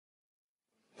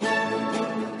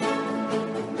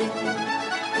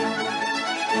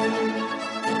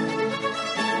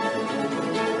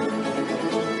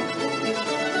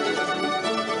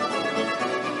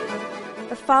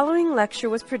following lecture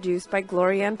was produced by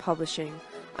Glorian Publishing,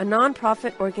 a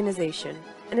non-profit organization,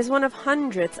 and is one of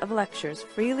hundreds of lectures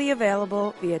freely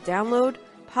available via download,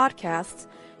 podcasts,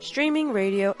 streaming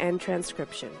radio, and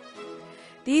transcription.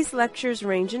 These lectures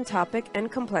range in topic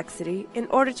and complexity in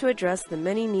order to address the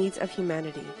many needs of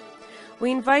humanity.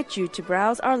 We invite you to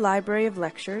browse our library of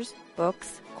lectures,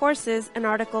 books, courses, and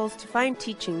articles to find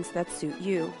teachings that suit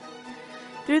you.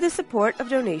 Through the support of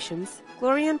donations,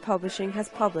 Glorian Publishing has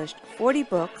published 40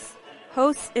 books,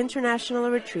 hosts international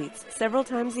retreats several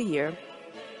times a year,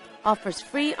 offers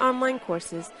free online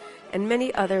courses, and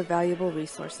many other valuable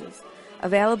resources,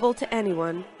 available to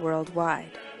anyone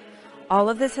worldwide. All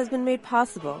of this has been made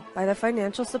possible by the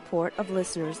financial support of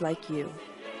listeners like you.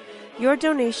 Your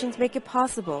donations make it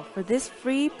possible for this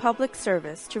free public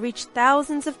service to reach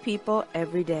thousands of people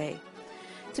every day.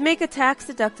 To make a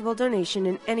tax-deductible donation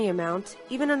in any amount,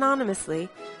 even anonymously,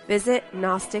 visit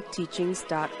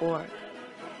GnosticTeachings.org.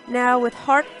 Now, with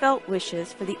heartfelt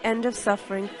wishes for the end of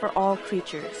suffering for all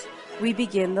creatures, we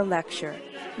begin the lecture.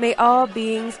 May all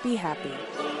beings be happy.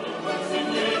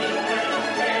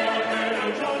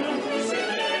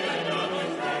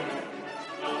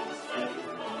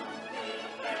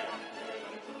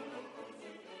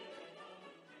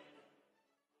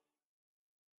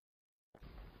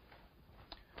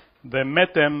 The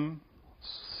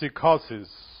metempsychosis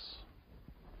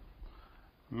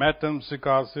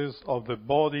of the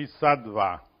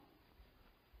Bodhisattva.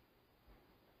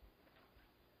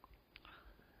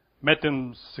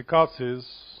 Metempsychosis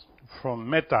from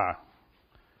meta,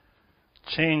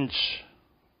 change,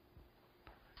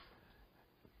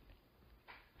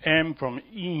 M from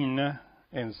in,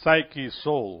 and psyche,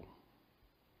 soul.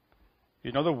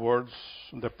 In other words,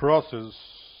 the process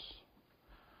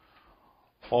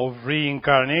of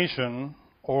reincarnation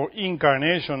or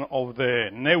incarnation of the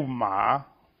pneuma,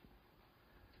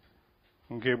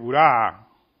 Geburah,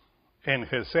 and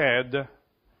Hesed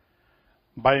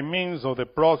by means of the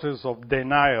process of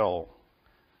denial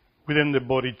within the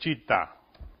bodhicitta.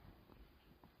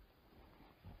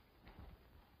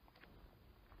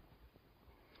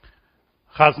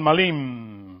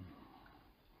 Hasmalim,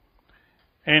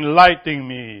 enlighten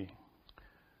me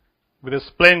with the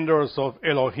splendors of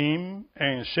Elohim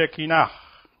and Shekinah.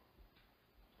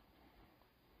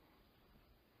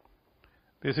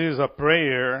 This is a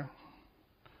prayer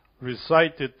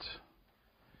recited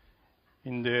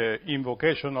in the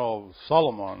invocation of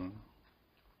Solomon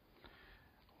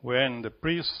when the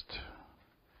priest,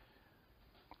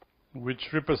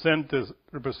 which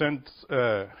represents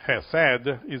Hesed,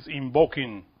 is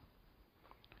invoking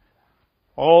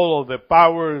all of the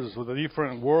powers of the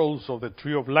different worlds of the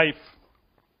tree of life,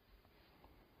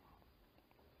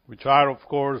 which are, of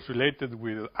course, related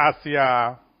with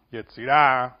Asya,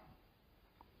 Yetzirah,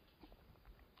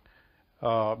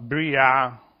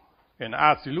 Bria, and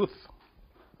Asiluth.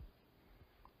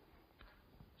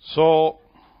 So,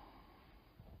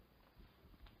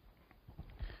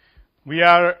 we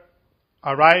are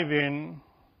arriving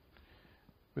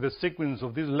with the sequence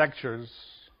of these lectures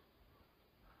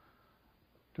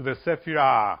to the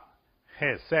Sephirah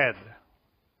Hesed,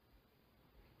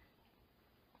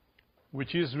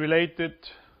 which is related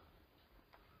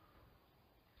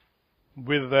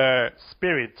with the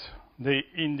spirit, the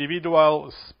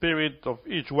individual spirit of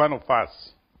each one of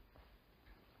us.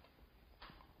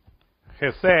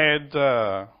 Hesed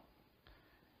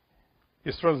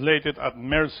is translated as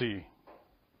mercy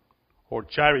or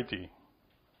charity,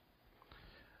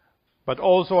 but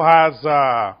also has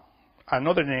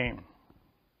another name,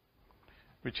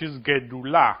 which is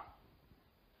Gedulah.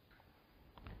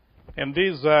 And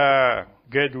this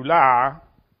Gedulah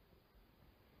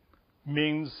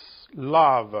means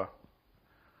love,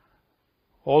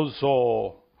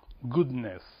 also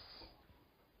goodness.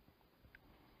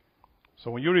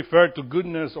 So when you refer to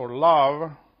goodness or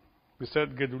love, we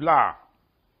said Gedulah,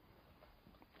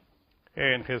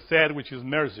 and Hesed, which is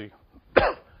mercy.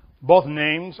 Both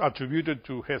names attributed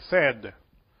to Hesed,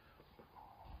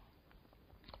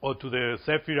 or to the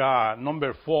Sephirah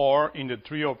number 4 in the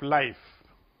tree of life,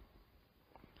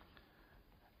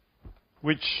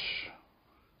 which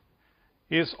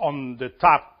is on the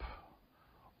top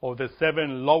of the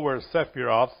 7 lower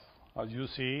Sephiroth, as you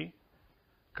see,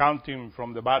 counting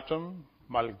from the bottom: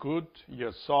 Malkut,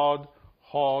 Yesod,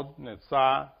 Hod,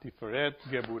 Netzah, Tiferet,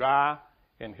 Geburah,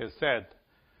 and Hesed.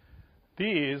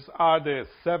 These are the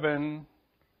 7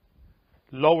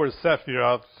 lower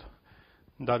Sephiroth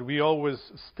that we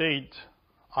always state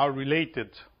are related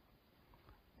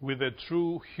with a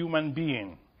true human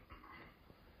being.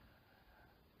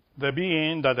 The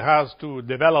being that has to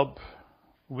develop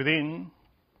within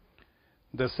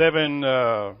the 7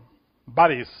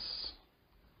 bodies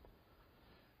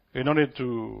in order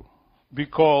to be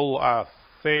called a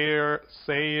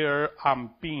Seir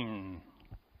Ampin.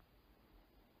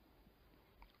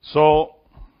 So,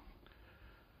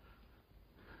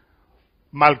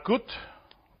 Malkut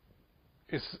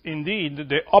is indeed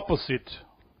the opposite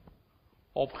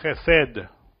of Chesed.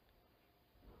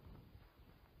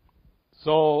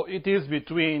 So it is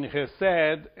between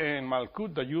Chesed and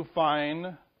Malkut that you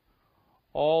find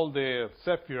all the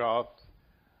Sephiroth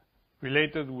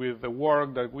related with the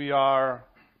work that we are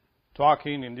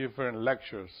talking in different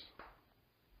lectures.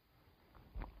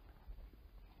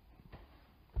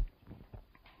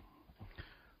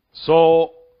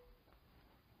 So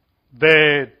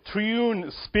the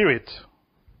triune spirit,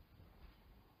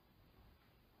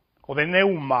 or the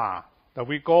pneuma, that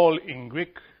we call in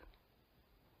Greek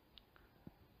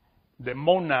the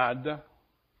monad,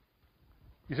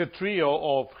 is a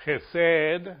trio of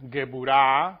Chesed,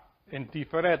 Geburah, and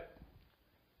Tiferet.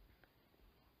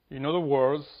 In other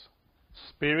words,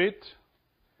 spirit,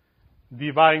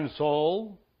 divine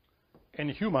soul,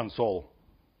 and human soul.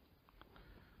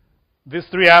 These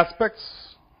 3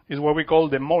 aspects is what we call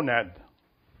the monad,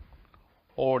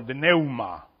 or the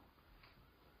pneuma.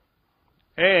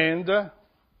 And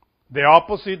the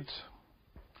opposite,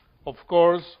 of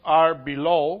course, are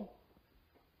below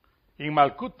in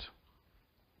Malkut,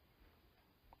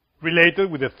 related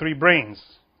with the 3 brains.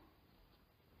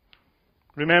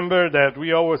 Remember that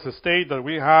we always state that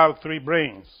we have 3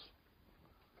 brains.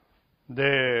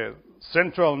 The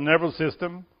central nervous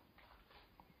system,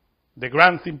 the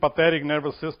grand sympathetic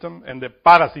nervous system, and the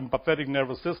parasympathetic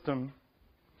nervous system,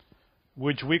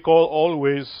 which we call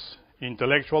always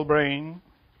intellectual brain,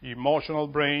 emotional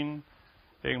brain,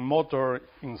 and motor,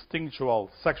 instinctual,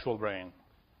 sexual brain.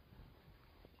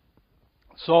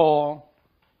 So,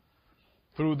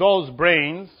 through those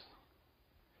brains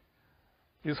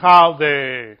is how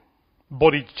the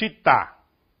bodhicitta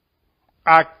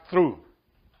act through.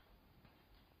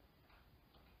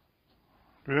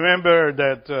 Remember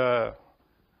that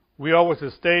we always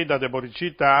state that the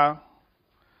bodhicitta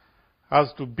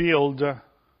has to build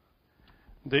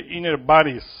the inner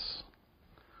bodies,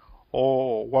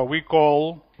 or what we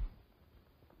call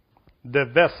the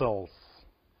vessels,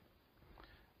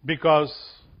 because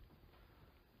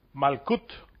Malkut,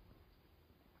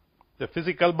 the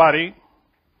physical body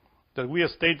that we have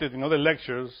stated in other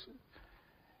lectures,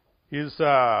 is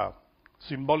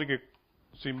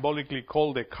symbolically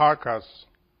called the carcass.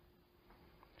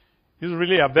 It's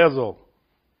really a vessel.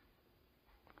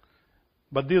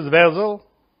 But this vessel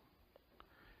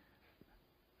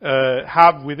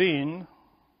have within,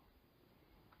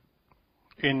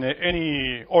 in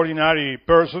any ordinary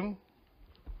person,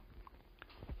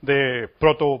 the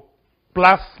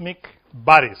protoplasmic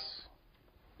bodies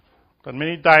that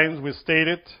many times we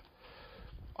stated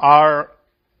are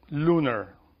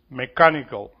lunar,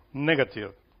 mechanical,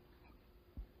 negative.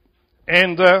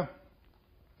 And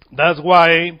that's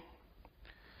why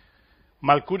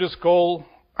Malkut is called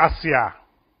Asya,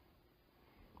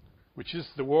 which is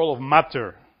the world of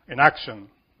matter and action.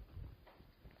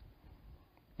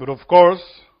 But of course,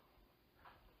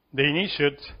 the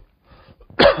initiate,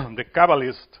 the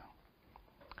Kabbalist,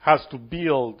 has to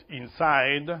build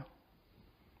inside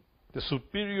the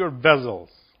superior vessels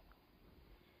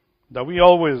that we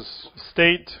always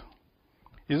state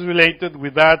is related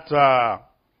with that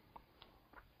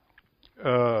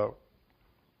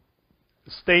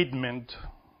statement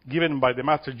given by the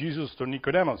Master Jesus to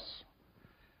Nicodemus.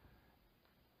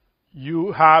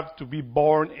 You have to be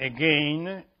born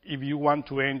again if you want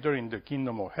to enter in the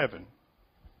kingdom of heaven.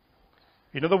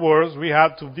 In other words, we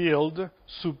have to build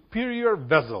superior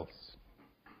vessels,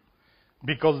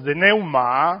 because the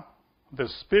pneuma, the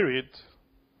spirit,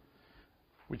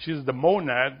 which is the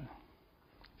monad,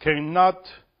 cannot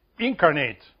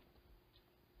incarnate,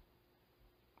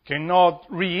 cannot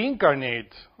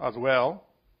reincarnate as well,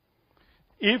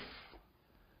 if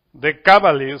the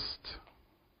Kabbalists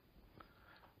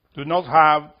do not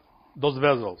have those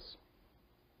vessels.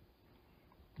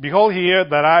 Behold here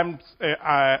that I'm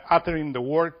uttering the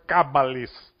word Kabbalist,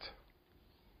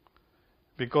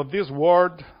 because this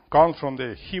word comes from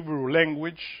the Hebrew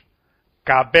language,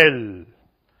 kabel,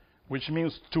 which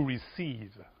means to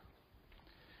receive.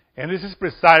 And this is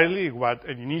precisely what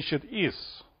an initiate is,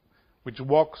 which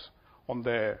walks on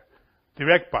the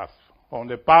direct path, on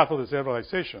the path of the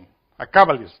self-realization, a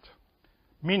Kabbalist,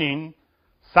 meaning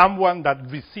someone that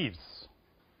receives,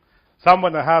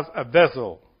 someone that has a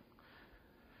vessel,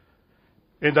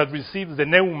 and that receives the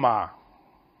pneuma,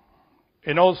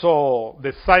 and also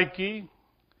the psyche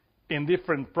in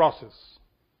different process.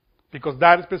 because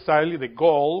that is precisely the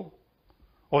goal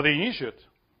of the initiate,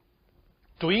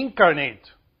 to incarnate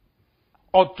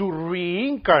or to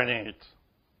reincarnate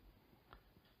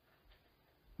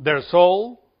their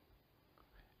soul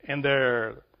and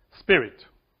their spirit.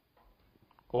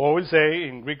 Or we say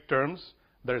in Greek terms,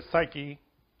 their psyche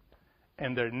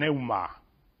and their pneuma.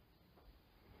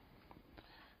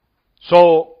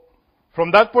 So,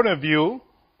 from that point of view,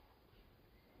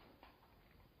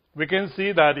 we can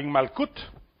see that in Malkut,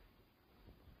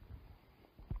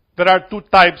 there are two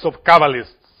types of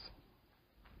Kabbalists.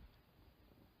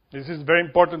 This is very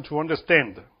important to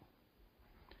understand.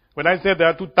 When I say there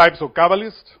are two types of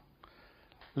Kabbalists,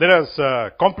 let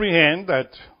us comprehend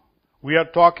that we are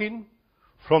talking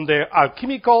from the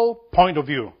alchemical point of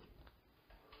view.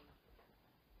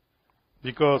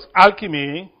 Because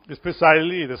alchemy is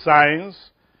precisely the science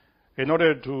in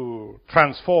order to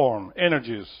transform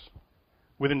energies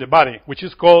within the body, which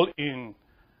is called in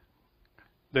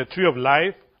the tree of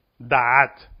life,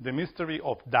 Da'at, the mystery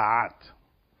of Da'at.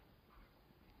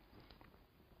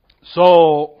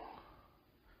 So,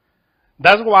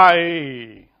 that's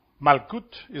why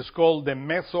Malkut is called the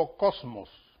Mesocosmos,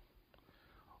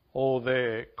 or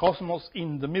the cosmos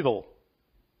in the middle.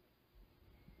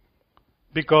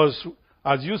 Because,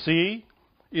 as you see,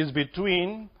 it's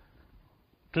between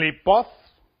Klipoth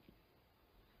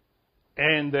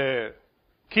and the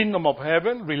kingdom of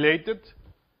heaven related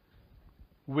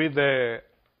with the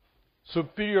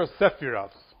superior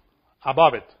Sephiroth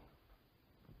above it.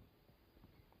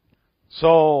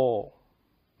 So,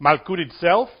 Malkut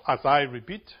itself, as I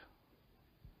repeat,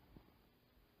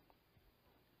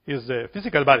 is the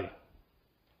physical body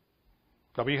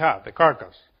that we have, the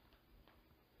carcass.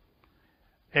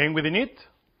 And within it,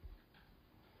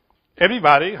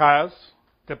 everybody has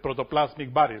the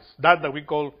protoplasmic bodies, that we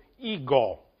call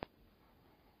ego.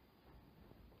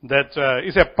 That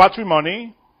is a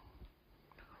patrimony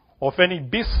of any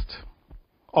beast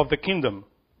of the kingdom.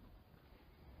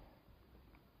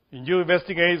 If you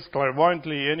investigate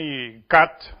clairvoyantly any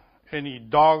cat, any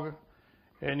dog,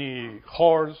 any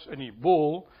horse, any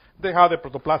bull, they have the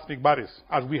protoplasmic bodies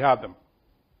as we have them.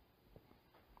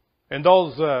 And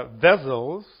those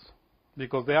vessels,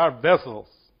 because they are vessels,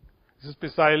 this is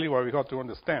precisely what we have to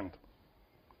understand.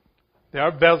 They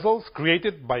are vessels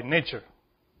created by nature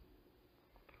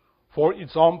for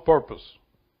its own purpose,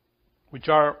 which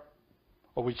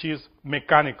is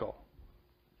mechanical.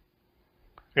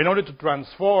 In order to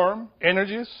transform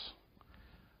energies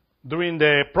during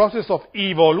the process of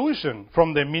evolution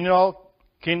from the mineral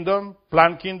kingdom,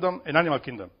 plant kingdom, and animal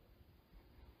kingdom.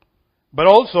 But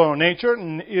also nature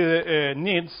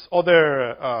needs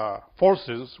other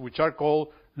forces which are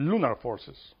called lunar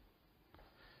forces.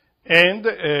 And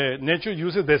nature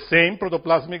uses the same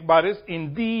protoplasmic bodies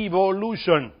in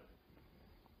devolution,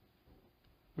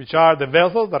 which are the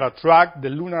vessels that attract the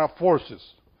lunar forces,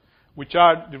 which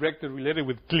are directly related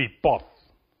with Klipoth.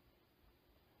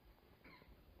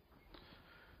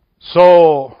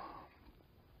 So,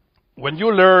 when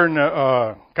you learn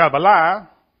Kabbalah,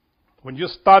 when you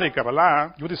study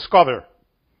Kabbalah, you discover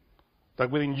that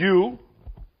within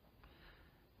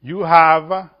you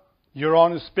have your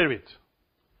own spirit,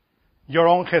 your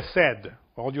own Chesed,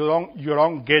 or your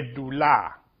own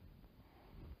Gedulah,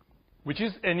 which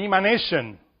is an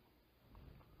emanation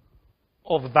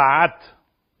of that,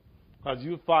 as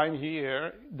you find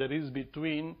here, that is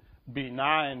between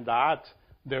Binah and that,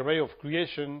 the ray of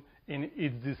creation in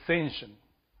its descension.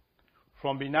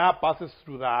 From Binah passes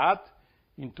through that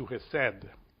into Chesed.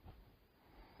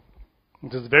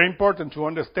 It is very important to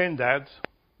understand that,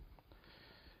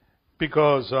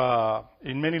 because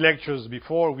in many lectures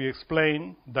before we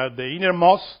explained that the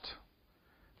innermost,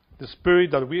 the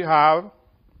spirit that we have,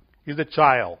 is the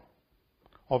child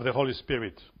of the Holy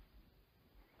Spirit.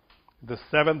 The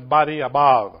seventh body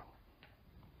above,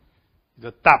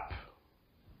 the tap.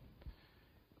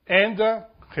 And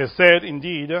Chesed,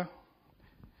 indeed,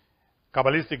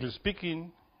 Kabbalistically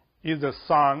speaking, is the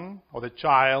son or the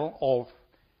child of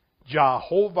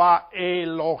Jehovah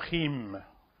Elohim,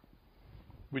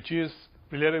 which is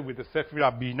related with the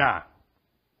Sephirah Binah.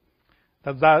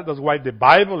 That's why the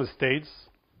Bible states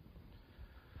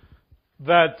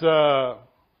that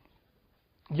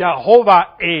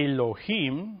Jehovah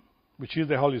Elohim, which is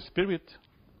the Holy Spirit,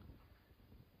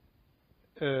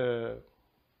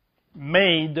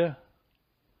 made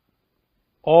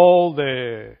all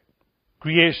the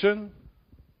creation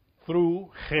through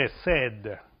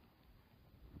Chesed,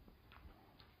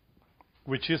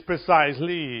 which is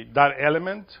precisely that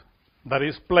element that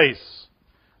is placed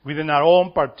within our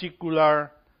own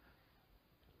particular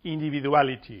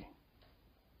individuality.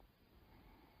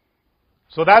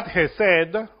 So that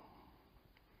Hesed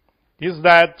is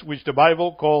that which the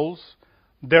Bible calls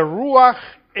the Ruach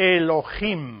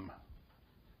Elohim.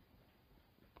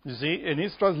 You see, and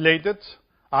it's translated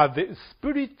as the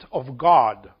Spirit of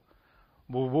God.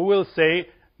 We will say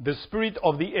the Spirit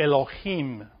of the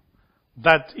Elohim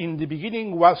that in the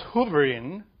beginning was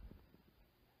hovering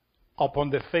upon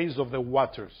the face of the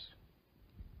waters.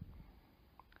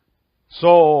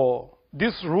 So,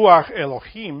 this Ruach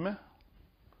Elohim,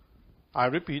 I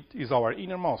repeat, is our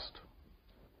innermost.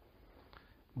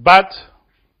 But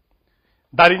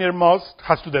that innermost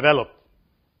has to develop,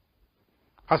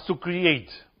 has to create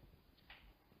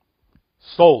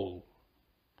soul,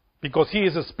 because he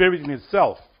is a spirit in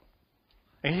itself,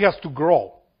 and he has to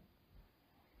grow.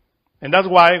 And that's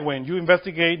why when you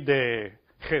investigate the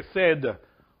Chesed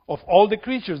of all the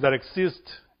creatures that exist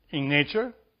in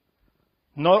nature,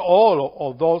 not all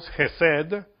of those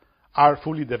Chesed are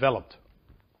fully developed.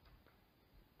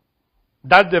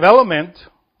 That development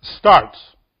starts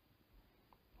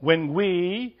when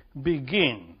we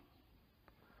begin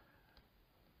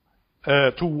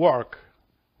to work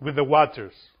with the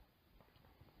waters,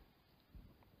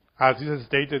 as is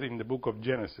stated in the book of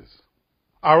Genesis.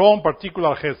 Our own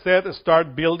particular Chesed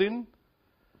start building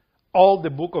all the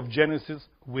book of Genesis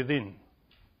within.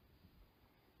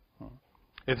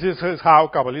 This is how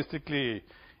Kabbalistically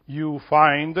you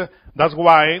find. That's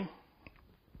why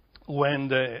when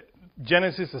the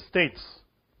Genesis states,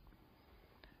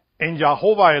 and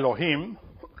Jehovah Elohim,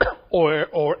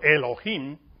 or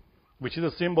Elohim, which is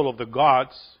a symbol of the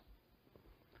gods,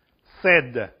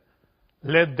 said,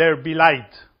 let there be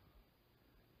light.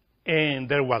 And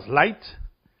there was light,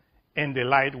 and the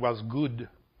light was good.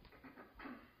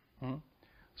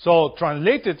 So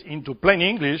translated into plain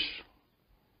English,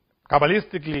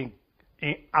 Kabbalistically,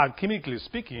 alchemically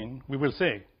speaking, we will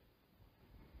say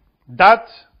that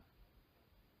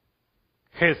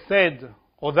Chesed,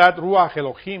 or that Ruach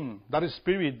Elohim, that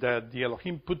spirit that the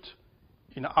Elohim put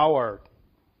in our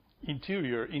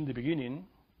interior in the beginning,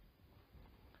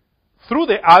 through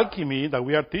the alchemy that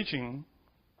we are teaching,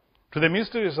 to the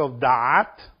mysteries of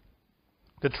that,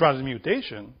 the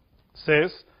transmutation,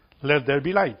 says, let there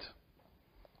be light.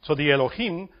 So the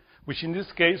Elohim, which in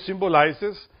this case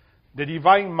symbolizes the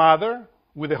Divine Mother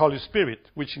with the Holy Spirit,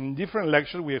 which in different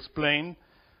lectures we explain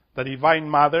the Divine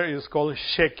Mother is called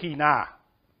Shekinah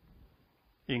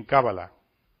in Kabbalah,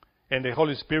 and the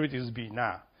Holy Spirit is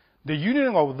Binah. The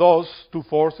union of those two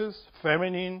forces,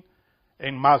 feminine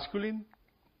and masculine,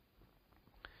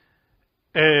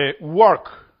 work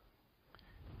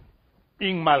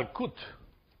in Malkut,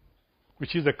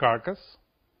 which is the carcass,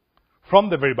 from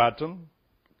the very bottom,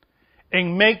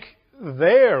 and make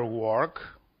their work,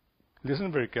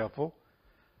 listen very careful,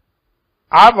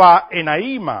 Abba and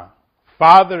Aima,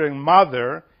 father and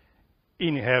mother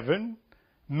in heaven,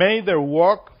 made their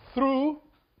work through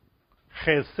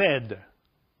Chesed.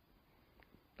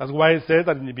 That's why it said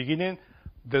that in the beginning,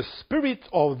 the spirit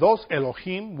of those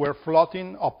Elohim were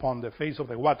floating upon the face of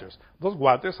the waters. Those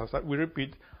waters, as we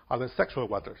repeat, are the sexual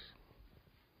waters.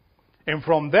 And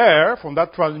from there, from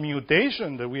that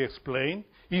transmutation that we explained,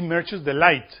 emerges the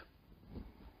light.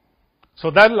 So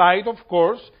that light, of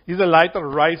course, is the light that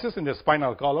rises in the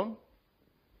spinal column,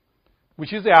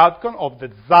 which is the outcome of the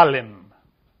Zalem.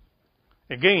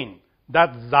 Again,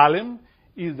 that Zalem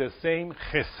is the same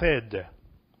Chesed,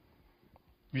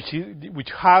 which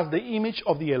has the image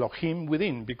of the Elohim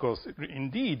within, because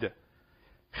indeed,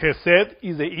 Chesed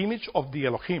is the image of the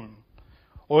Elohim,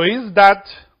 or is that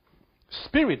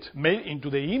spirit made into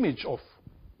the image of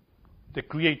the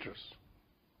creators,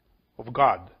 of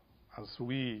God, as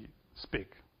we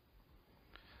speak.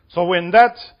 So when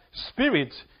that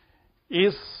spirit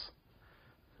is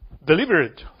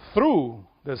delivered through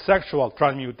the sexual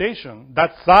transmutation,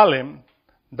 that Salem,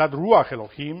 that Ruach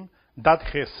Elohim, that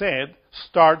Chesed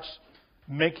starts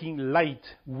making light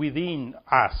within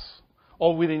us,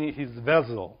 or within his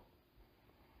vessel,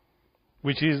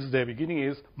 which is, the beginning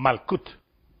is Malkut.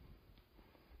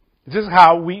 This is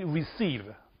how we receive,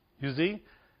 you see?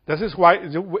 This is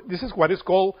what is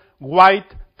called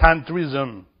white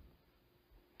tantrism.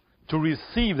 To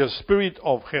receive the spirit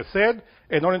of Chesed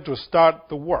in order to start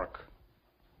the work.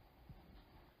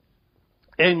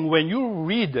 And when you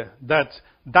read that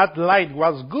that light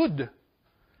was good, it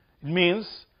means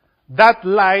that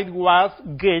light was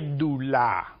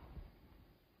Gedulah,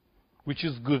 which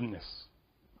is goodness.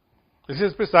 This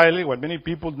is precisely what many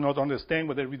people do not understand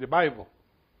when they read the Bible.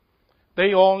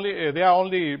 They are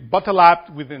only bottled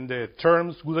up within the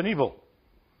terms good and evil.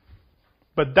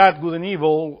 But that good and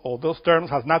evil, or those terms,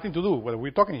 has nothing to do with what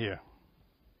we're talking here.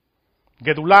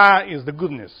 Gedulah is the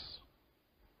goodness.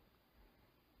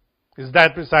 is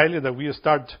that precisely that we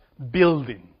start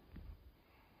building.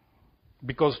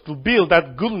 Because to build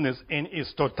that goodness in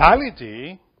its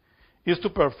totality is to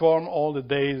perform all the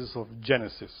days of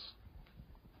Genesis.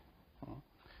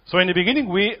 So in the beginning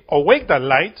we awake that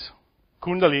light,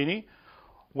 Kundalini,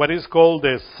 what is called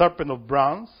the serpent of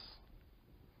bronze,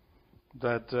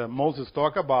 that Moses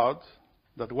talked about,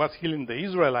 that was healing the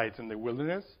Israelites in the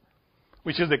wilderness,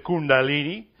 which is the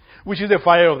Kundalini, which is the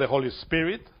fire of the Holy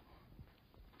Spirit.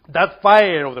 That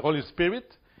fire of the Holy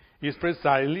Spirit is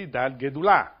precisely that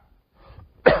Gedula,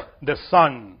 the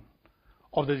son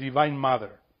of the Divine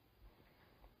Mother.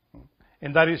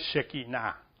 And that is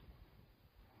Shekinah.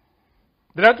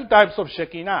 There are two types of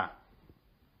Shekinah,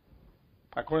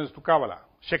 according to Kabbalah.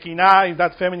 Shekinah is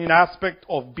that feminine aspect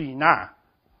of Binah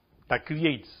that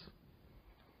creates.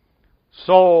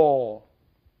 So,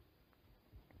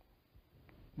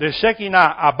 the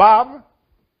Shekinah above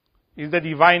is the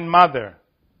Divine Mother,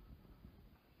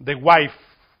 the wife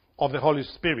of the Holy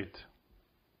Spirit,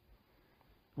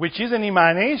 which is an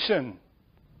emanation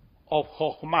of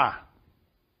Chokhmah.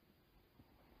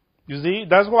 You see,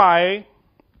 that's why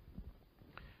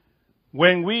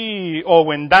when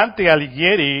Dante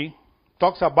Alighieri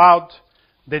talks about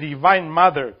the Divine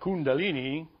Mother,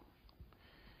 Kundalini,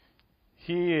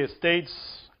 he states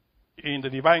in the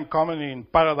Divine Comedy in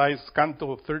Paradise,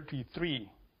 Canto 33,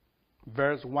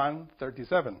 verse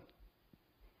 137,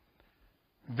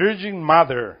 Virgin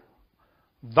Mother,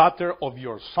 daughter of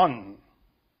your Son,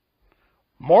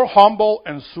 more humble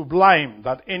and sublime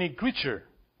than any creature,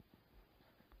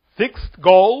 fixed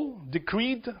goal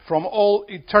decreed from all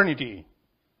eternity.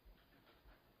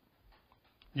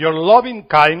 Your loving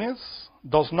kindness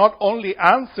does not only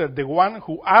answer the one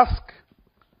who asks,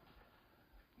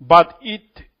 but it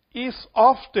is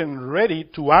often ready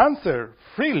to answer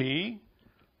freely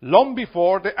long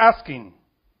before the asking.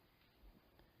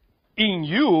 In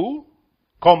you,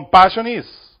 compassion is.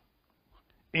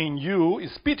 In you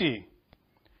is pity.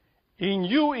 In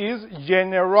you is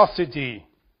generosity.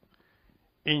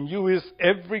 In you is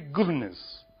every goodness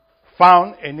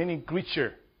found in any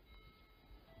creature.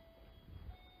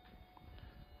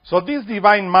 So this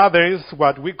Divine Mother is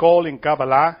what we call in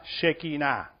Kabbalah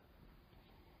Shekinah,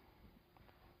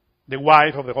 the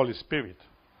wife of the Holy Spirit.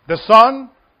 The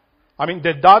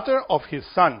daughter of his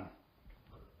Son.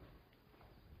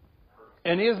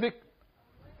 And it's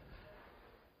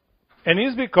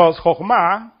because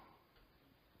Chokhmah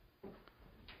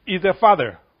is the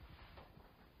father.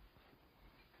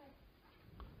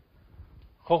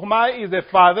 Chokhmah is the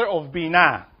father of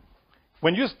Binah.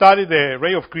 When you study the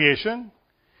ray of creation,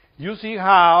 you see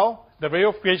how the ray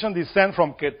of creation descends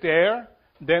from Keter,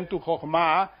 then to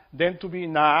Chokhmah, then to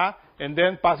Binah, and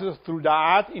then passes through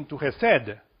that into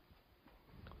Hesed.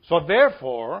 So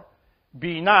therefore,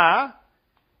 Binah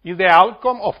is the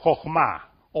outcome of Chokhmah,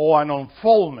 or an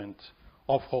unfoldment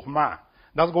of Chokhmah.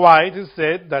 That's why it is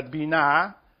said that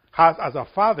Binah has as a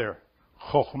father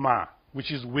Chokhmah,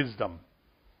 which is wisdom.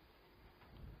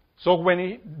 So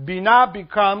when Binah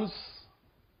becomes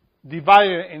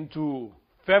divided into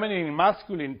feminine and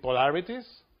masculine polarities,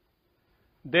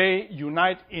 they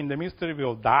unite in the mystery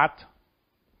of that.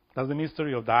 That's the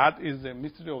mystery of that, is the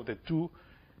mystery of the two,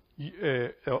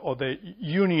 of the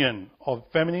union of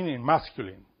feminine and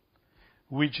masculine,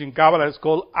 which in Kabbalah is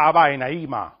called Abba and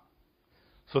Aima.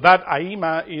 So that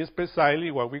Aima is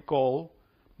precisely what we call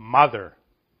mother.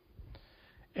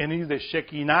 And is the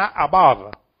Shekinah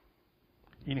above,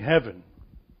 in heaven.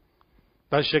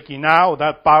 That Shekinah, or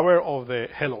that power of the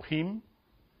Elohim,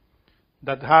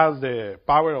 that has the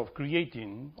power of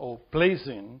creating or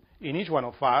placing in each one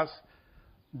of us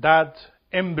that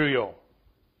embryo,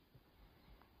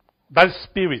 that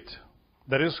spirit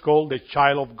that is called the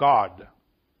child of God,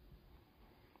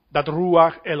 that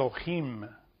Ruach Elohim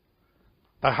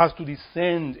that has to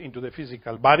descend into the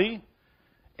physical body,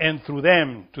 and through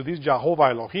them, to this Jehovah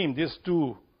Elohim, these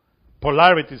two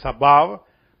polarities above,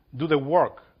 do the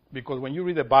work. Because when you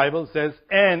read the Bible, it says,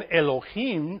 and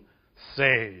Elohim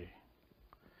say.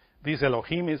 This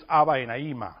Elohim is Abba and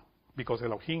Aima, because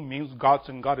Elohim means gods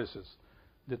and goddesses,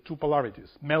 the two polarities,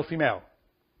 male, female.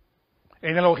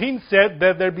 And Elohim said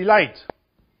that there be light.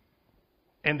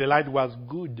 And the light was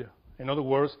good. In other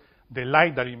words, the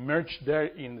light that emerged there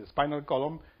in the spinal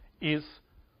column is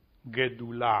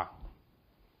Gedula.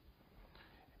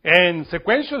 And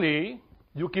sequentially,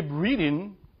 you keep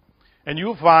reading, and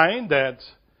you find that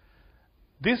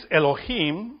this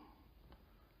Elohim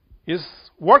is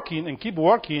working and keep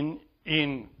working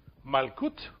in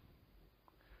Malkut,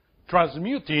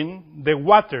 transmuting the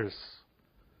waters,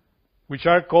 which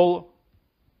are called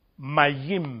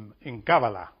Mayim in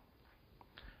Kabbalah.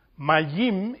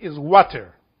 Mayim is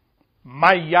water.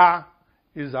 Maya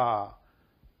is a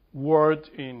word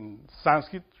in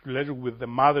Sanskrit related with the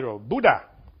mother of Buddha.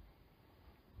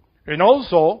 And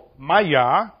also,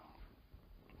 Maya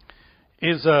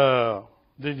is the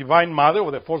divine mother,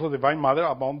 or the force of the divine mother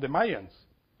among the Mayans.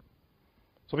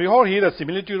 So we hold here the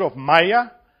similitude of Maya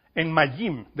and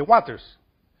Mayim, the waters.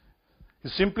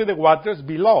 It's simply the waters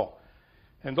below.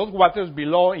 And those waters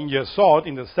below in Yesod,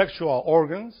 in the sexual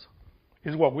organs,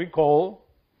 is what we call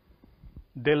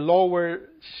the lower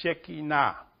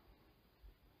Shekinah.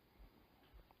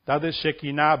 That is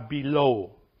Shekinah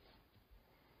below,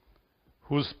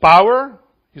 whose power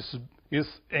is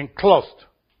enclosed.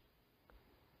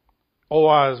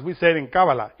 Or as we said in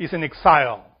Kabbalah, is in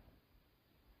exile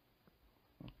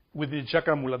with the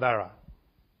Chakra Muladhara.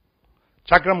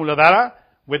 Chakra Muladhara,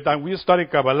 when we study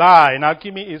Kabbalah and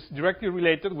alchemy, is directly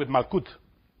related with Malkut,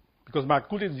 because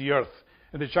Malkut is the earth,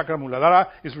 and the Chakra Muladhara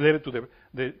is related to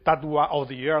the tattva of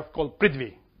the earth called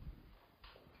Prithvi.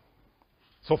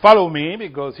 So follow me,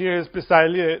 because here is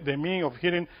precisely the meaning of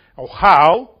hearing of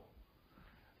how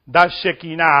that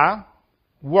Shekinah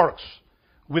works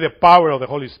with the power of the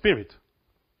Holy Spirit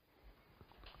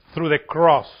through the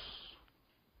cross.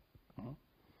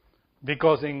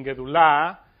 Because in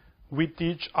Gedulah, we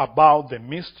teach about the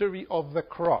mystery of the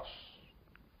cross.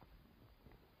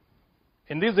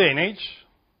 In this day and age,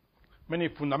 many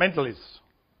fundamentalists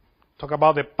talk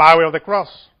about the power of the cross.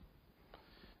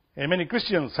 And many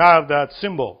Christians have that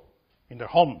symbol in their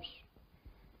homes,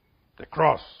 the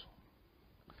cross.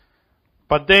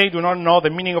 But they do not know the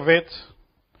meaning of it.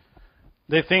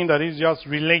 They think that it's just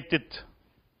related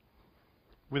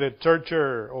with the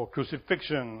torture or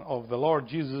crucifixion of the Lord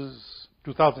Jesus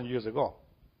 2,000 years ago.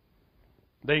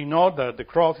 They know that the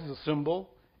cross is a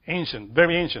symbol, ancient,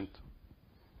 very ancient.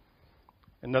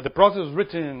 And that the process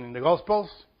written in the Gospels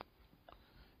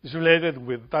is related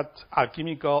with that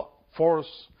alchemical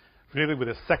force, related with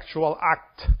a sexual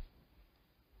act.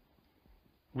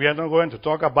 We are not going to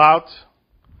talk about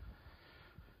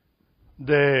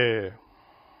the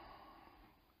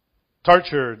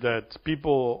torture that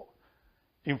people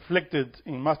inflicted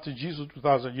in Master Jesus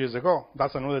 2,000 years ago.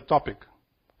 That's another topic.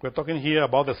 We're talking here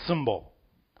about the symbol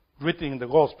written in the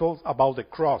Gospels about the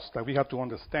cross that we have to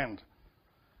understand.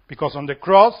 Because on the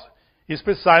cross is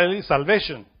precisely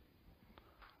salvation.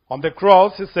 On the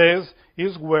cross, it says,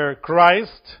 is where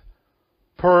Christ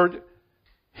poured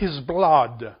his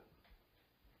blood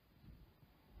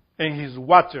and his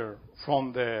water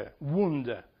from the wound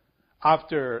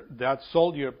after that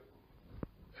soldier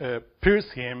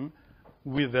pierced him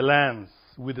with the lance,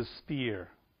 with the spear.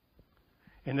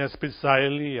 And that's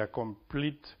precisely a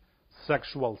complete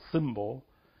sexual symbol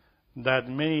that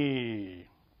many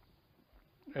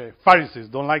Pharisees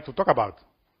don't like to talk about.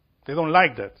 They don't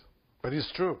like that, but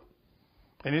it's true.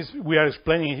 And we are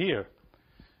explaining here.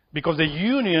 Because the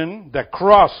union, the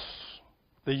cross,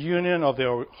 the union of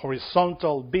the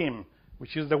horizontal beam,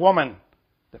 which is the woman,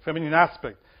 the feminine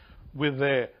aspect, with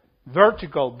the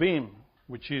vertical beam,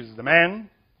 which is the man,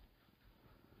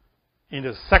 in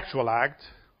the sexual act,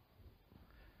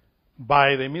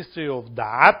 by the mystery of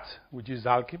Da'at, which is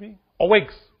alchemy,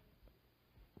 awakes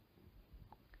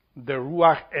the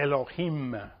Ruach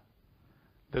Elohim,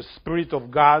 the Spirit of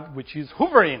God, which is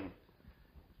hovering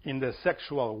in the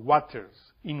sexual waters,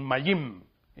 in Mayim,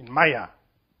 in Maya,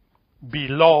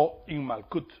 below in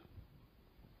Malkut.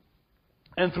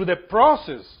 And through the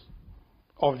process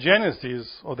of Genesis,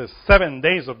 or the 7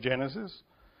 days of Genesis,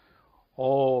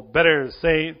 or better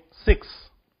say 6,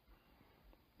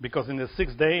 because in the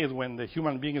 6th day is when the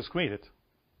human being is created.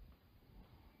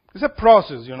 It's a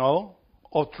process,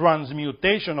 of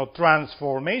transmutation, of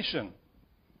transformation.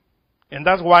 And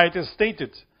that's why it is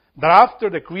stated that after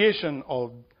the creation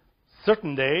of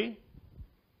certain day,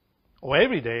 or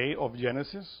every day of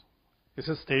Genesis, it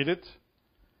is stated,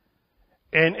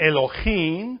 and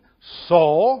Elohim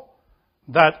saw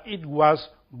that it was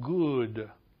good.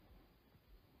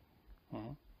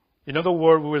 In other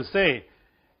words, we will say,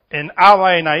 and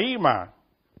Ava and Aima,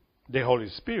 the Holy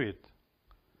Spirit,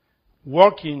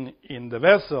 working in the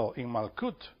vessel, in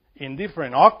Malkut, in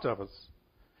different octaves.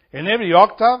 In every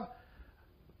octave,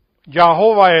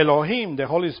 Jehovah Elohim, the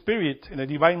Holy Spirit, and the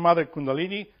Divine Mother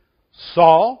Kundalini,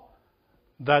 saw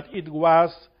that it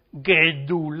was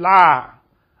Gedulah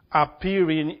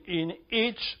appearing in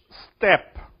each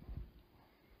step.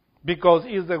 Because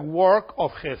it's the work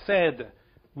of Chesed,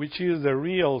 which is the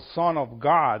real Son of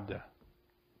God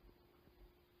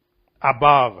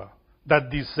above, that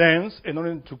descends in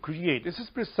order to create. This is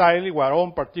precisely what our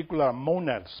own particular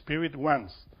monad, spirit,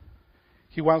 wants.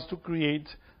 He wants to create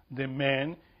the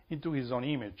man into his own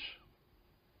image.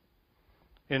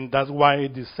 And that's why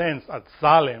it descends at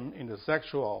Salem in the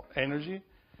sexual energy,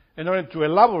 in order to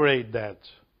elaborate that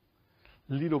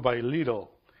little by little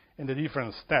in the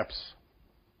different steps.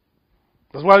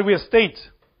 That's why we state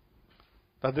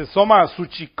that the Soma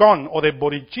Suchikon, or the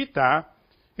bodhicitta,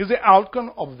 is the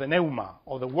outcome of the pneuma,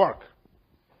 or the work.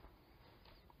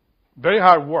 Very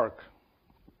hard work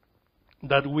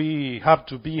that we have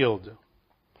to build.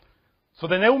 So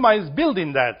the pneuma is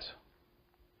building that,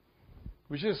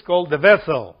 which is called the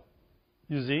vessel.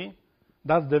 You see?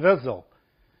 That's the vessel.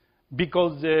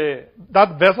 Because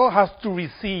that vessel has to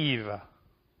receive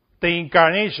the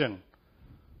incarnation,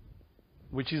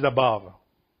 which is above.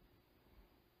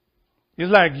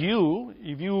 It's like you,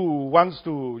 if you want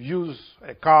to use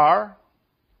a car,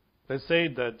 let's say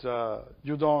that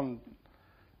you don't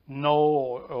know,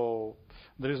 or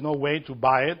there is no way to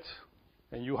buy it,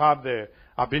 and you have the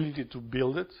ability to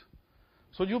build it.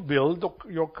 So you build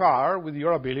your car with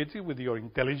your ability, with your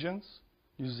intelligence,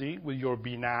 you see, with your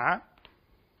bina.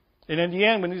 And in the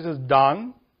end, when this is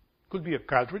done, could be a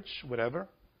cartridge, whatever,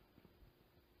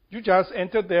 you just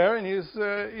enter there and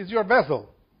it's your vessel.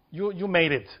 You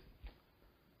made it.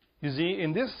 You see,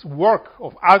 in this work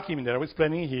of alchemy that I was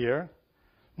explaining here,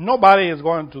 nobody is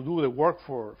going to do the work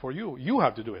for you. You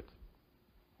have to do it.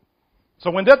 So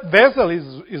when that vessel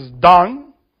is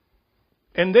done,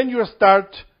 and then you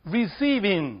start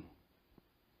receiving,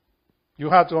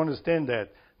 you have to understand that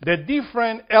the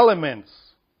different elements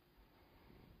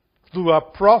through a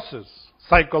process,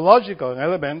 psychological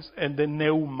elements and the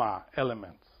pneuma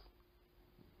elements,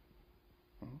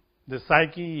 the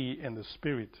psyche and the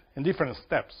spirit, in different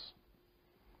steps.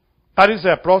 That is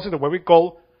a process of what we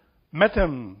call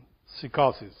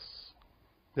metempsychosis,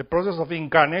 the process of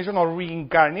incarnation or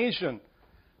reincarnation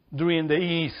during the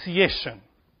initiation.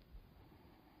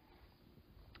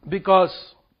 Because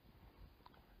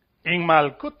in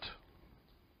Malkut,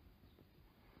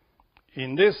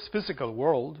 in this physical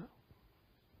world,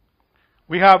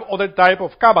 we have other type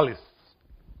of Kabbalists.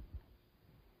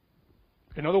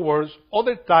 In other words,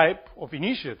 other type of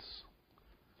initiates,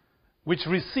 which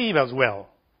receive as well.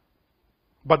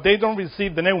 But they don't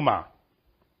receive the pneuma.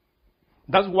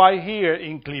 That's why here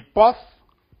in Klipoth,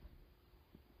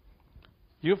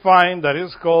 you find that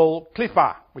it's called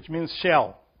Klifa, which means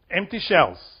shell, empty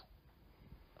shells.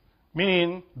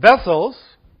 Meaning vessels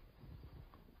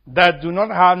that do not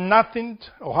have nothing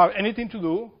or have anything to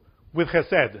do with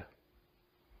Chesed.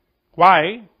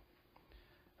 Why?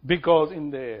 Because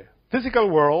in the physical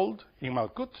world, in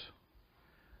Malkut,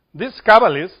 these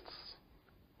Kabbalists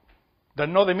that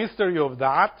know the mystery of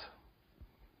that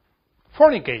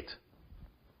fornicate.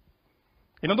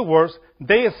 In other words,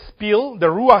 they spill the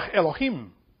Ruach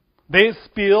Elohim. They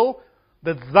spill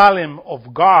the Zalem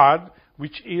of God,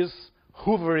 which is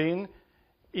hovering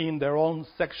in their own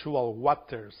sexual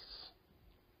waters.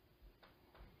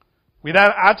 With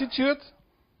that attitude,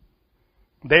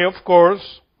 they, of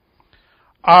course,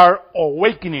 are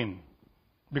awakening.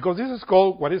 Because this is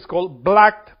called what is called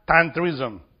Black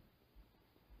Tantrism.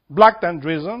 Black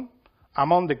Tantrism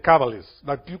among the Kabbalists.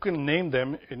 That you can name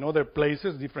them in other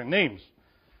places, different names.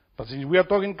 But since we are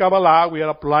talking Kabbalah, we are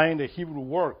applying the Hebrew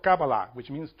word Kabbalah,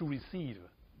 which means to receive.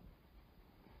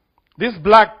 These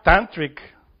Black Tantric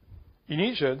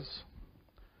initiates,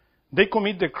 they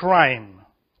commit the crime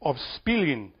of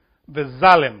spilling the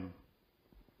Zalem,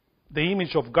 the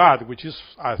image of God, which is,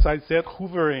 as I said,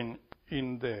 hovering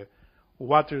in the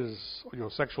waters, your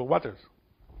sexual waters.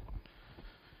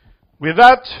 With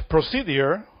that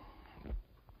procedure,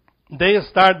 they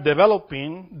start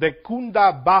developing the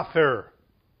Kunda buffer.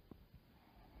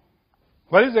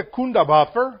 What is the Kunda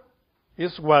buffer?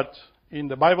 Is what in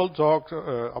the Bible talks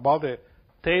about the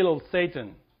tail of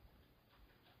Satan.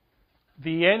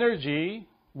 The energy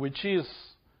which is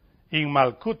in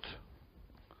Malkut.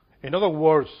 In other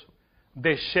words,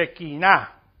 the Shekinah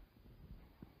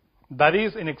that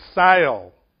is in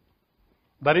exile,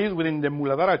 that is within the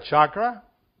Muladhara chakra,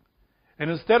 and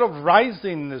instead of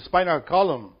rising the spinal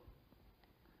column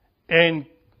and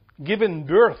giving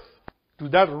birth to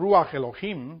that Ruach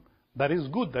Elohim, that is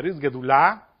good, that is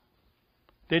Gedulah,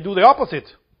 they do the opposite.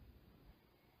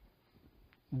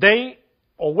 They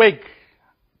awake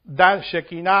that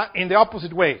Shekinah in the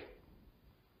opposite way.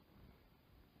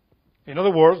 In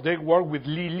other words, they work with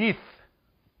Lilith.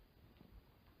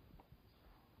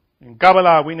 In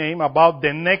Kabbalah, we name about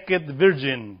the naked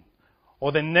virgin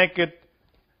or the naked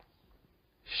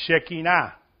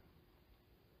Shekinah.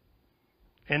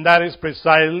 And that is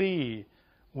precisely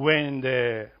when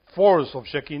the force of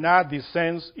Shekinah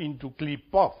descends into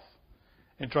Klipoth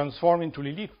and transforms into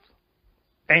Lilith,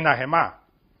 Ein Hahema.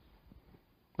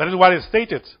 That is what is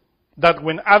stated that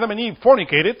when Adam and Eve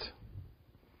fornicated,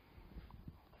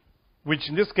 which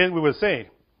in this case we will say,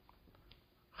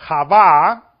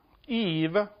 Hava,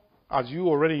 Eve, as you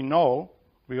already know,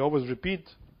 we always repeat,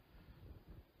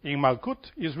 in Malkut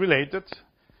is related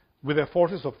with the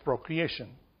forces of procreation.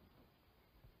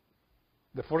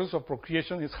 The forces of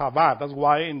procreation is Hava. That's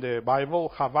why in the Bible,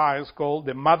 Hava is called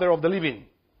the mother of the living.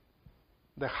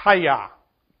 The Haya,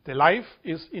 the life,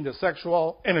 is in the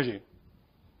sexual energy.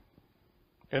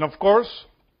 And of course,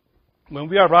 when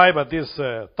we arrive at this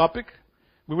topic,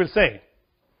 we will say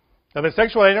that the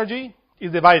sexual energy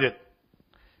is divided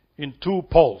in two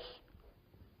poles.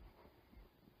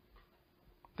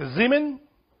 The Zeman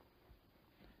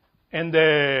and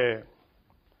the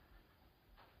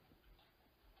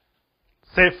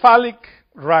cephalic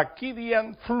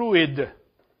rachidian fluid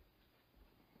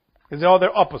is the other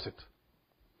opposite.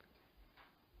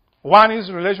 One is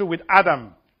in relation with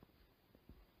Adam.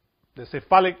 The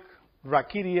cephalic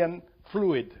rachidian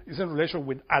fluid is in relation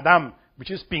with Adam, which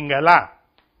is Pingala,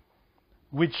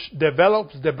 which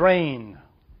develops the brain.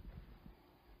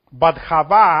 But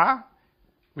Hava,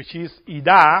 which is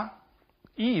Ida,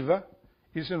 Eve,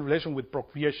 is in relation with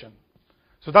procreation.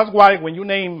 So that's why when you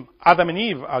name Adam and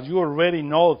Eve, as you already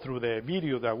know through the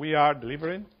video that we are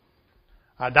delivering,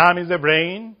 Adam is the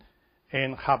brain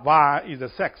and Hava is the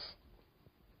sex.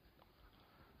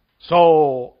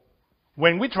 So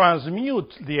when we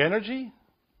transmute the energy,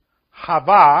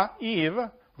 Hava, Eve,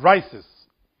 rises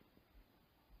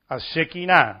as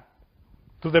Shekinah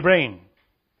to the brain.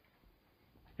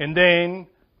 And then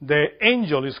the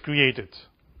angel is created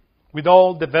with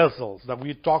all the vessels that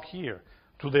we talk here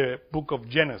to the book of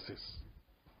Genesis.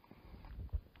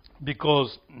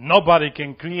 Because nobody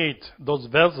can create those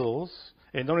vessels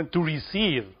in order to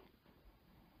receive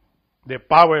the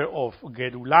power of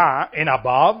Gedulah and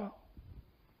above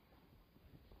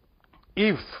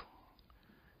if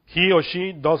he or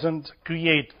she doesn't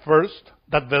create first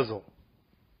that vessel.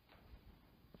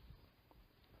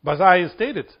 But as I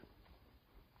stated,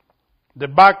 the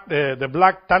black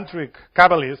tantric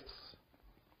Kabbalists,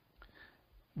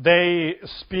 they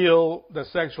spill the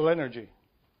sexual energy.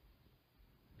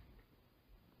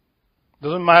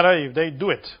 Doesn't matter if they do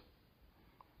it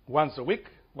once a week,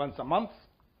 once a month.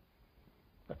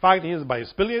 The fact is, by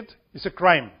spilling it, it's a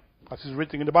crime, as is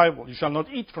written in the Bible. You shall not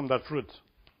eat from that fruit.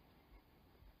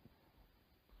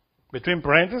 Between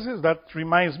parentheses, that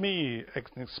reminds me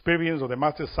an experience of the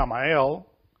Master Samael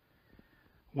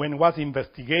when he was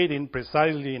investigating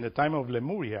precisely in the time of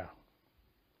Lemuria,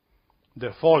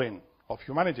 the falling of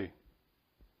humanity.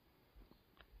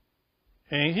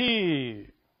 And he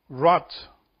wrote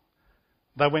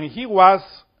that when he was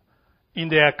in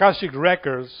the Akashic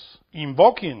records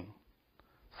invoking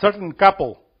certain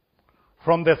couple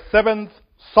from the 7th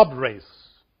subrace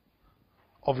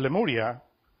of Lemuria,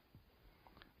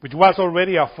 which was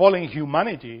already a fallen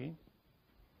humanity,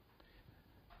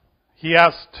 he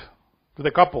asked to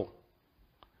the couple,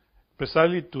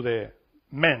 precisely to the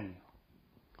men,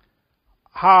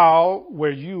 how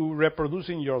were you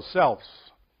reproducing yourselves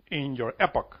in your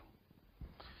epoch?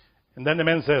 And then the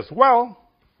man says, well,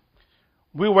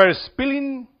 we were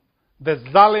spilling the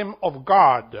Zalem of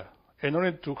God in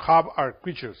order to have our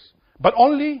creatures, but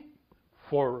only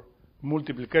for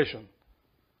multiplication.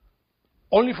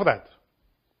 Only for that.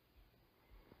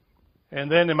 And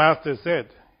then the master said,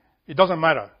 it doesn't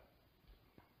matter.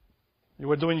 You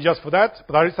were doing just for that,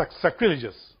 but that is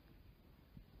sacrilegious.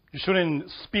 You shouldn't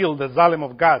spill the Zalem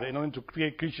of God in order to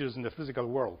create creatures in the physical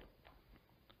world.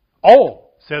 Oh,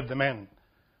 said the man,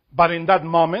 but in that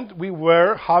moment we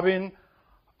were having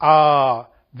a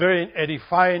very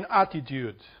edifying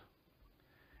attitude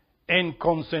and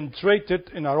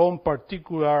concentrated in our own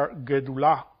particular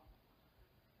Gedulah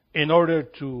in order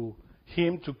to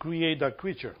him to create that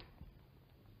creature.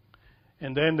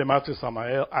 And then the Master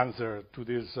Samael answered to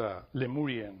this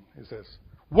Lemurian. He says,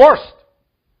 worst!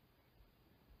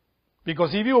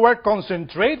 Because if you were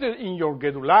concentrated in your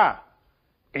Gedulah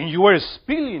and you were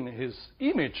spilling his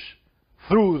image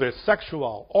through the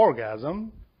sexual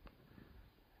orgasm,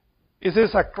 is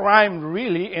this a crime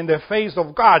really in the face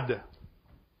of God?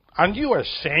 Aren't you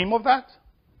ashamed of that?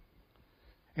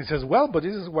 He says, well, but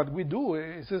this is what we do.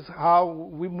 This is how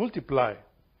we multiply.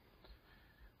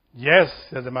 Yes,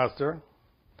 says the Master,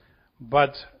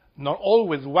 but not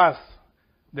always was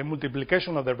the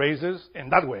multiplication of the races in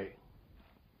that way.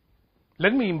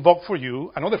 Let me invoke for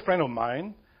you another friend of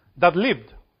mine that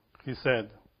lived, he said,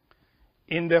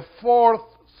 in the 4th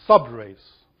subrace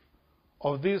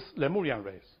of this Lemurian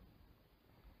race,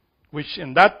 which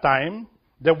in that time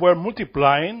they were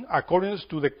multiplying according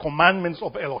to the commandments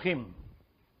of Elohim.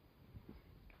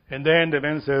 And then the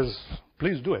man says,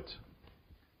 please do it.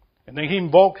 And then he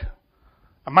invoked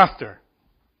a master.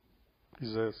 He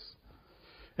says,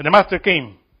 and the master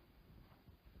came.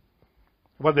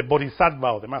 It was the Bodhisattva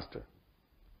of the master.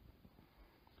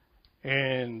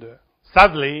 And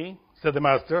sadly, said the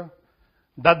master,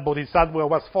 that Bodhisattva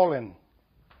was fallen.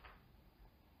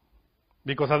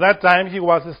 Because at that time he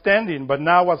was standing, but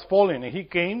now was fallen. And he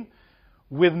came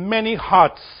with many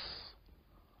hats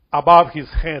above his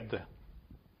head.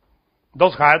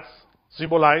 Those hats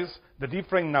symbolize the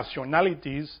different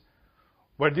nationalities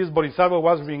where this Bodhisattva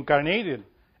was reincarnated.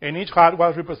 And each hat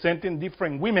was representing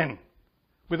different women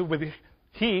with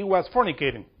he was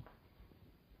fornicating.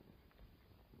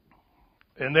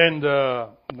 And then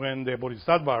when the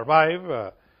Bodhisattva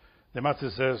arrived, the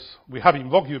master says, we have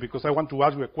invoked you because I want to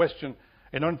ask you a question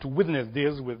and I want to witness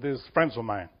this with these friends of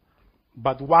mine.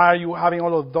 But why are you having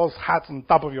all of those hats on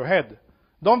top of your head?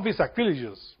 Don't be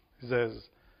sacrilegious, he says.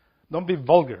 Don't be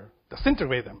vulgar.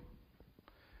 Disintegrate them.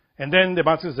 And then the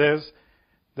master says,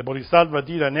 the Bodhisattva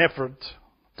did an effort,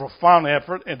 profound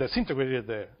effort, and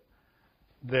disintegrated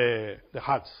the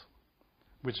hats,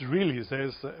 which really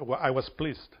says, I was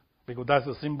pleased, because that's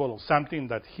a symbol of something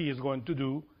that he is going to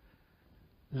do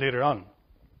later on.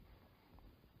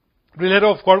 Related,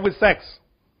 of course, with sex.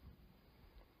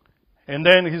 And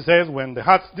then he says, when the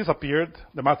hats disappeared,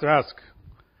 the master asked,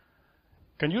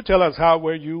 can you tell us how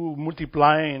were you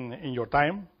multiplying in your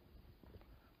time?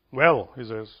 Well, he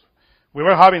says, we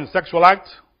were having sexual acts,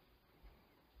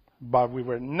 but we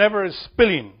were never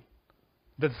spilling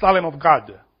the Salem of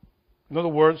God. In other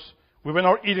words, we were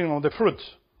not eating of the fruit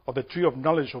of the tree of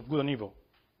knowledge of good and evil.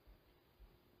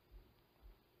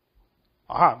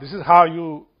 This is how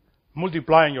you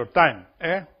multiply in your time,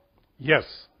 eh? Yes,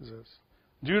 he says.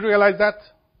 Do you realize that?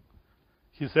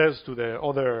 He says to the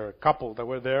other couple that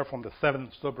were there from the 7th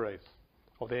sub-race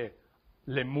of the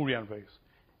Lemurian race.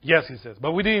 Yes, he says,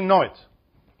 but we didn't know it.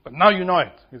 But now you know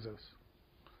it, he says.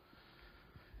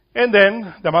 And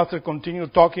then the master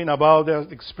continued talking about their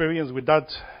experience with that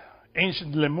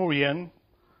ancient Lemurian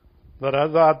that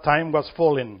at that time was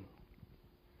fallen.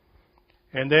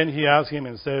 And then he asked him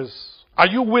and says, are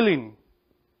you willing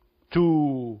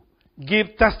to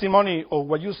give testimony of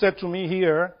what you said to me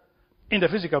here in the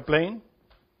physical plane?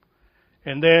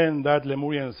 And then that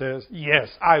Lemurian says, yes,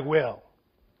 I will.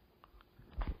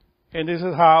 And this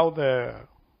is how the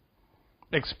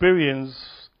experience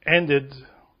ended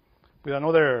with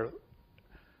another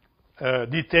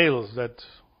details that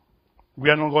we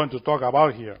are not going to talk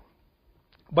about here.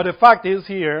 But the fact is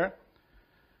here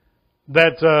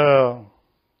that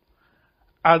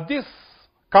at this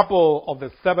couple of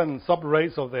the 7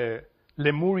 sub-races of the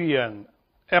Lemurian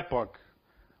epoch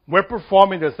were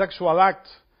performing the sexual act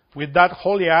with that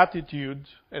holy attitude,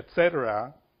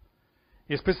 etc.,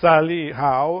 especially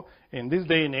how, in this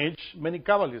day and age, many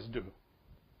Kabbalists do.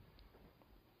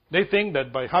 They think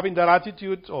that by having that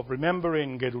attitude of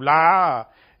remembering Gedulah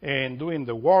and doing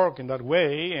the work in that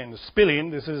way and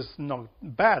spilling, this is not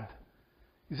bad.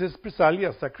 This is precisely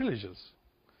as sacrilegious.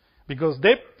 Because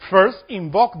they first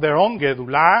invoke their own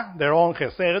Gedulah, their own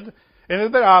Chesed,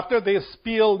 and thereafter they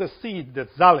spill the seed, the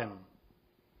Zalem.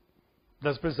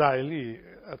 That's precisely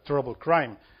a terrible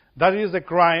crime. That is the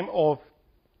crime of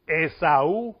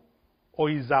Esau or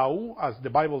Esau, as the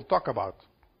Bible talk about.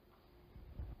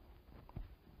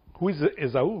 Who is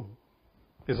Esau?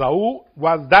 Esau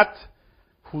was that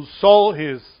who sold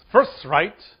his first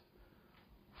right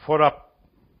for a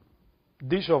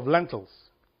dish of lentils,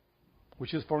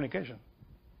 which is fornication.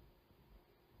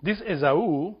 This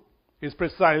Esau is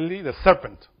precisely the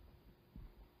serpent.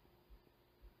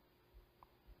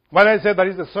 Why did I say that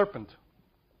is the serpent?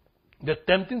 The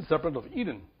tempting serpent of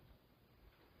Eden.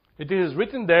 It is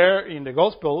written there in the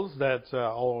Gospels that,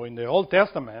 or in the Old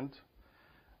Testament,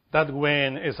 that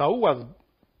when Esau was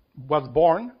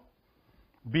born,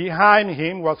 behind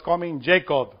him was coming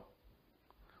Jacob,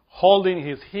 holding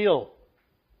his heel.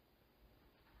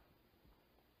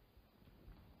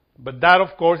 But that,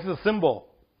 of course, is a symbol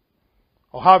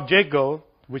of how Jacob,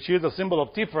 which is a symbol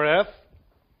of Tifereth,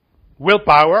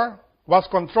 willpower, was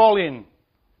controlling.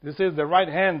 This is the right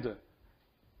hand.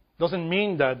 Doesn't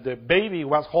mean that the baby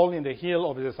was holding the heel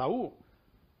of Esau.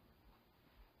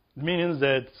 It means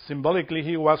that symbolically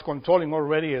he was controlling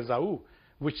already Esau,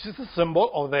 which is a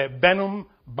symbol of the venom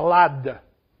blood.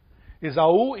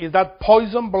 Esau is that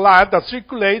poison blood that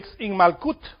circulates in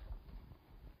Malkut,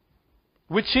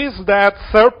 which is that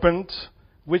serpent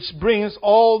which brings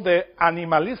all the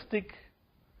animalistic,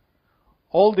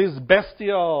 all this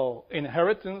bestial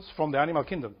inheritance from the animal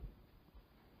kingdom.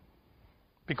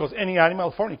 Because any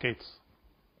animal fornicates.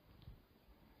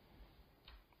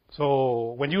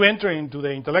 So when you enter into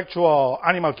the intellectual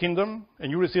animal kingdom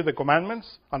and you receive the commandments,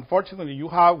 unfortunately you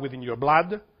have within your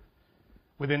blood,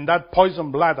 within that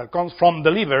poison blood that comes from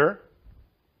the liver,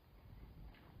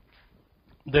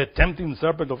 the tempting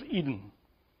serpent of Eden.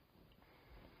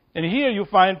 And here you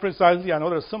find precisely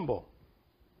another symbol.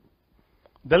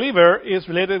 The liver is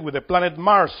related with the planet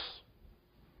Mars.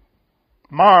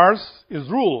 Mars is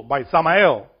ruled by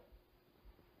Samael.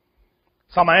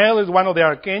 Samael is one of the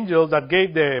archangels that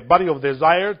gave the body of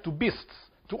desire to beasts,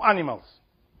 to animals.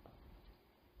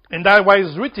 And that's why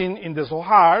it's written in the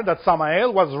Zohar that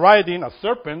Samael was riding a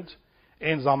serpent,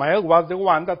 and Samael was the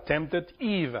one that tempted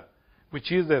Eve,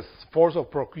 which is the force of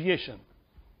procreation.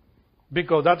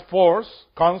 Because that force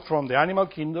comes from the animal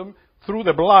kingdom through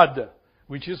the blood,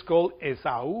 which is called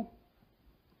Esau.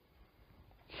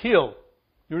 Hill.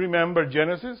 You remember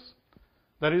Genesis?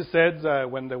 That it says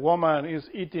when the woman is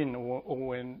eating, or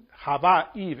when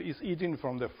Eve is eating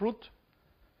from the fruit,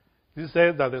 it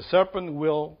says that the serpent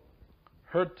will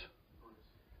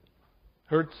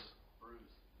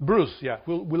bruise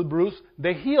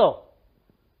the heel.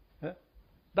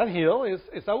 That heel is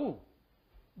Esau,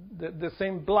 the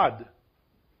same blood,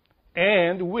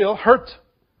 and will hurt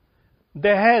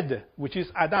the head, which is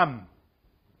Adam.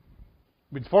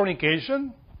 With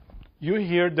fornication, you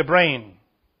hear the brain.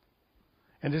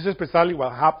 And this is precisely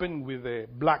what happened with the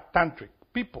black tantric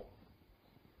people.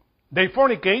 They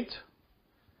fornicate,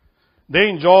 they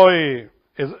enjoy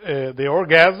the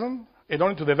orgasm in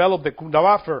order to develop the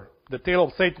Kundavafer, the tail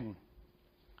of Satan.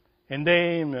 And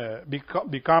they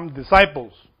become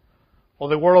disciples of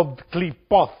the world of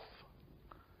Klipoth.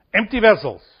 Empty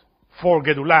vessels for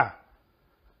Gedulah,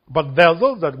 but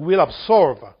vessels that will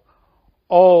absorb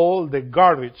all the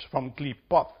garbage from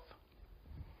Klipoth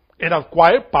and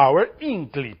acquire power in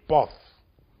Klipoth,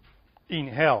 in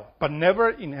hell, but never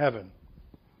in heaven.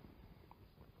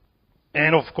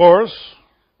 And of course,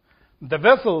 the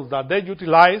vessels that they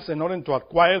utilize in order to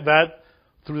acquire that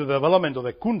through the development of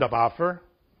the Kundavafer,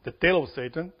 the tail of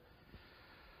Satan,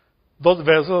 those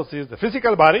vessels is the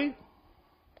physical body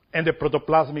and the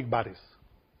protoplasmic bodies,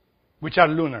 which are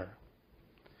lunar.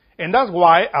 And that's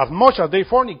why, as much as they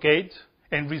fornicate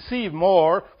and receive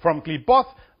more from Klipoth,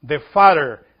 the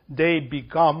fatter they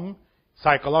become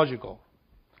psychological.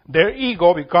 Their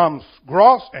ego becomes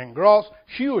gross and gross,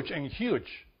 huge and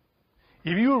huge.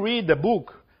 If you read the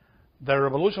book, The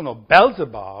Revolution of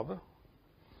Beelzebub,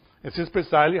 this is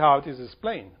precisely how it is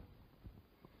explained.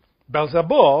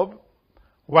 Beelzebub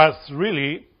was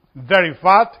really very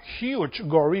fat, huge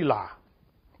gorilla,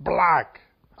 black,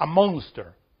 a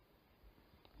monster,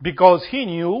 because he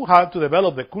knew how to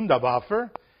develop the Kundavafer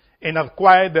and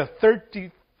acquire the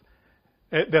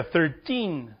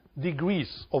 13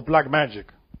 degrees of black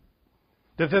magic.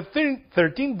 The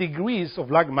 13 degrees of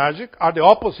black magic are the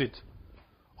opposite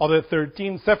of the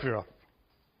 13 Sephiroth.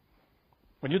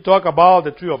 When you talk about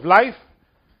the tree of life,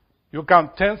 you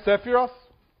count 10 Sephiroth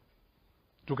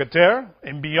to Keter,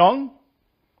 and beyond,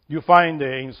 you find the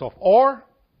Ein Sof Or,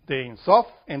 the Ein Sof,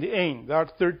 and the Ein. There are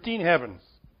 13 heavens.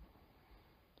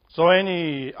 So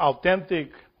any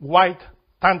authentic white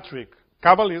tantric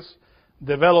Kabbalist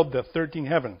developed the 13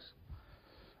 heavens.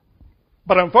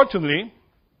 But unfortunately,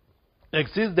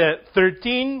 exists the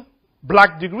 13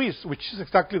 black degrees, which is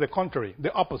exactly the contrary,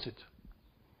 the opposite.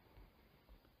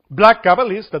 Black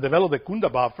Kabbalists that develop the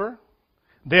Kundavafer,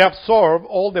 they absorb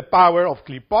all the power of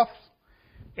Klipoth,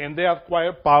 and they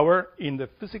acquire power in the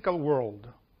physical world.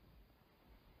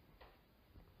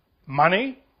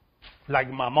 Money, like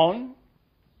Mammon,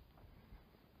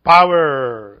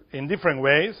 power in different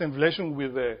ways in relation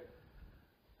with the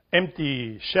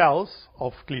empty shells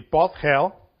of Klipoth,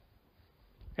 hell,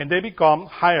 and they become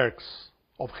hierarchs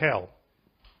of hell.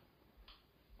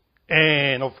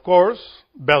 And of course,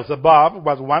 Beelzebub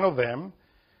was one of them,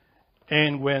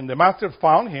 and when the master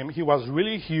found him, he was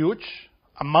really huge,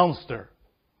 a monster.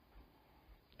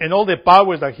 And all the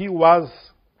powers that he was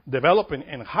developing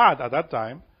and had at that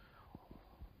time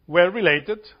were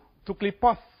related to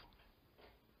Klipoth.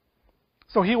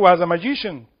 So he was a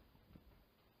magician.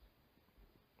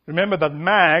 Remember that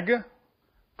mag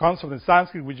comes from the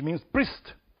Sanskrit, which means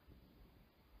priest.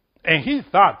 And he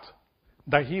thought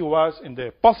that he was in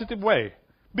the positive way,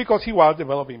 because he was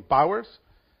developing powers,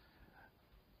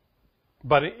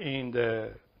 but in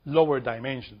the lower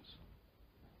dimensions.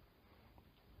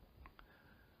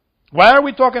 Why are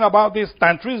we talking about this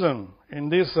tantrism in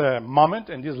this moment,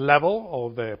 in this level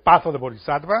of the path of the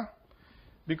Bodhisattva?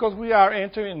 Because we are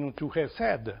entering into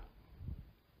Hesed.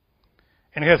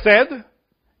 And Hesed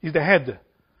is the head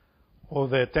of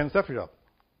the 10 Sephiroth,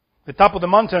 the top of the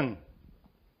mountain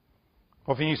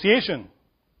of initiation.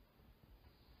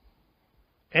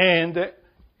 And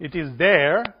it is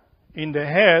there in the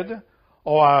head,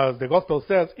 or as the Gospel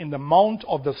says, in the mount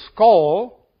of the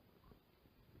skull,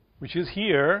 which is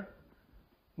here,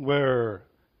 where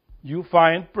you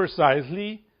find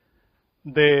precisely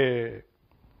the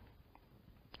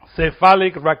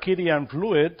cephalic rachidian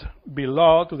fluid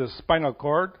below to the spinal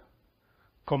cord,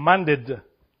 commanded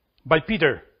by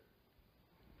Peter,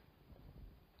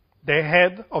 the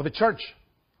head of the church,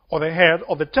 or the head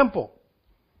of the temple.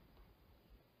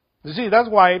 You see, that's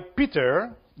why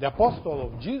Peter, the apostle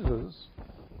of Jesus,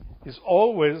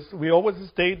 we always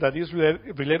state that he's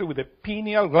related with the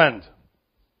pineal gland.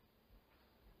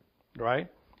 Right?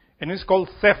 And it's called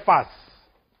Cephas,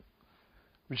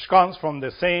 which comes from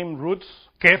the same roots,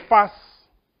 Kephas,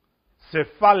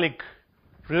 cephalic,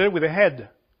 related with the head.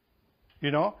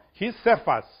 You know, he's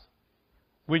Cephas,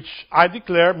 which I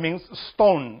declare means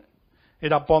stone.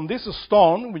 And upon this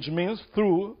stone, which means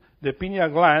through the pineal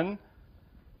gland,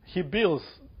 he builds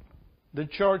the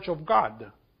church of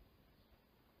God.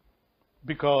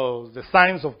 Because the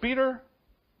signs of Peter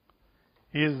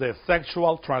is the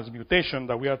sexual transmutation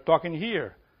that we are talking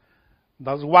here.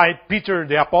 That's why Peter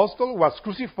the apostle was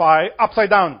crucified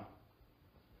upside down.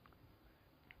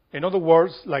 In other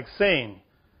words, like saying,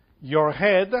 your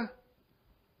head,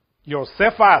 your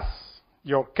Cephas,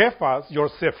 your Kephas, your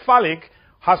cephalic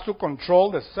has to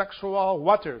control the sexual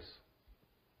waters.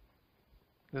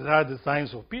 These are the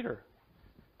signs of Peter.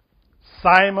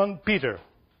 Simon Peter,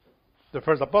 the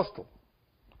first apostle.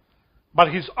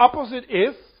 But his opposite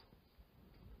is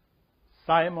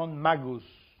Simon Magus.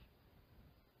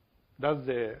 That's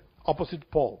the opposite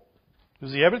pole. You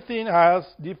see, everything has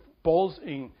deep poles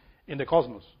in the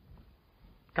cosmos.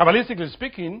 Kabbalistically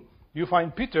speaking, you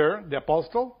find Peter, the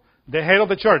apostle, the head of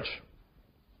the church.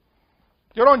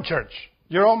 Your own church,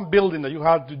 your own building that you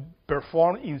have to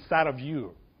perform inside of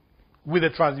you with the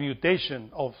transmutation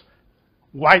of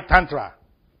white tantra.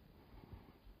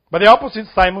 But the opposite,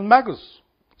 Simon Magus.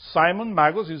 Simon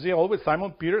Magus, you see always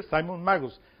Simon Peter, Simon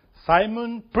Magus.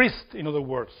 Simon priest, in other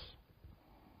words.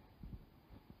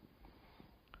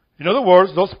 In other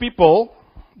words, those people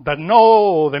that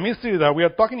know the mystery that we are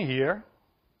talking here,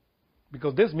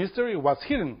 because this mystery was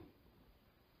hidden,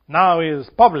 now is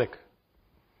public.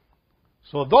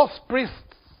 So those priests,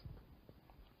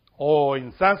 or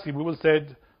in Sanskrit we will say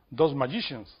those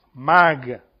magicians,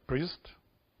 mag priest,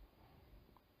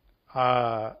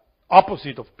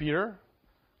 opposite of Peter,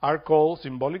 are called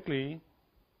symbolically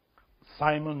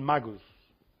Simon Magus.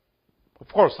 Of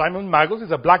course, Simon Magus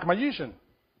is a black magician,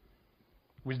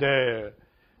 which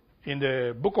in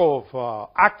the book of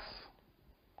Acts,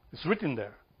 it's written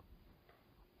there,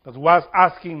 that was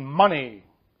asking money,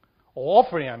 or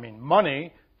offering,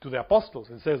 money to the apostles.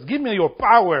 It says, give me your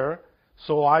power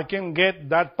so I can get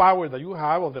that power that you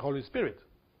have of the Holy Spirit,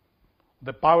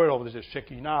 the power of the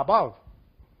Shekinah above.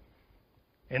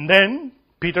 And then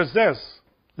Peter says,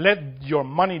 let your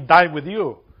money die with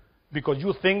you, because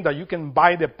you think that you can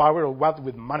buy the power of God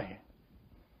with money.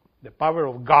 The power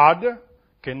of God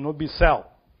cannot be sold.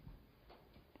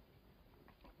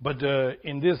 But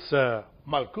in this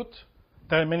Malkut,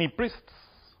 there are many priests,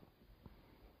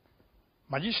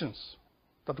 magicians,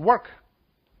 that work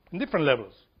in different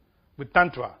levels with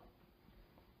Tantra.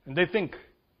 And they think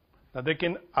that they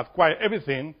can acquire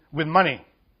everything with money.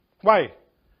 Why?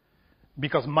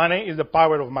 Because money is the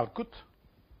power of Malkut.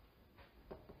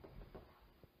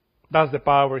 That's the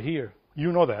power here.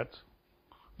 You know that.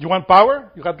 You want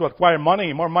power? You have to acquire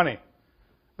money, more money.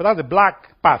 But that's the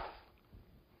black path.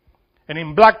 And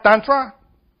in black Tantra,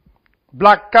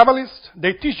 black Kabbalists,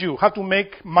 they teach you how to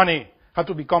make money, how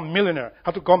to become millionaire,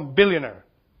 how to become billionaire.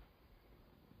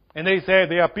 And they say,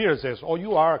 they appear, says, oh,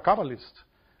 you are a Kabbalist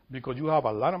because you have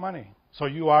a lot of money. So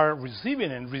you are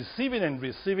receiving and receiving and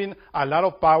receiving a lot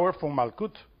of power from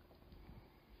Malkut.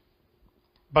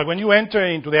 But when you enter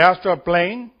into the astral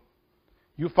plane,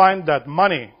 you find that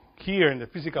money here in the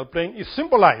physical plane is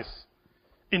symbolized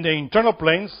in the internal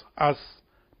planes as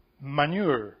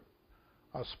manure,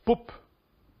 as poop.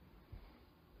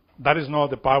 That is not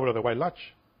the power of the White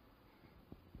Lodge.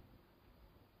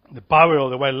 The power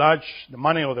of the White Lodge, the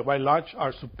money of the White Lodge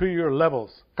are superior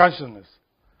levels, consciousness,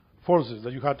 forces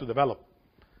that you have to develop.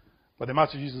 But the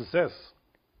Master Jesus says,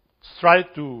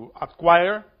 strive to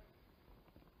acquire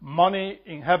money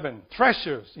in heaven,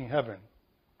 treasures in heaven,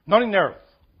 not in earth.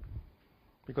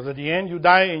 Because at the end you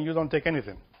die and you don't take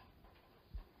anything.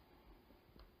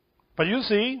 But you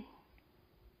see,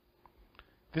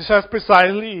 this has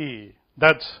precisely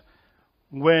that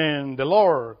when the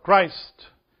Lord Christ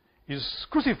is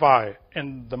crucified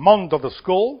in the mount of the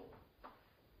skull,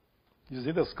 you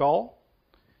see the skull?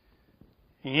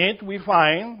 In it we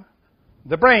find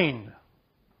the brain.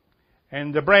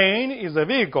 And the brain is a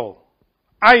vehicle,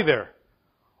 either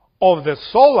of the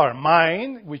solar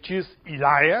mind, which is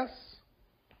Elias,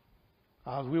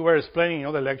 as we were explaining in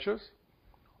other lectures,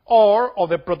 or of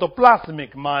the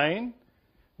protoplasmic mind,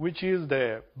 which is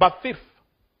the bad thief.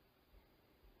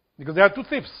 Because there are two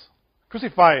thieves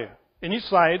crucified in each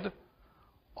side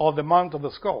of the mount of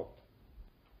the skull.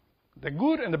 The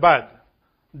good and the bad.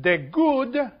 The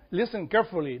good, listen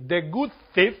carefully, the good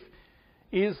thief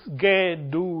is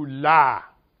Gedula,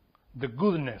 the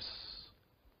goodness.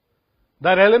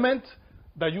 That element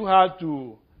that you have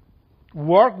to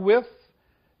work with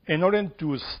in order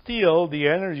to steal the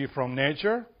energy from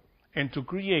nature and to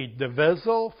create the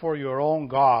vessel for your own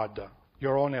God,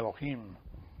 your own Elohim.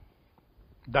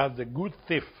 That's the good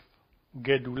thief,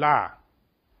 Gedula.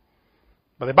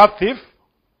 But the bad thief,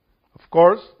 of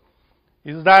course,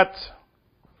 is that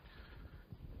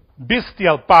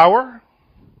bestial power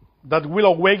that will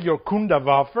awake your Kunda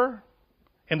buffer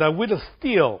and that will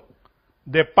steal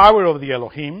the power of the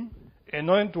Elohim in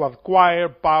order to acquire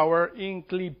power in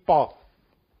Klipoth.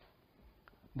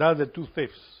 That's the two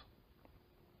thieves.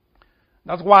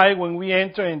 That's why when we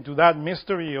enter into that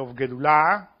mystery of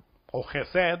Gedula or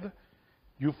Chesed,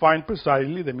 you find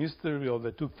precisely the mystery of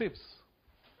the two thieves.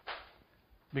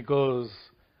 Because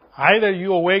either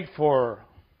you awake for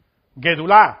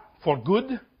Gedula, for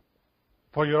good,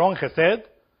 for your own Chesed,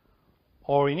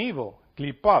 or in evil,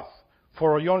 Klipoth,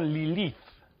 for your own Lilith,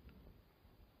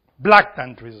 black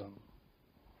tantrism.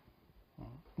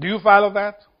 Do you follow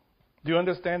that? Do you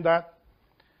understand that?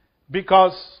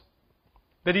 Because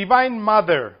the Divine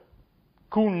Mother,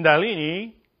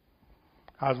 Kundalini,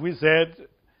 as we said,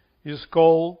 is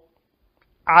called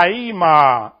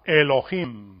Aima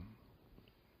Elohim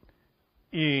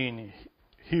in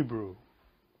Hebrew.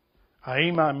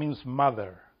 Aima means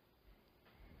mother.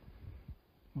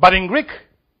 But in Greek,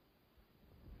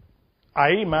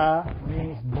 Aima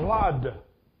means blood.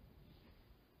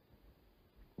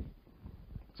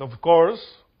 So of course,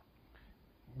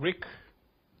 Greek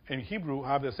and Hebrew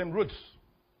have the same roots.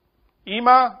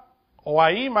 Ima or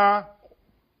Aima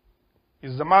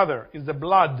is the mother, is the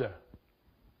blood.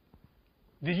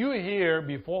 Did you hear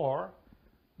before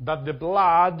that the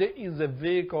blood is a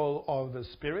vehicle of the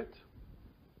spirit?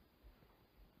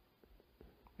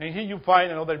 And here you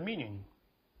find another meaning.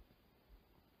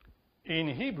 In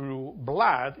Hebrew,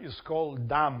 blood is called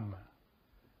dam.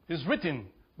 It's written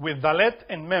with dalet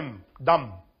and mem,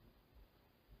 dam.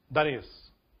 That is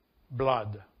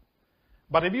blood.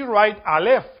 But if you write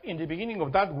aleph in the beginning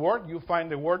of that word, you find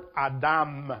the word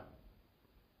Adam.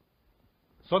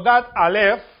 So that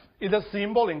aleph is a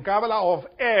symbol in Kabbalah of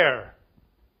air.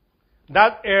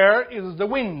 That air is the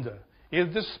wind,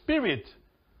 is the spirit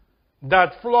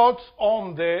that floats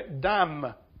on the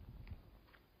dam.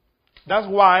 That's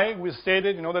why we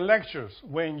stated in other lectures,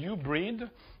 when you breathe,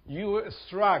 you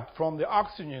extract from the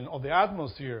oxygen of the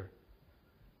atmosphere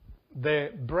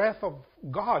the breath of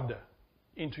God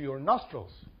into your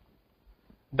nostrils.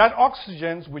 That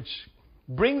oxygen which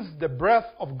brings the breath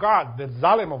of God, the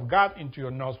Zalem of God into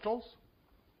your nostrils,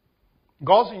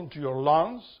 goes into your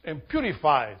lungs and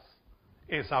purifies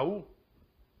Esau.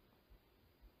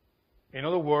 In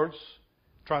other words,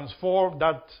 transform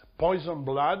that poison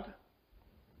blood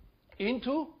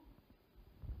into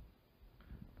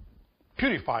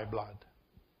purified blood.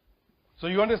 So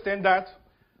you understand that?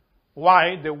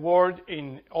 Why the word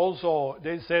in also,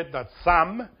 they said that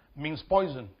Sam means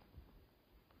poison.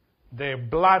 The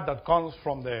blood that comes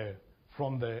from the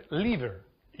liver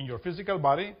in your physical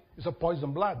body is a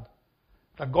poison blood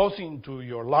that goes into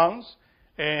your lungs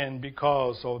and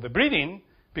because of the breathing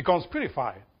becomes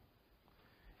purified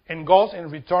and goes and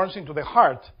returns into the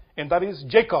heart, and that is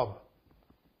Jacob.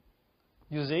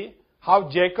 You see how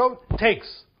Jacob takes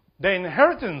the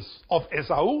inheritance of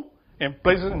Esau and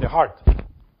places it in the heart.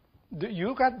 Do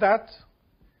you got that?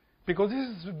 Because this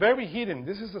is very hidden.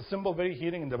 This is a symbol very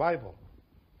hidden in the Bible.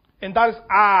 And that is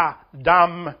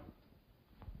Adam.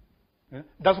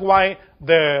 That's why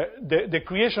the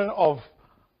creation of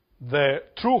the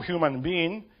true human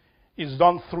being is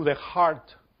done through the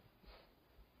heart.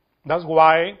 That's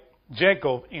why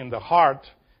Jacob in the heart,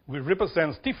 which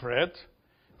represents Tiferet,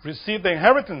 received the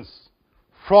inheritance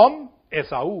from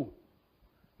Esau.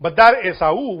 But that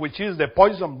Esau, which is the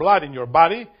poison blood in your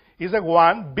body, is the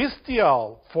one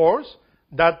bestial force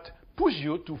that pushes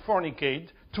you to fornicate,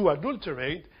 to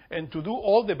adulterate, and to do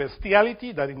all the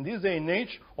bestiality that in this day and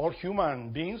age all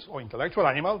human beings, or intellectual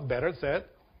animals, better said,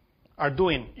 are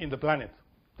doing in the planet.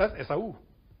 That's Esau.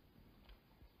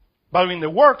 But in the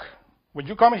work, when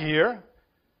you come here,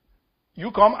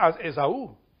 you come as Esau.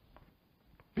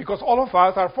 Because all of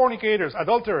us are fornicators,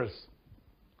 adulterers.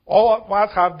 All of us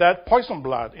have that poison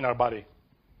blood in our body.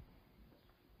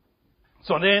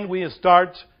 So then we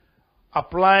start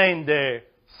applying the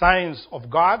science of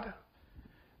God,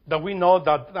 that we know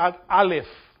that aleph,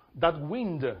 that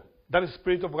wind, that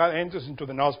Spirit of God enters into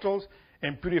the nostrils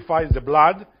and purifies the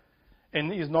blood,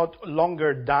 and is not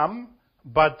longer damn,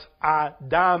 but a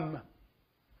dam.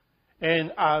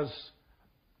 And as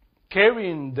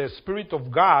carrying the Spirit of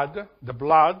God, the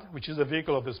blood, which is the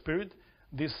vehicle of the Spirit,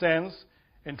 descends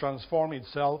and transforms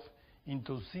itself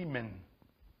into semen.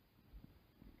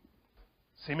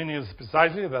 Semen is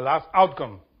precisely the last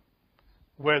outcome,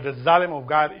 where the Zalem of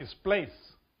God is placed.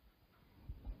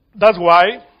 That's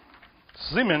why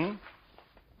semen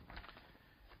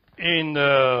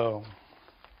in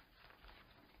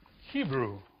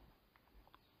Hebrew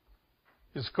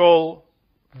is called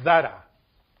zara.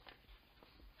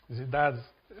 That's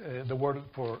the word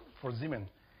for semen.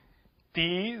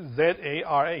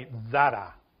 T-Z-A-R-A,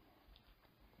 zara.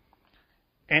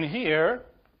 And here,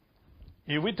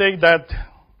 if we take that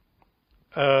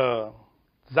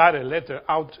zare letter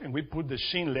out and we put the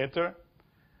shin letter,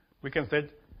 we can say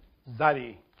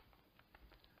zari,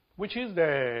 which is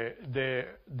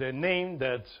the name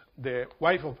that the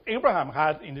wife of Abraham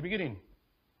had in the beginning,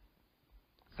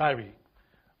 Sari.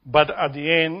 But at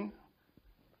the end,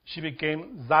 she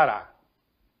became Zara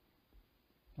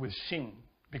with shin,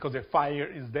 because the fire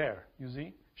is there. You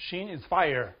see, shin is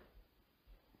fire.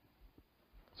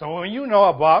 So when you know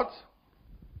about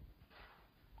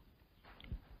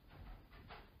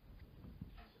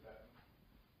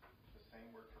the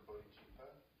same word for Bodhisattva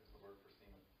is the word for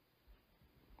semen.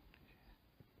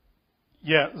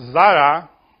 yeah, Zara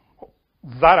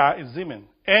is semen.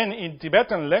 And in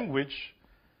Tibetan language,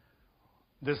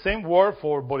 the same word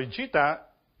for bodhicitta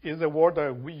is the word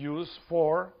that we use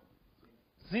for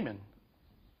semen.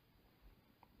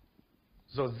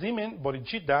 So semen,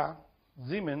 bodhicitta,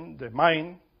 semen, the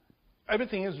mind,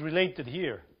 everything is related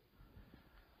here.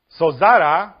 So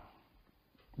Zara,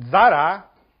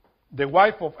 the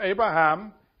wife of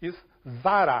Abraham, is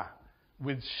Zara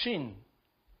with shin.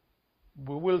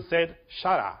 We will say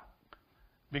Shara,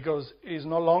 because it is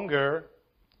no longer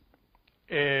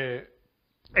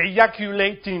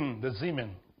ejaculating the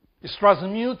semen. It's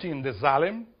transmuting the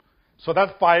Zalem, so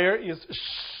that fire is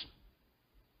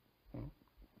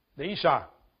the Isha,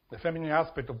 the feminine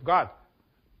aspect of God,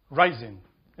 rising.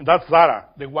 And that's Zara,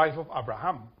 the wife of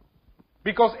Abraham.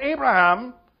 Because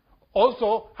Abraham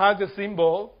also had the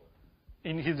symbol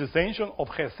in his descension of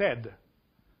Chesed,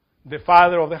 the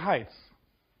father of the heights.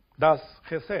 That's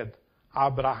Chesed,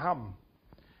 Abraham.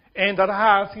 And that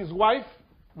has his wife,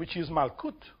 which is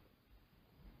Malkut.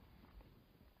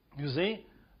 You see?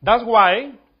 That's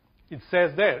why it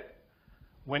says there,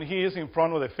 when he is in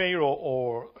front of the Pharaoh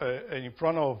or in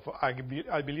front of, I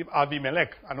believe,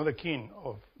 Abimelech, another king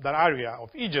of that area of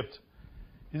Egypt,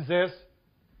 he says,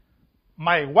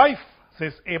 my wife,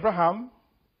 says Abraham,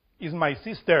 is my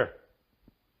sister.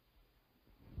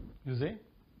 You see?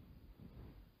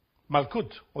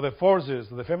 Malkut, or the forces,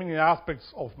 the feminine aspects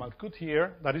of Malkut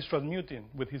here, that is transmuting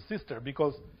with his sister,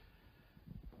 because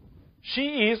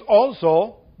she is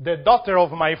also the daughter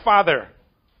of my father.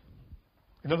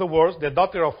 In other words, the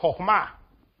daughter of Chokhmah.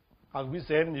 As we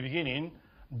said in the beginning,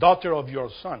 daughter of your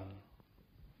son.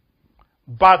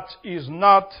 But is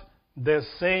not the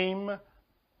same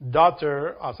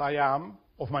daughter as I am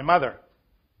of my mother.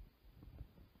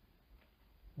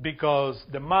 Because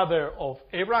the mother of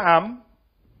Abraham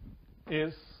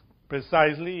is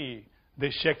precisely the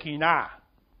Shekinah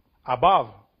above.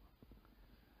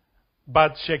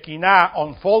 But Shekinah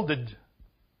unfolded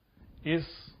is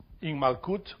in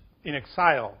Malkut, in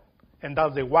exile, and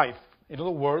that's the wife. In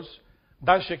other words,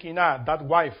 that Shekinah, that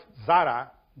wife,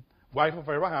 Zara, wife of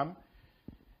Abraham,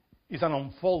 is an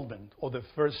unfoldment of the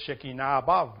first Shekinah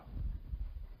above.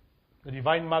 The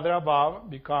Divine Mother above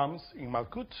becomes in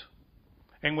Malkut.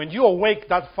 And when you awake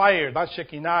that fire, that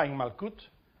Shekinah in Malkut,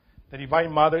 the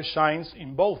Divine Mother shines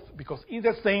in both, because it's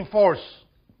the same force,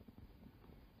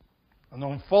 an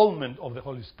unfoldment of the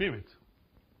Holy Spirit.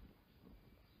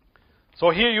 So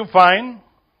here you find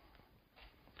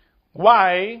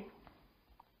why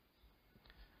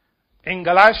in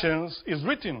Galatians is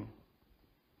written,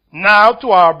 now to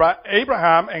our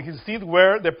Abraham and his seed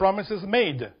were the promises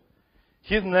made,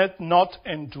 his net not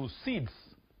into seeds,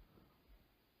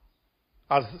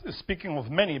 as speaking of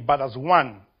many, but as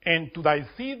one, and to thy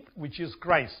seed, which is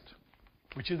Christ,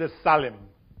 which is the Salem.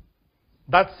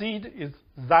 That seed is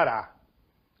Zara,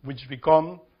 which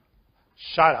become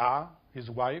Shara, his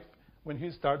wife, when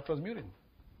he starts transmuting.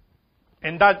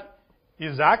 And that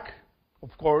Isaac of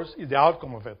course, is the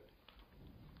outcome of it.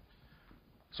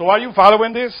 So are you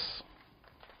following this?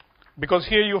 Because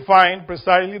here you find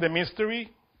precisely the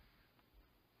mystery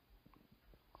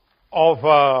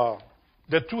of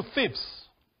the two thieves.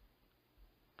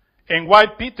 And why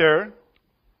Peter,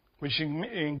 which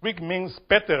in Greek means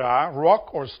petera,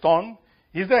 rock or stone,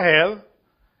 is the head,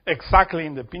 exactly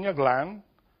in the pineal gland,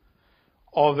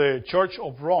 of the Church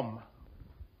of Rome.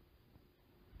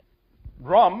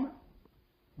 Rome,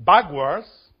 backwards,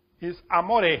 is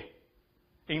amore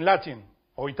in Latin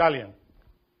or Italian.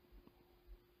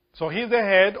 So he's the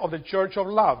head of the Church of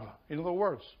Love, in other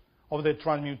words, of the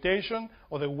transmutation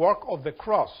of the work of the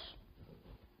cross.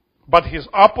 But his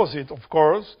opposite, of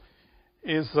course,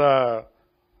 is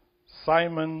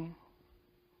Simon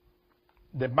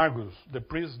the Magus, the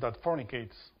priest that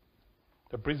fornicates,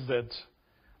 the priest that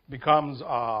becomes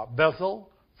a vessel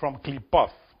from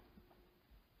Klipoth.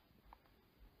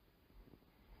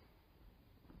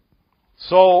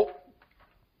 So,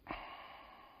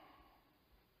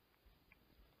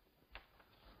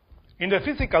 in the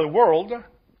physical world,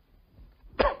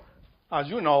 as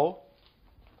you know,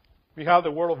 we have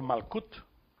the world of Malkut,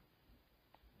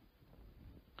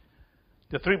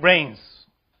 the three brains.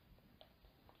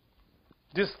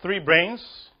 These three brains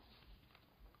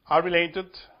are related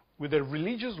with the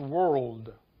religious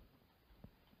world.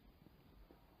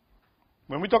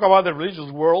 When we talk about the religious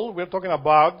world, we're talking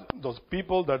about those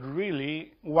people that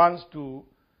really want to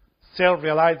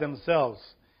self-realize themselves,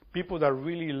 people that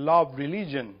really love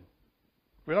religion.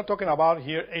 We're not talking about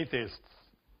here atheists.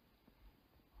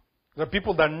 The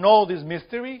people that know this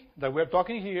mystery that we're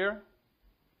talking here,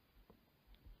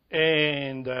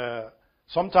 and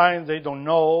sometimes they don't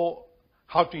know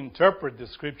how to interpret the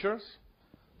scriptures,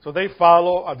 so they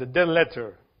follow at the dead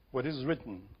letter what is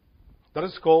written. That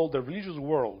is called the religious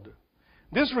world.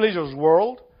 This religious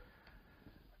world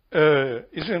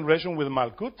is in relation with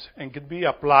Malkut and can be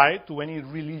applied to any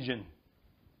religion.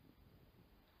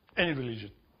 Any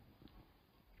religion.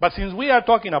 But since we are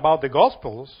talking about the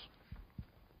Gospels,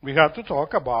 we have to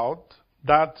talk about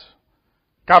that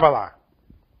Kabbalah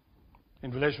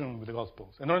in relation with the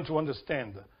Gospels in order to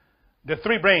understand the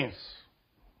three brains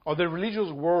of the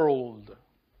religious world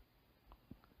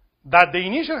that the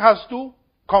initiate has to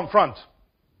confront,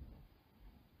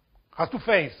 has to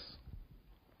face.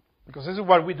 Because this is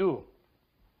what we do.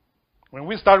 When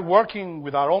we start working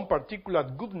with our own particular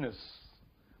goodness,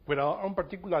 with our own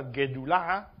particular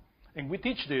Gedulah, and we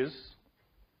teach this,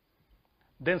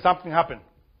 then something happens.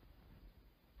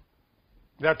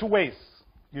 There are two ways,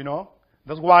 you know.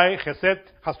 That's why Chesed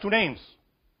has two names.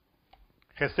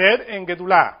 Chesed and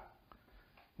Gedulah.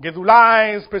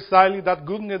 Gedulah is precisely that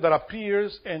goodness that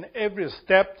appears in every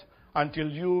step until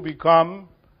you become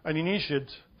an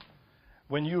initiate,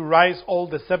 when you rise all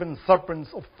the seven serpents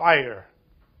of fire.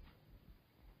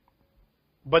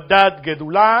 But that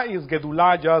Gedulah is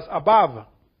Gedulah just above.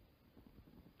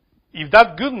 If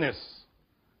that goodness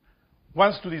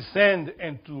wants to descend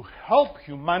and to help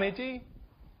humanity,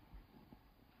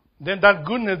 then that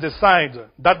goodness decides,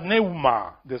 that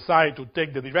Neuma decides to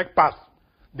take the direct path,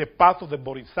 the path of the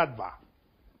Bodhisattva.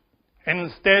 And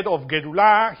instead of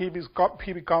Gedulah, he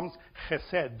becomes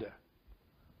Chesed.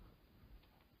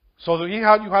 So you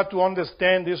have to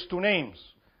understand these two names.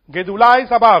 Gedulah is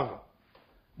above,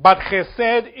 but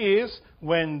Chesed is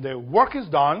when the work is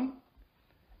done,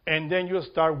 and then you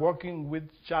start working with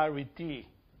charity.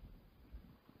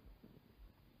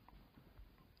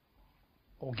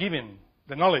 Or giving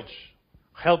the knowledge,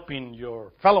 helping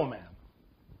your fellow man.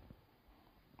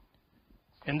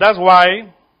 And that's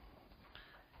why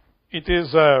it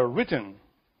is written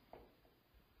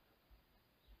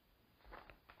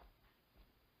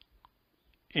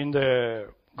in the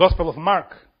Gospel of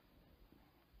Mark,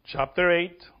 chapter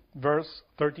 8, verse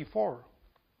 34.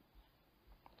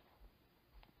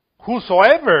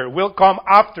 Whosoever will come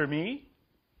after me,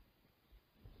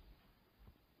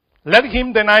 let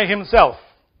him deny himself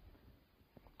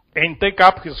and take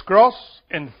up his cross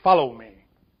and follow me.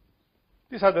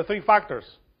 These are the three factors.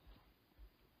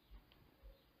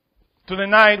 To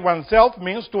deny oneself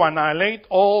means to annihilate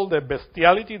all the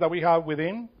bestiality that we have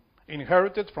within,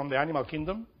 inherited from the animal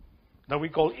kingdom, that we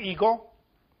call ego,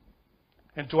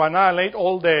 and to annihilate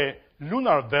all the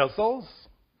lunar vessels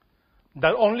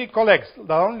that only collects,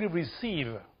 that only receive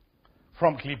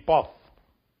from Klipoth.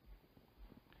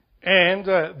 And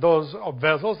those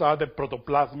vessels are the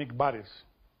protoplasmic bodies.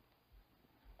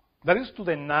 That is to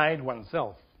deny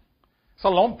oneself. It's a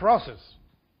long process.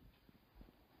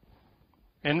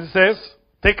 And it says,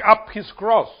 take up his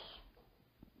cross.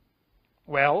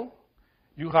 Well,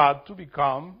 you have to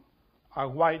become a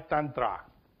white tantra.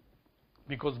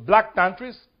 because black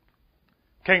tantris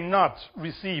cannot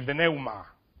receive the pneuma.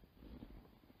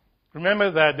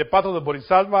 Remember that the path of the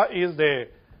Bodhisattva is the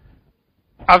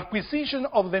acquisition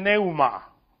of the pneuma,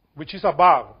 which is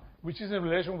above, which is in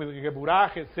relation with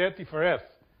Geburah, Chesed, Tiferet,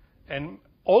 and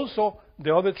also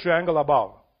the other triangle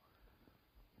above.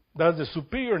 That's the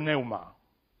superior pneuma.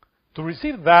 To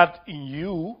receive that in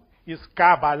you is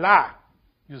Kabbalah.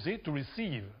 You see, to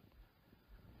receive.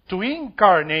 To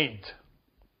incarnate.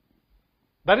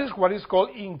 That is what is called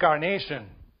incarnation.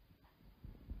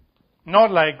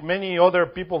 Not like many other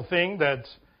people think that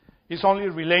it's only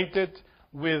related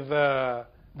with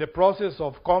the process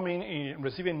of coming in,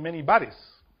 receiving many bodies.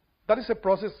 That is a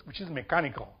process which is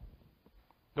mechanical.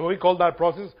 The way we call that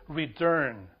process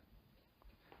return.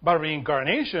 But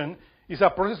reincarnation is a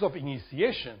process of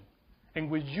initiation in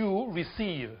which you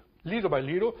receive, little by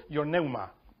little, your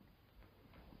pneuma.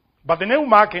 But the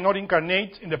pneuma cannot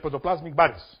incarnate in the protoplasmic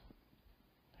bodies.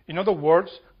 In other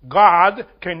words, God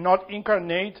cannot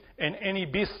incarnate in any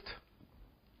beast.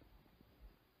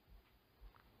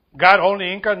 God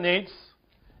only incarnates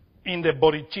in the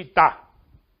bodhicitta,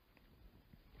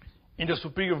 in the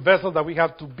superior vessel that we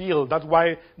have to build. That's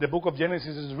why the book of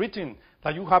Genesis is written,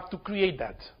 that you have to create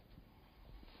that.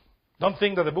 Don't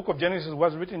think that the book of Genesis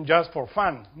was written just for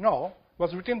fun. No, it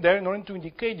was written there in order to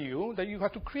indicate to you that you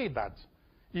have to create that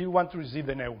if you want to receive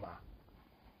the pneuma.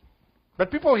 But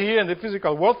people here in the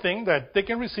physical world think that they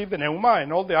can receive the pneuma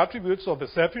and all the attributes of the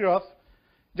Sephiroth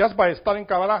just by studying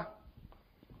Kabbalah,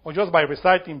 or just by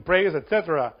reciting prayers,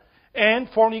 etc., and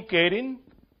fornicating,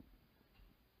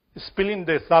 spilling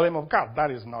the Salem of God.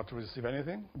 That is not to receive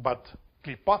anything, but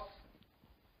klipoth.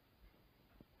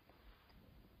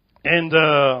 And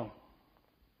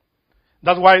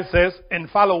that's why it says, and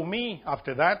follow me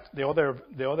after that, the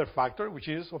other factor, which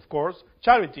is, of course,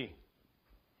 charity.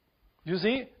 You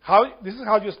see, this is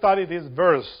how you study this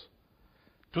verse.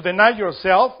 To deny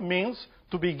yourself means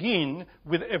to begin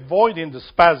with avoiding the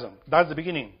spasm. That's the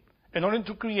beginning. In order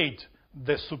to create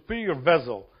the superior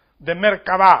vessel, the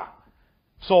Merkabah,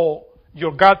 so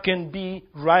your God can be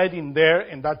riding there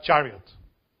in that chariot.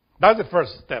 That's the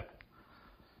first step.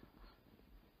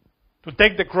 To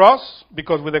take the cross,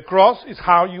 because with the cross is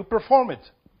how you perform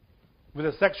it. With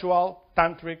a sexual,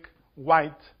 tantric,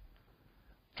 white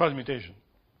transmutation.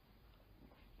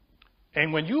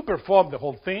 And when you perform the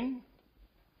whole thing,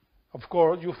 of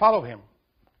course, you follow him.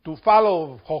 To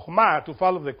follow Chokhmah, to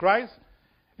follow the Christ,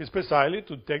 is precisely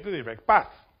to take the direct path,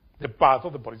 the path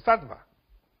of the Bodhisattva.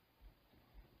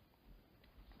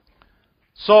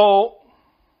 So,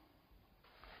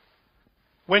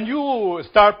 when you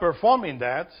start performing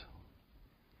that,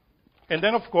 and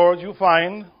then of course you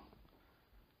find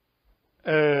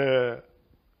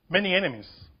many enemies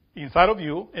inside of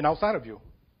you and outside of you.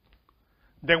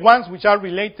 The ones which are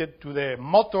related to the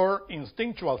motor,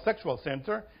 instinctual, sexual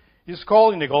center is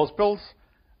called in the Gospels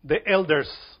the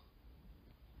elders.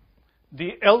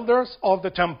 The elders of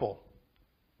the temple,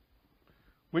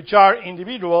 which are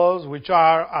individuals which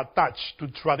are attached to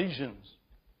traditions.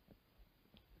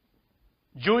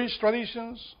 Jewish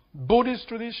traditions, Buddhist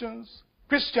traditions,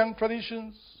 Christian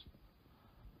traditions,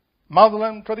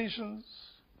 Muslim traditions,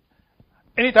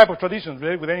 any type of traditions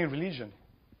related with any religion.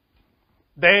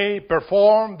 They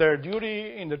perform their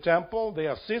duty in the temple, they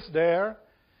assist there,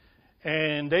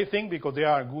 and they think because they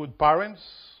are good parents,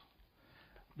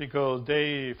 because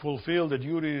they fulfill the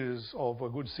duties of a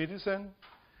good citizen,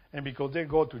 and because they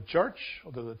go to church,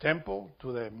 or to the temple,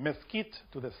 to the mezquite,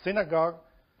 to the synagogue,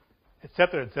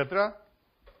 etc.,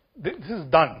 this is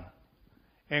done.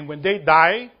 And when they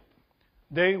die,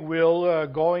 they will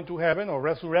go into heaven or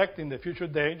resurrect in the future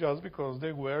day just because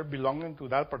they were belonging to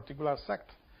that particular sect.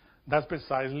 That's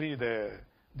precisely the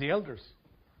elders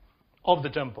of the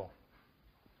temple.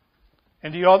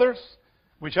 And the others,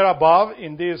 which are above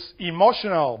in this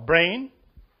emotional brain,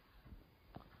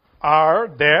 are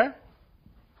there,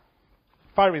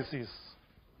 Pharisees.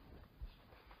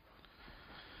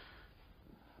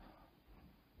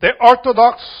 The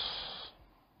Orthodox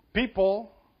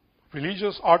people,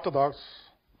 religious Orthodox,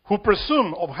 who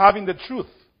presume of having the truth,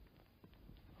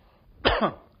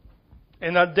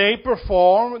 and that they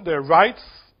perform their rites,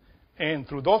 and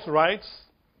through those rites,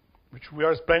 which we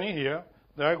are explaining here,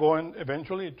 they are going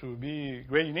eventually to be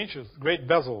great niches, great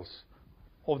vessels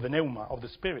of the pneuma, of the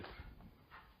spirit.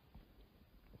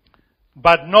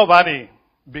 But nobody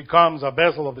becomes a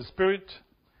vessel of the spirit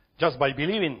just by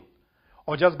believing,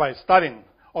 or just by studying,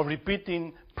 or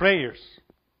repeating prayers.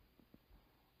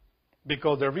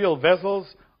 Because the real vessels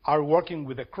are working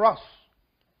with the cross.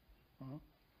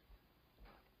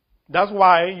 That's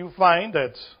why you find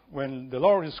that when the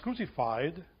Lord is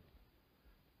crucified,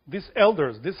 these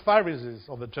elders, these Pharisees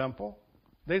of the temple,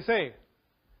 they say,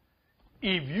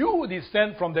 if you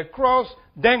descend from the cross,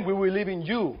 then we will believe in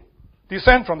you.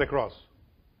 Descend from the cross.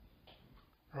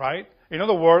 Right? In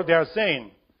other words, they are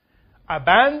saying,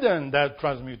 abandon that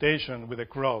transmutation with the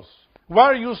cross. Why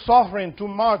are you suffering too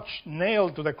much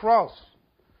nailed to the cross?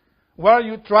 Why are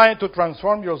you trying to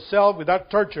transform yourself with that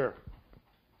torture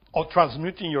of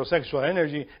transmuting your sexual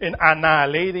energy and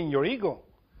annihilating your ego?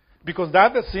 Because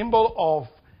that's the symbol of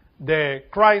the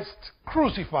Christ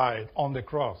crucified on the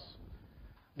cross.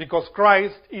 Because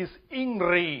Christ is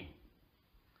INRI,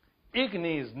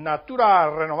 ignis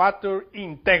natura renovatur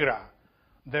integra.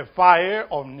 The fire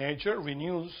of nature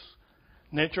renews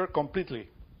nature completely,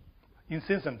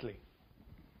 incessantly.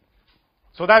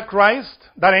 So that Christ,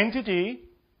 that entity,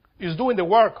 is doing the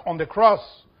work on the cross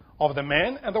of the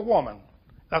man and the woman.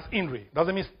 That's INRI. That's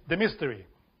the mystery.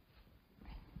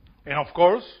 And of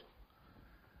course,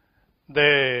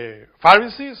 the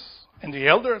Pharisees and the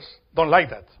elders don't like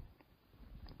that.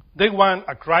 They want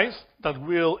a Christ that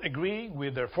will agree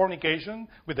with their fornication,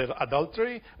 with their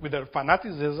adultery, with their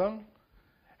fanaticism,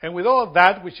 and with all of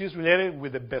that which is related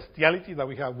with the bestiality that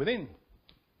we have within.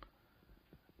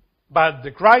 But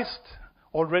the Christ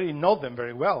already knows them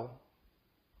very well.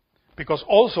 Because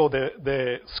also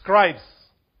the scribes,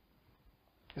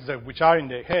 which are in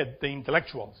the head, the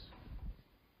intellectuals,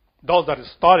 those that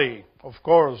study, of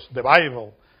course, the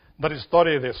Bible, that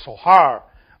study the Zohar,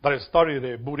 that study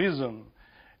the Buddhism,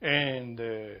 and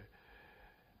the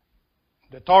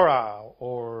Torah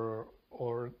or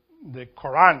the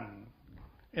Quran,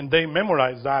 and they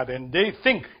memorize that, and they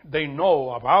think they know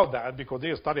about that because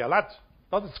they study a lot.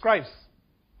 Not the scribes.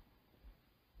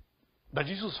 That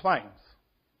Jesus finds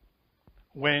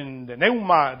when the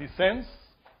Pneuma descends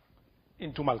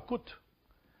into Malkut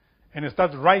and it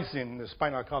starts rising in the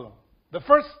spinal column. The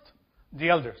first, the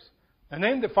elders, and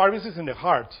then the Pharisees in the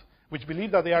heart, which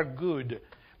believe that they are good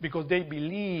because they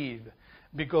believe,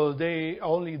 because they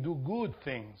only do good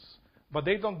things, but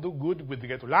they don't do good with the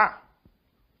Getulah.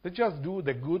 They just do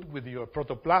the good with your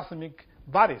protoplasmic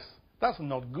bodies. That's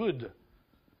not good.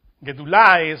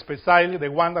 Getulah is precisely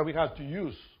the one that we have to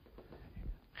use.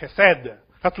 Chesed,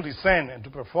 have to descend and to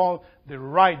perform the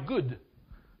right good.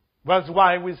 That's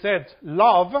why we said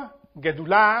love,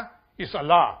 Getulah, is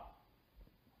Allah.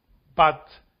 But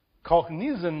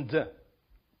cognizant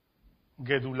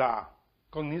Getulah,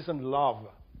 cognizant love,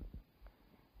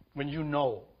 when you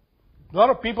know. A lot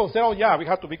of people say, oh yeah, we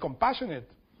have to be compassionate.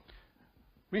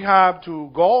 We have to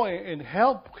go and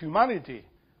help humanity,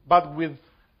 but with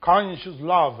conscious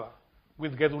love,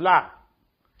 with Getulah.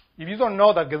 If you don't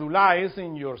know that Getulah is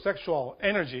in your sexual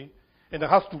energy, and it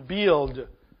has to build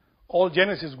all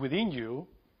Genesis within you,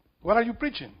 what are you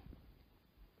preaching?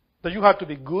 That you have to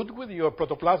be good with your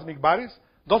protoplasmic bodies?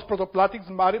 Those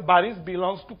protoplasmic bodies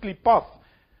belong to Klipoth.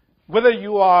 Whether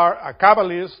you are a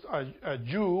Kabbalist, a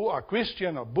Jew, a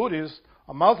Christian, a Buddhist,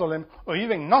 a Muslim, or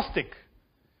even Gnostic,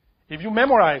 if you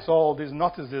memorize all this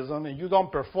Gnosticism and you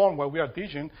don't perform what we are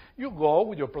teaching, you go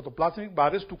with your protoplasmic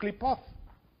bodies to Klipoth.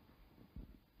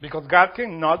 Because God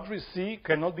cannot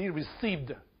be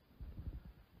received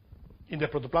in the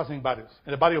protoplasmic bodies,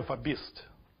 in the body of a beast.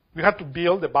 We have to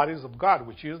build the bodies of God,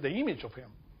 which is the image of Him.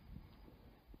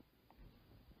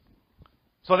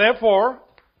 So therefore,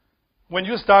 when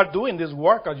you start doing this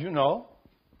work, as you know,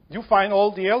 you find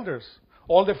all the elders,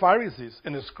 all the Pharisees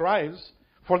and the scribes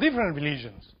for different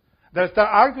religions that start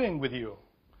arguing with you,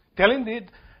 telling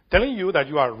you that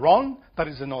you are wrong, that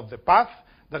is not the path,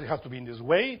 that it has to be in this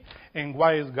way, and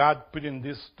why is God putting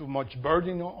this too much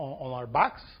burden on our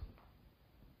backs?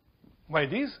 Why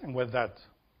this and why that?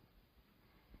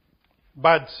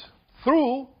 But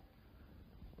through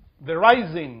the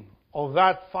rising of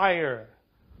that fire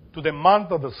to the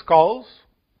month of the skulls,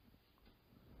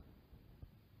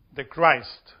 the Christ,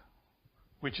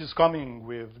 which is coming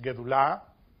with Getulah,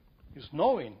 is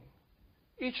knowing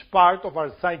each part of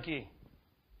our psyche.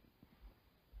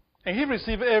 And He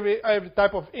received every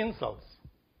type of insults.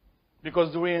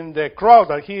 Because during the cross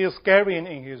that He is carrying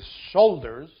in His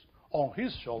shoulders, on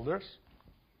His shoulders,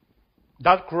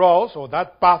 that cross, or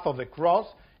that path of the cross,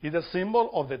 is a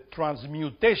symbol of the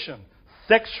transmutation,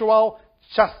 sexual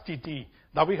chastity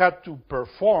that we had to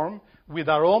perform with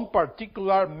our own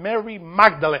particular Mary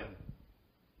Magdalene,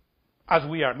 as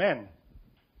we are men.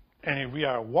 And if we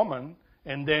are a woman,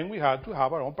 and then we had to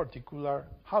have our own particular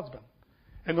husband,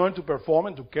 in order to perform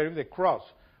and to carry the cross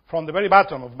from the very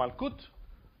bottom of Malkut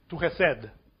to Chesed.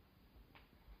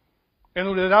 And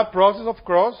with that process of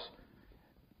cross,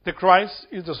 the Christ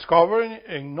is discovering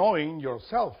and knowing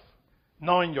yourself,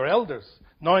 knowing your elders,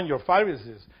 knowing your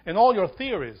Pharisees, and all your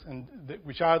theories,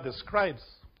 which are the scribes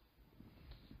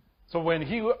So when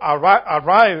he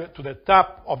arrived to the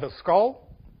top of the skull,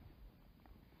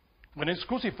 when he's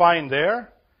crucifying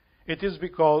there, it is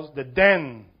because the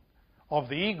den of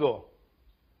the ego,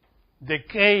 the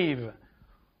cave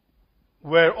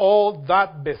where all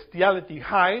that bestiality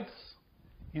hides,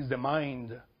 is the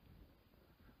mind.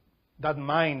 That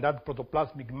mind, that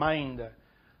protoplasmic mind,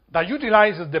 that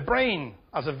utilizes the brain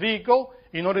as a vehicle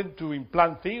in order to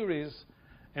implant theories,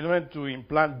 in order to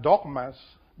implant dogmas,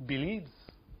 beliefs.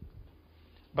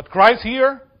 But Christ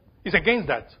here is against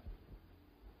that.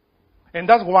 And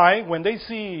that's why when they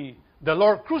see the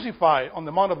Lord crucified on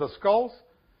the Mount of the Skulls,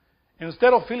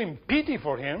 instead of feeling pity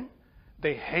for him,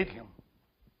 they hate him.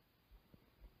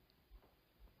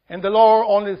 And the Lord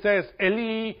only says,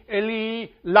 Eli, Eli,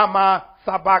 lama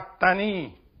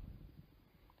sabachthani.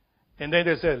 And then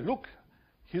they say, look,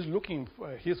 he's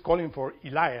calling for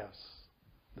Elias,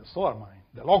 the solar mind,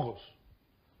 the Logos.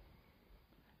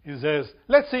 He says,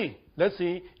 let's see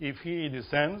if he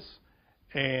descends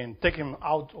and take him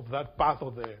out of that path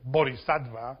of the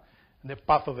Bodhisattva, the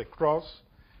path of the cross,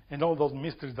 and all those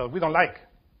mysteries that we don't like,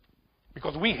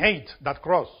 because we hate that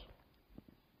cross.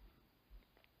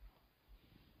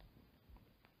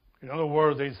 In other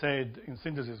words, they said in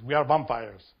synthesis, we are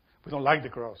vampires. We don't like the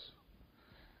cross.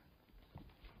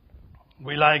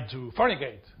 We like to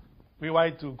fornicate. We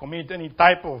like to commit any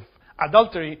type of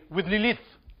adultery with Lilith.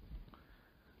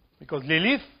 Because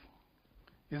Lilith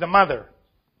is the mother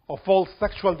of all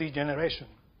sexual degeneration.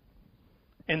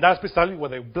 And that's precisely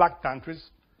what the black tantras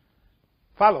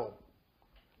follow.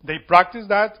 They practice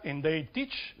that and they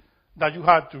teach that you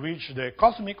have to reach the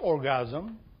cosmic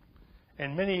orgasm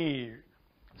and many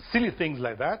silly things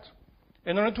like that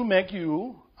in order to make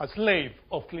you a slave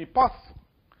of Klipoth.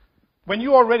 When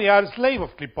you already are a slave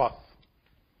of Klipoth,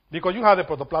 because you have the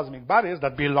protoplasmic bodies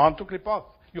that belong to Klipoth.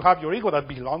 You have your ego that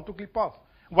belongs to Klipoth.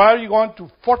 Why are you going to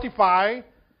fortify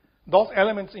those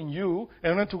elements in you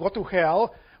in order to go to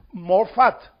hell more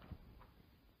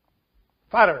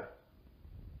fatter?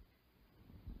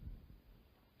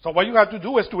 So what you have to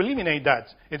do is to eliminate that.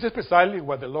 It is precisely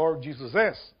what the Lord Jesus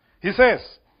says. He says,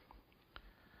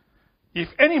 if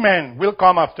any man will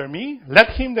come after me,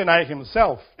 let him deny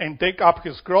himself and take up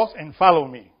his cross and follow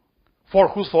me. For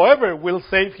whosoever will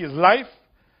save his life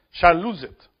shall lose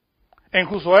it. And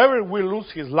whosoever will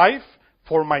lose his life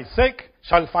for my sake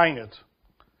shall find it.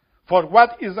 For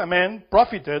what is a man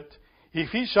profited if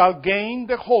he shall gain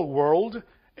the whole world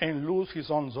and lose his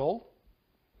own soul?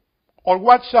 Or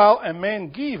what shall a man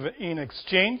give in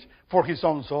exchange for his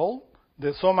own soul?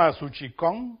 The Soma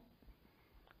Suchikon.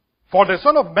 For the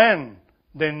Son of Man,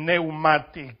 the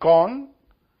Pneumatikon,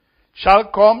 shall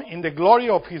come in the glory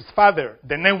of his Father,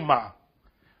 the Pneuma,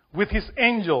 with his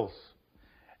angels.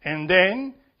 And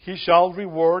then he shall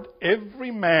reward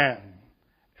every man,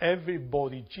 every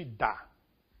bodhicitta,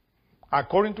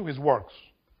 according to his works.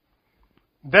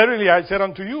 Verily I said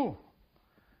unto you,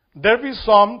 there be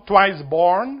some twice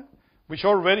born, which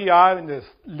already are in the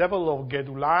level of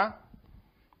Gedula.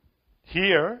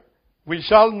 Here, we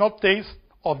shall not taste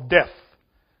of death,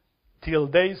 till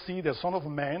they see the Son of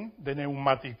Man, the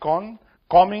Pneumatikon,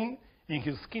 coming in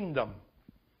his kingdom.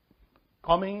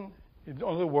 Coming, in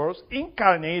other words,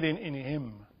 incarnating in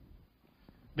him.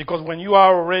 Because when you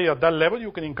are already at that level,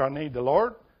 you can incarnate the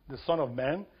Lord, the Son of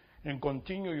Man, and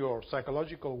continue your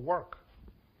psychological work.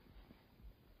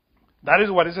 That is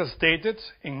what is stated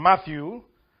in Matthew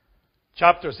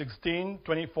chapter 16,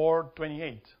 24,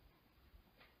 28.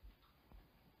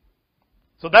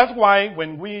 So that's why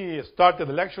when we started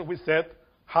the lecture, we said,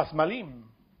 Hasmalim,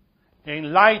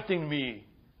 enlighten me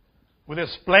with the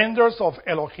splendors of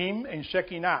Elohim and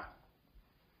Shekinah.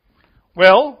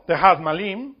 Well, the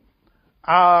Hasmalim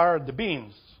are the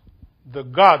beings, the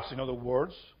gods, in other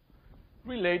words,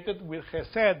 related with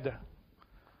Chesed.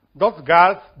 Those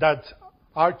gods that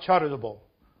are charitable,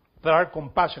 that are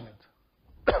compassionate.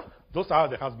 Those are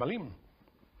the Hasmalim.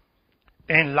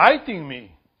 Enlighten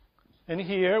me. And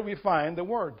here we find the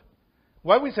word.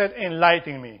 Why we said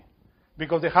enlighten me?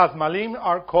 Because the Hasmalim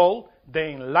are called the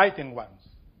enlightened ones.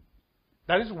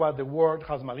 That is what the word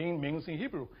Hasmalim means in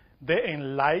Hebrew. The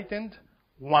enlightened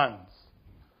ones.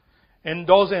 And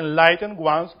those enlightened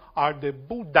ones are the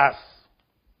Buddhas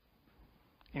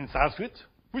in Sanskrit,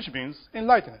 which means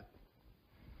enlightened.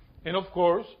 And of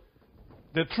course,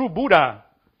 the true Buddha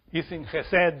is in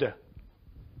Chesed,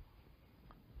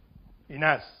 in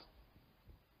us.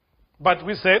 But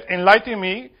we said, enlighten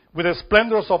me with the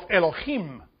splendors of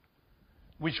Elohim,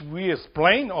 which we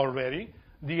explained already.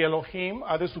 The Elohim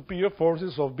are the superior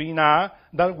forces of Binah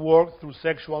that work through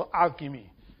sexual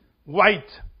alchemy. White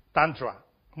Tantra,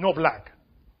 no black.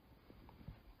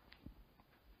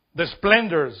 the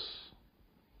splendors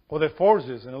or the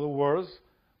forces, in other words,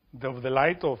 the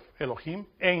light of Elohim,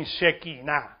 and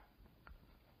Shekinah.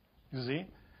 You see?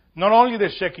 Not only the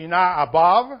Shekinah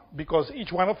above, because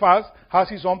each one of us has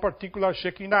his own particular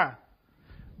Shekinah,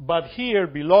 but here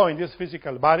below in this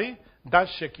physical body, that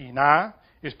Shekinah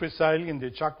is precisely in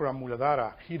the chakra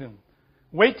Muladhara, hidden,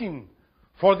 waiting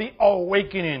for the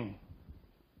awakening.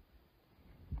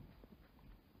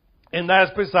 And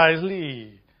that's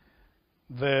precisely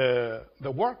the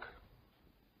work.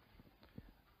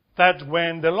 That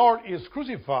when the Lord is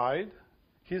crucified,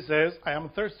 he says, I am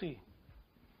thirsty.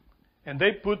 And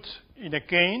they put in a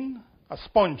cane a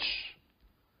sponge,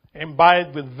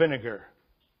 imbibed with vinegar.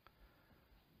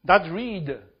 That reed,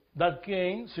 that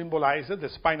cane, symbolizes the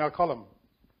spinal column.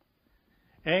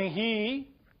 And he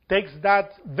takes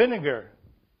that vinegar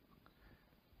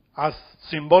as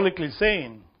symbolically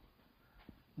saying,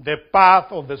 the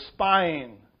path of the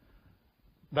spine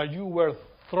that you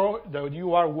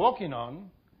are walking on,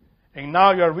 and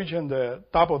now you are reaching the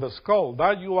top of the skull,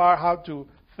 that you are have to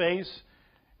face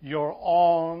your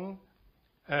own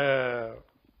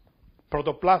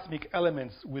protoplasmic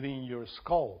elements within your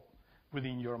skull,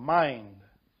 within your mind,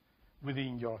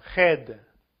 within your head,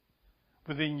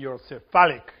 within your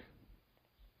cephalic.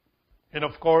 And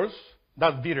of course,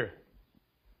 that's bitter.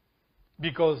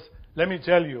 Because, let me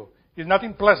tell you, it's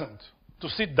nothing pleasant to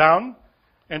sit down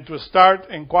and to start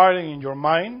inquiring in your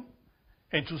mind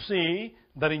and to see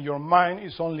that in your mind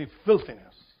is only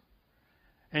filthiness.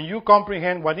 And you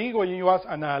comprehend what ego in you has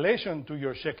annihilation to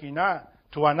your Shekinah,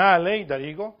 to annihilate that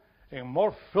ego, and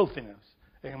more filthiness,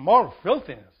 and more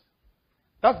filthiness.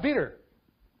 That's bitter.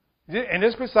 And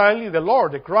it's precisely the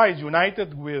Lord, the Christ,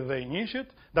 united with the initiate,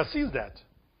 that sees that.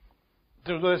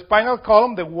 Through the spinal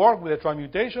column, the work with the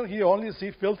transmutation, he only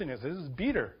sees filthiness. This is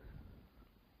bitter,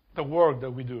 the work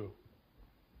that we do.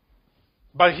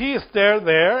 But he is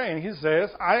there and he says,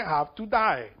 I have to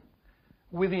die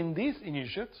within this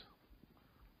initiate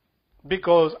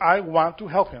because I want to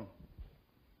help him.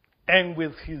 And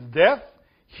with his death,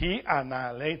 he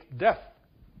annihilates death.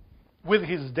 With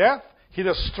his death, he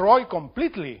destroys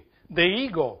completely the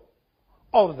ego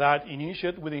of that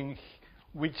initiate within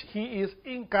which he is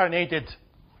incarnated.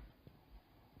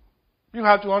 You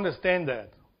have to understand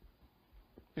that.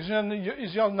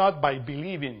 It's just not by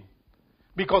believing.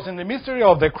 Because in the mystery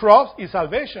of the cross is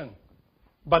salvation.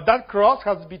 But that cross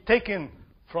has to be taken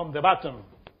from the bottom,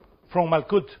 from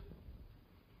Malkut.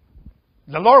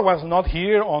 The Lord was not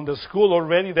here on the skull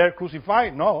already there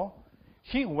crucified. No.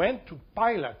 He went to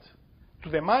Pilate, to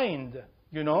the mind,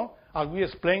 as we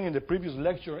explained in the previous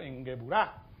lecture in Geburah.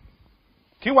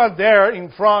 He was there in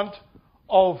front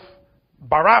of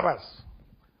Barabbas,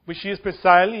 which is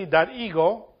precisely that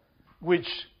ego which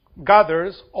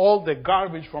gathers all the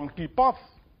garbage from Klipoth.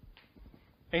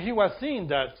 And he was seeing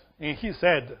that, and he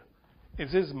said,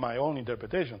 this is my own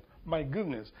interpretation, my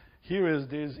goodness, here is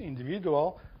this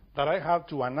individual that I have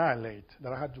to annihilate,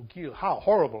 that I have to kill. How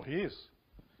horrible he is.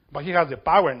 But he has the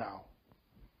power now.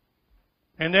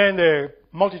 And then the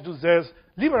multitude says,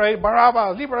 liberate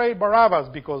Barabbas,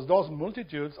 because those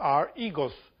multitudes are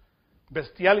egos,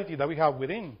 bestiality that we have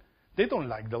within. They don't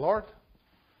like the Lord.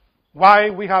 Why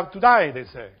we have to die, they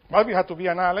say. Why we have to be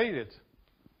annihilated.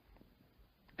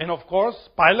 And of course,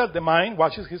 Pilate, the mind,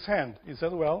 washes his hand. He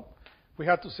said, well, we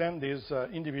have to send this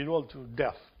individual to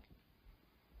death.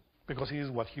 Because he is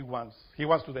what he wants. He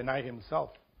wants to deny himself.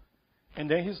 And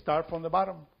then he starts from the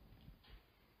bottom.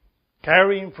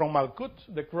 Carrying from Malkut,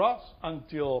 the cross,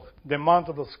 until the Mount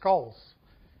of the Skulls.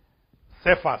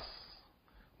 Cephas,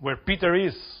 where Peter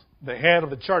is, the head of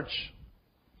the church.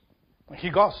 He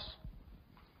goes.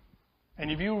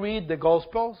 And if you read the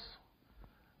Gospels,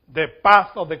 the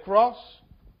path of the cross,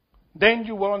 then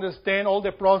you will understand all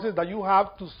the process that you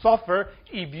have to suffer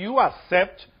if you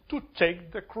accept to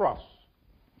take the cross.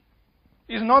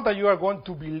 It's not that you are going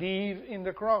to believe in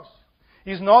the cross.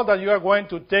 It's not that you are going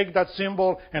to take that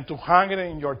symbol and to hang it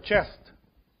in your chest.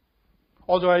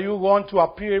 Or are you going to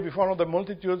appear before all the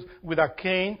multitudes with a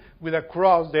cane, with a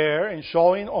cross there, and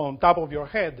showing on top of your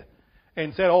head,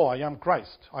 and say, oh, I am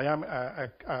Christ. I am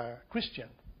a Christian.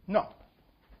 No.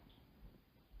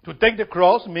 To take the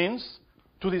cross means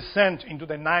to descend into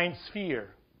the ninth sphere.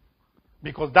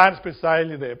 Because that's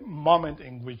precisely the moment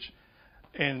in which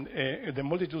the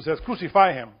multitude says,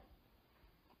 crucify him.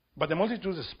 But the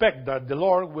multitudes expect that the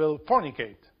Lord will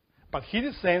fornicate. But he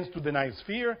descends to the ninth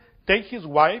sphere, takes his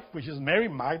wife, which is Mary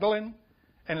Magdalene,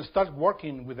 and starts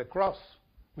working with the cross,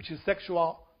 which is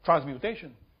sexual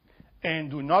transmutation.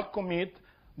 And do not commit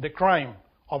the crime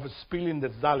of spilling the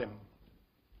Zalim.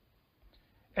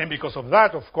 And because of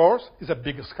that, of course, it's a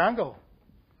big scandal.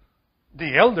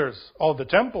 The elders of the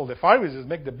temple, the Pharisees,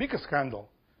 make the biggest scandal.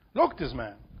 Look, this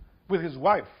man with his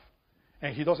wife,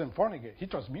 and he doesn't fornicate. He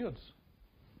transmutes.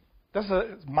 That's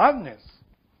a madness.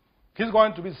 He's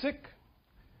going to be sick,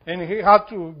 and he had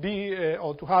to be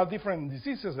or to have different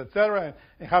diseases, etc.,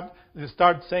 and have to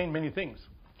start saying many things.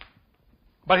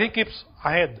 But he keeps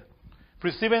ahead,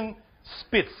 receiving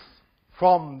spits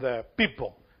from the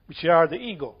people, which are the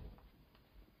ego,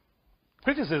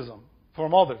 criticism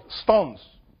from others, stones.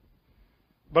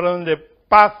 But on the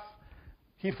path,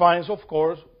 he finds, of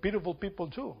course, beautiful people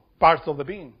too, parts of the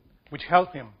being, which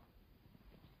help him.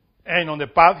 And on the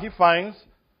path, he finds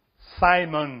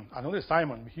Simon, another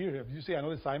Simon. Here, have you see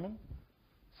another Simon?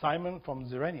 Simon from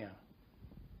Cyrene.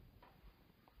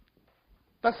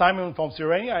 That Simon from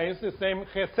Cyrene is the same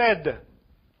Chesed,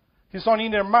 his own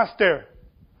inner master,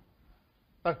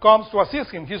 that comes to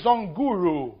assist him, his own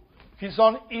guru, his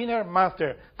own inner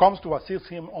master comes to assist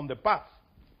him on the path.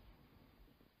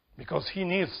 Because he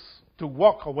needs to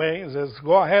walk away. He says,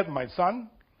 go ahead, my son.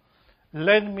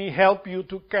 Let me help you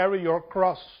to carry your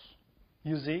cross.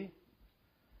 You see?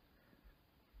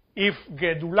 If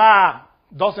Gedulah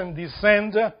doesn't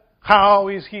descend, how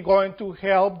is he going to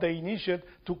help the initiate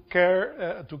to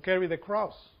carry the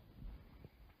cross?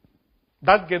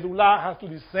 That Gedulah has to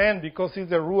descend because it's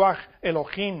the Ruach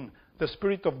Elohim, the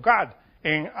Spirit of God.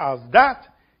 And as that,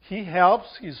 he helps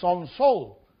his own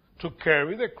soul to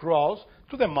carry the cross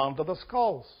to the Mount of the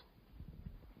Skulls.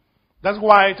 That's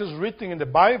why it is written in the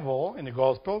Bible, in the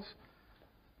Gospels,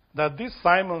 that this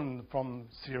Simon from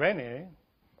Cyrene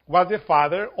was the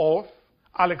father of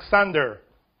Alexander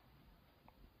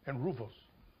and Rufus.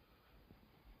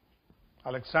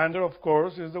 Alexander, of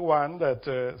course, is the one that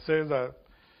says that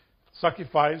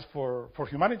sacrifice for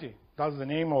humanity. That's the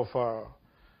name of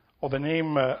the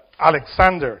name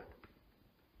Alexander,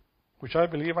 which I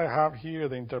believe I have here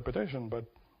the interpretation, but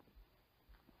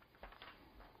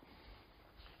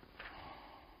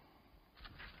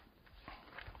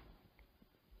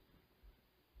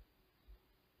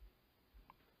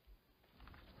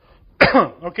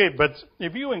okay, but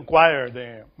if you inquire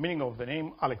the meaning of the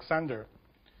name Alexander,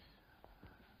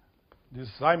 this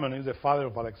Simon is the father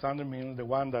of Alexander, meaning the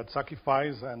one that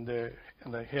sacrifices and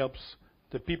that helps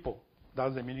the people.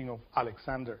 That's the meaning of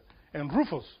Alexander. And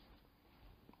Rufus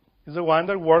is the one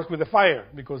that works with the fire,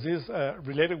 because he's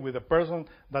related with a person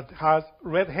that has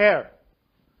red hair.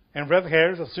 And red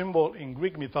hair is a symbol in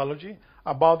Greek mythology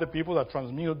about the people that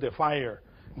transmute the fire,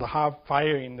 that have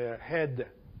fire in their head.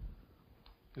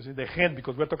 You see, the head,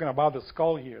 because we're talking about the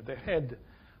skull here, the head.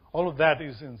 All of that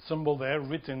is in symbol there,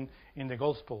 written in the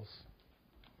Gospels.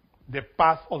 The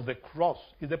path of the cross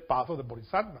is the path of the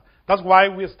Bodhisattva. That's why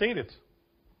we stated,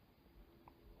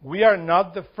 we are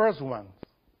not the first ones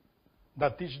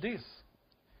that teach this.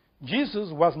 Jesus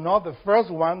was not the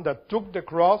first one that took the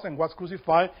cross and was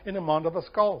crucified in the Mount of the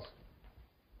Skulls.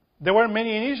 There were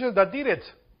many initiates that did it,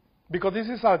 because this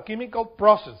is a chemical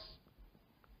process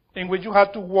in which you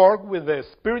have to work with the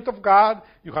Spirit of God,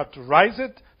 you have to rise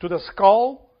it to the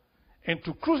skull, and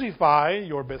to crucify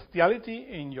your bestiality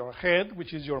in your head,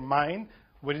 which is your mind,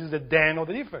 which is the den of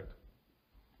the defect.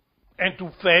 And to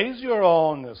face your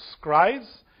own scribes,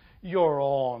 your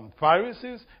own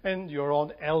Pharisees, and your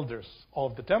own elders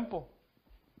of the temple.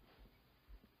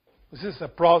 This is a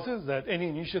process that any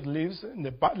initiate lived in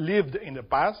the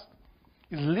past,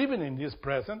 is living in this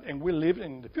present, and will live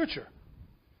in the future.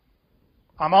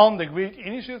 Among the great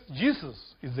initiates, Jesus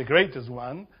is the greatest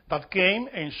one that came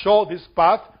and showed this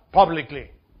path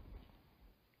publicly.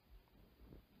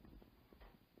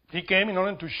 He came in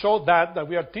order to show that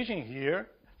we are teaching here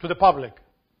to the public.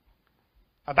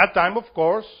 At that time, of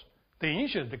course, the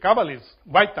initiates, the Kabbalists,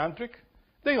 white tantric,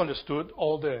 they understood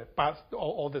all the paths,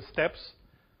 all the steps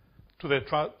to the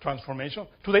transformation,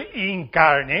 to the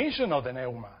incarnation of the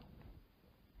Neuma.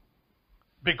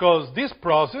 Because this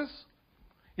process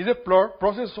is a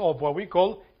process of what we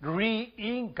call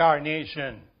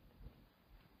reincarnation.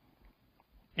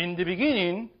 In the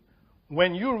beginning,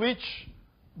 when you reach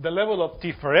the level of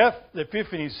Tiferet, the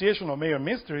fifth initiation of major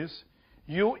mysteries,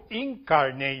 you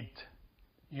incarnate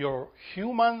your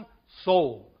human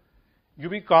soul. You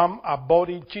become a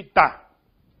bodhicitta.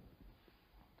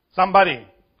 Somebody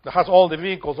that has all the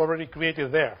vehicles already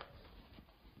created there.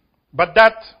 But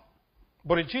that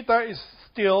bodhicitta is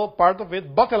still part of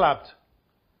it bottled up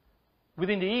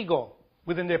within the ego,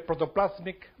 within the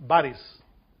protoplasmic bodies.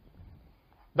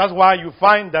 That's why you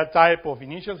find that type of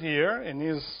initials here, and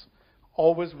is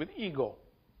always with ego.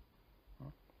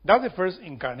 That's the first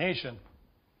incarnation.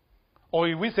 Or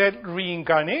if we said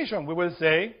reincarnation, we will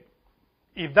say,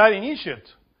 if that initiate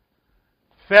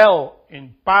fell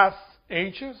in past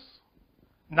ages,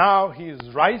 Now he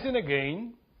is rising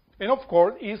again, and of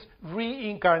course is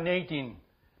reincarnating,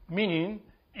 meaning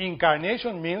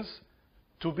incarnation means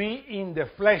to be in the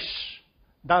flesh.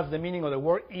 That's the meaning of the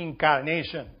word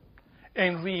incarnation.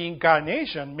 And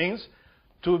reincarnation means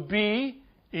to be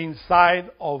inside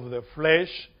of the flesh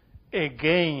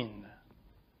again.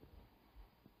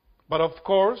 But of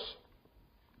course,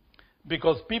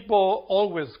 because people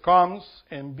always comes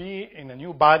and be in a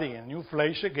new body, a new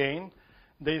flesh again,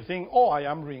 they think, oh, I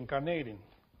am reincarnating.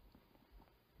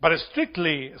 But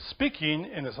strictly speaking,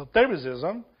 in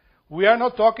esotericism, we are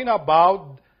not talking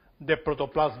about the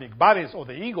protoplasmic bodies or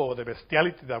the ego or the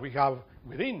bestiality that we have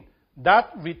within.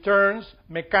 That returns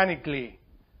mechanically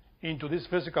into this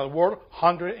physical world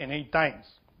 108 times.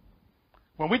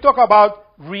 When we talk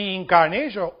about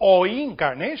reincarnation or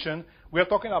incarnation, we are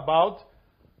talking about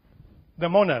the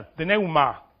monad, the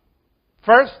pneuma.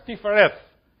 First, Tiferet,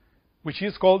 which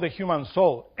is called the human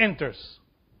soul, enters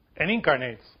and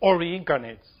incarnates or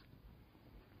reincarnates.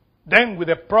 Then with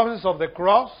the process of the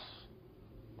cross,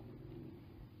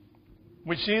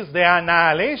 which is the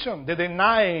annihilation, the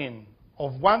denying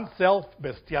of oneself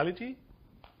bestiality.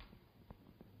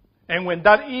 And when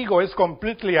that ego is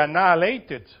completely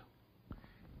annihilated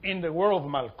in the world of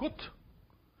Malkut,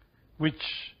 which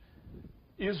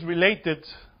is related,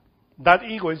 that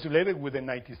ego is related with the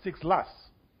 96 laws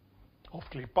of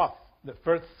Klipath, the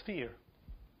first sphere.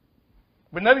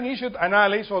 When that initiates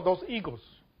annihilation of those egos,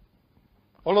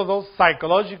 all of those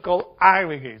psychological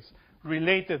aggregates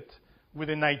related with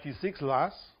the 96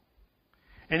 laws,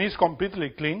 and is completely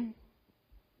clean,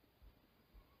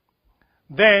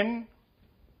 then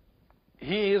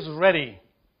he is ready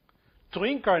to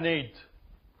incarnate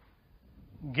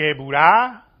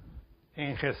Geburah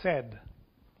and Chesed,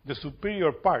 the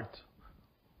superior part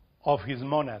of his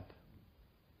monad.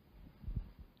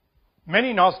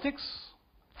 Many Gnostics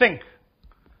think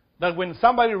that when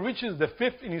somebody reaches the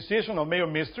fifth initiation of major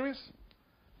mysteries,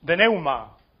 the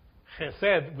pneuma,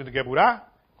 Chesed with Geburah,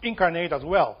 incarnate as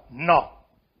well. No.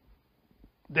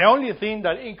 The only thing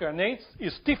that incarnates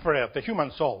is Tiferet, the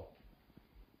human soul.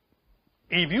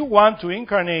 If you want to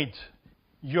incarnate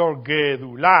your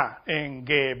Gedulah and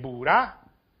Geburah,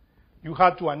 you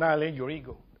have to annihilate your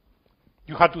ego.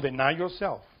 You have to deny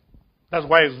yourself. That's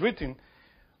why it's written,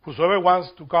 whosoever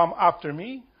wants to come after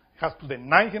me has to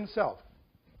deny himself.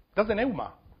 That's the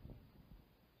pneuma.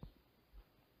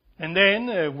 And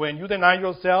then when you deny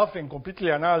yourself and completely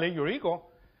annihilate your ego,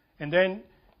 and then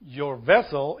your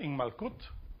vessel in Malkut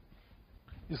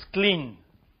is clean.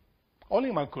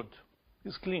 Only Malkut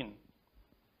is clean.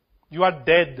 You are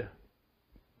dead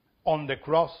on the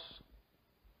cross.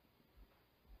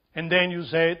 And then you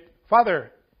said,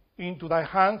 Father, into thy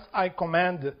hands I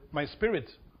command my spirit,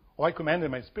 or I commanded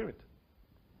my spirit.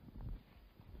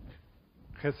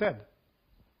 Chesed.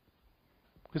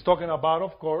 He's talking about,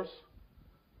 of course,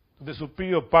 the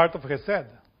superior part of Chesed.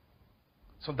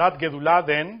 So that Gedulah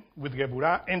then, with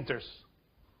Geburah, enters.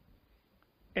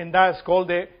 And that's called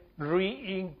the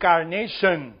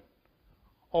reincarnation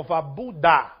of a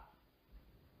Buddha.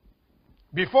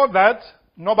 Before that,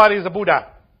 nobody is a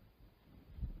Buddha.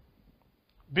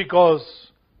 Because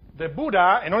the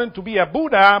Buddha, in order to be a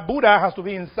Buddha, Buddha has to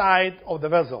be inside of the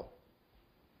vessel.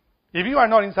 If you are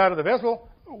not inside of the vessel,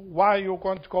 why are you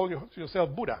going to call yourself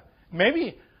Buddha?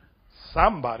 Maybe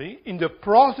somebody in the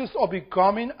process of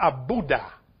becoming a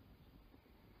Buddha,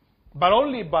 but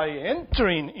only by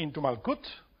entering into Malkut,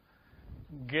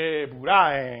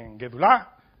 Geburah and Gedulah,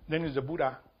 then is the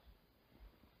Buddha.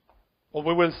 Or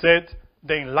we will say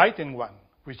the enlightened one,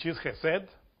 which is Chesed,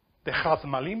 the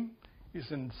Chasmalim, is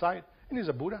inside, and is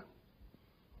a Buddha.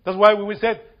 That's why we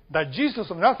said that Jesus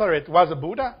of Nazareth was a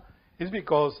Buddha, is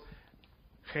because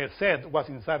Chesed was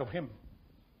inside of him.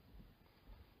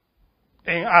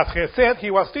 And as Chesed,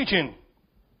 he was teaching.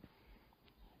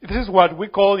 This is what we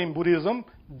call in Buddhism,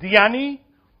 Dhyani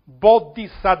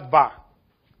Bodhisattva.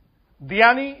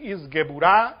 Dhyani is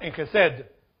Geburah and Chesed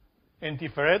and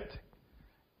Tiferet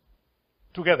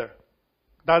together.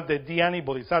 That's the Dhyani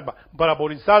Bodhisattva. But a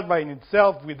Bodhisattva in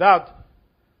itself without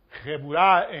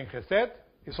Geburah and Chesed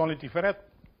is only Tiferet.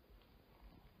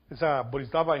 It's a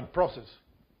Bodhisattva in process.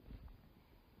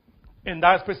 And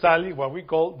that's precisely what we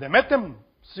call the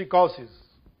Metempsychosis,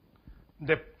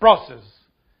 the process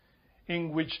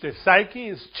in which the psyche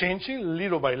is changing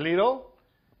little by little,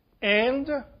 and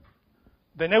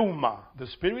the pneuma, the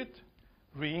spirit,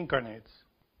 reincarnates.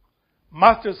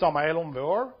 Master Samael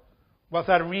Onbeor was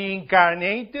a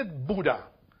reincarnated Buddha.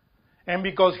 And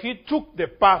because he took the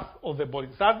path of the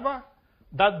Bodhisattva,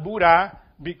 that Buddha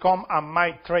became a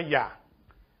Maitreya,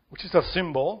 which is a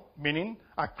symbol meaning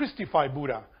a Christified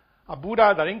Buddha, a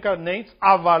Buddha that incarnates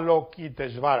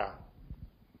Avalokiteshvara.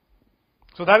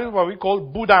 So that is what we call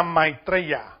Buddha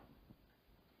Maitreya.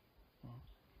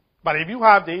 But if you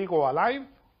have the ego alive,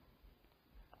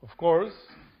 of course,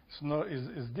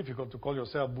 it's difficult to call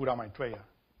yourself Buddha Maitreya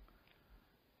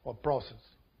or process.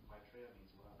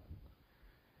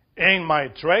 And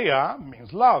Maitreya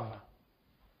means love.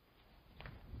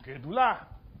 Gedula.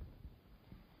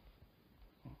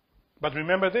 But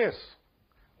remember this.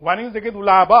 One is the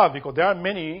Gedula above, because there are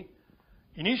many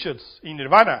initiates in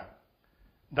Nirvana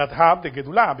that have the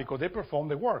Gedula because they perform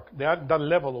the work. They are at that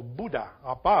level of Buddha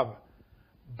above,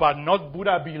 but not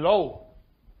Buddha below.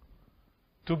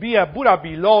 To be a Buddha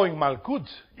below in Malkut,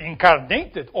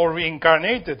 incarnated or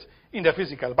reincarnated in the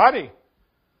physical body,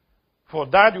 for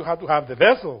that you have to have the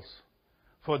vessels.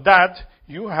 For that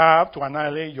you have to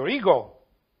annihilate your ego.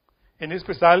 And it's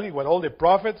precisely what all the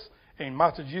prophets and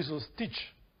Master Jesus teach.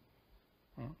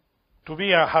 To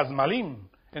be a Hazmalim.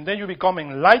 And then you become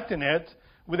enlightened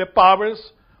with the powers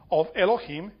of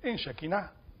Elohim and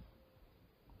Shekinah.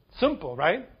 Simple,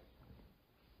 right?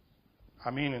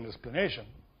 I mean, in explanation.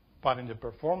 But in the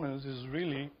performance, it's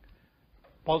really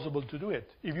possible to do it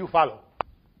if you follow.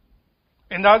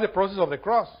 And that's the process of the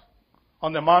cross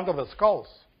on the Mount of the Skulls.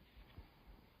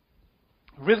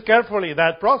 Read carefully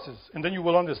that process, and then you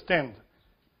will understand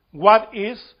what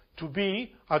is to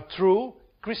be a true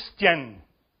Christian.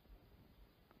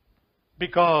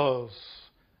 Because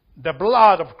the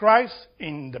blood of Christ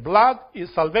in the blood is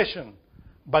salvation.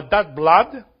 But that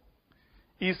blood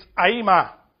is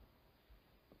Aima,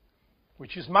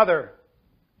 which is mother.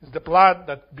 It's the blood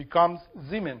that becomes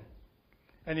Zimen.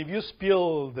 And if you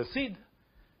spill the seed,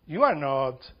 you are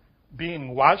not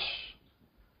being washed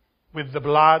with the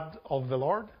blood of the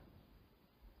Lord.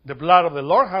 The blood of the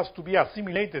Lord has to be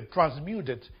assimilated,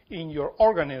 transmuted in your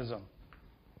organism.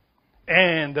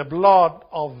 And the blood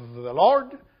of the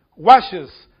Lord washes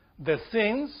the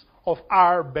sins of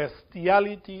our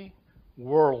bestiality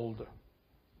world.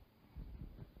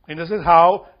 And this is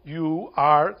how you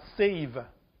are saved.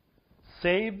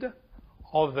 Saved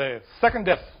of the second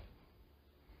death.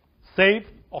 Saved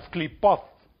of klipoth,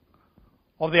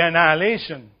 of the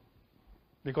annihilation.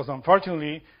 Because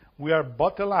unfortunately, we are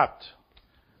bottled up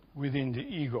within the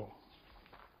ego.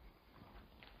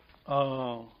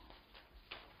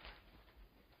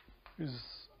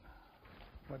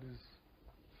 What is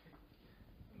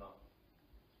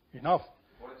enough?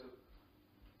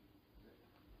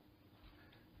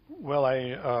 Well,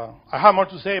 I have more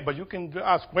to say, but you can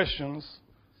ask questions.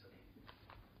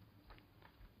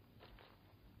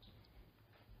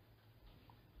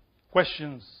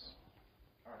 Questions?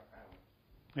 All right,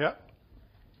 Yeah.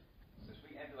 since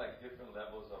we enter like different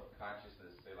levels of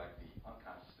consciousness, say like the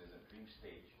unconsciousness and dream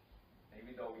stage, and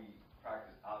even though we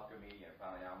practice alchemy and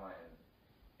pranayama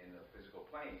in the physical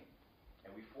plane,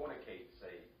 and we fornicate,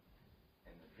 say,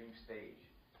 in the dream stage,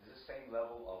 is it the same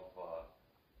level of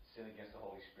sin against the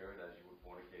Holy Spirit as you would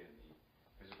fornicate in the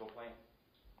physical plane?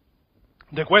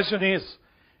 The question is,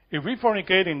 if we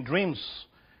fornicate in dreams,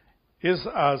 is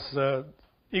as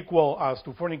equal as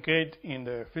to fornicate in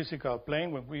the physical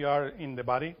plane when we are in the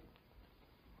body?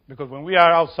 Because when we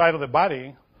are outside of the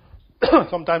body,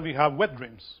 sometimes we have wet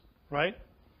dreams, right?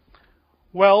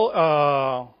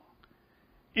 Well,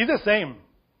 it's the same,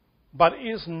 but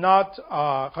it's not,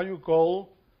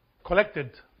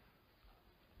 collected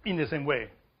in the same way.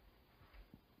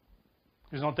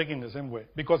 It's not taken in the same way.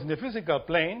 Because in the physical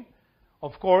plane,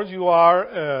 of course, you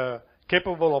are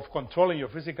capable of controlling your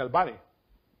physical body.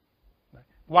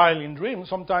 While in dreams,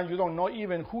 sometimes you don't know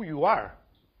even who you are.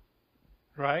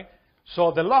 Right?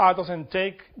 So the law doesn't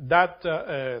take that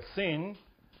sin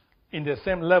in the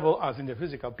same level as in the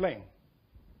physical plane.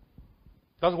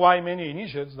 That's why many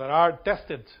initiates that are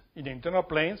tested in the internal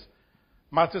planes,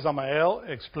 Master Samael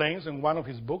explains in one of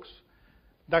his books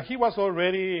that he was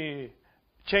already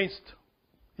chased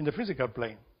in the physical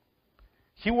plane.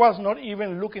 He was not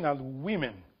even looking at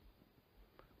women.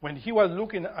 When he was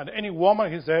looking at any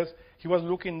woman, he says, he was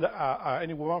looking at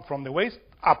any woman from the waist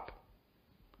up.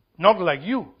 Not like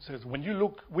you. He says, when you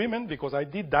look women, because I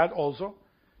did that also,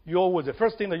 you always, the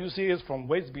first thing that you see is from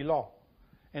waist below.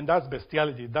 And that's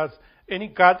bestiality. That's any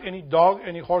cat, any dog,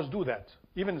 any horse do that.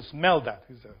 Even smell that,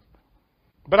 he says.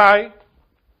 But I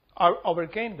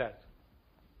overcame that.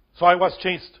 So I was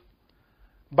chased.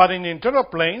 But in the internal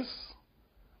planes,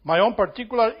 my own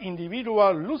particular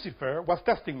individual Lucifer was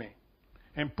testing me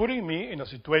and putting me in a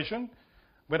situation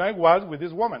when I was with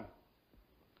this woman.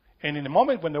 And in the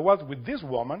moment when I was with this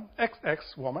woman,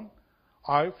 ex-woman,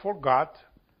 I forgot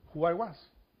who I was.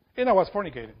 And I was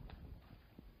fornicating.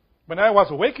 When I was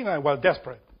awakening, I was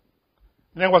desperate.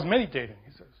 And I was meditating,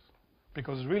 he says.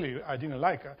 because really I didn't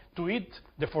like to eat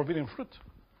the forbidden fruit,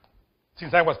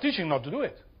 since I was teaching not to do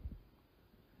it.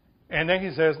 And then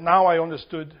he says, now I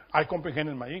understood, I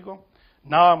comprehended my ego,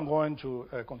 now I'm going to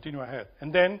continue ahead.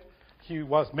 And then he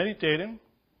was meditating,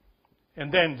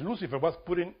 and then Lucifer was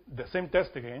putting the same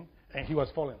test again, and he was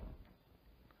falling.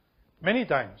 Many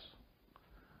times.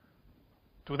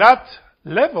 To that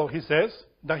level, he says,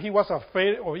 that he was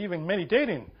afraid of even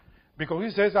meditating, because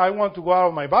he says, I want to go out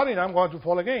of my body and I'm going to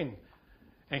fall again.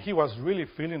 And he was really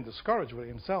feeling discouraged with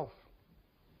himself.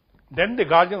 Then the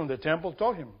guardian of the temple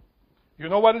told him, you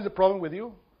know what is the problem with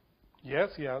you? Yes,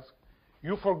 he asked.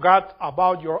 You forgot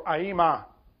about your Aima.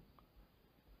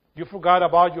 You forgot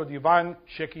about your divine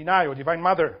Shekinah, your divine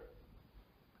mother.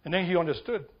 And then he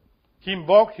understood. He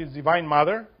invoked his divine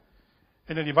mother,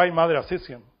 and the divine mother assisted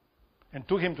him and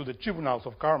took him to the tribunals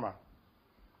of karma.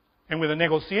 And with a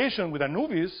negotiation with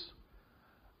Anubis,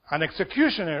 an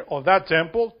executioner of that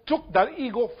temple took that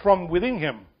ego from within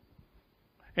him.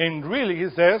 And really, he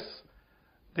says,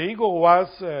 the ego was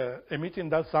emitting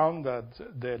that sound that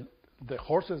the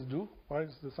horses do. What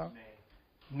is the sound?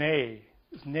 Neigh.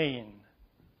 It's neighing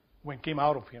when it came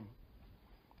out of him.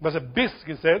 It was a beast,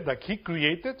 he said, that he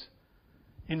created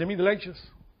in the Middle Ages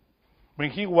when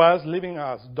he was living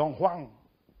as Don Juan.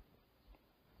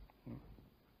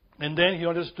 And then he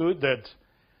understood that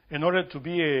in order to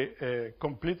be a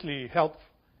completely help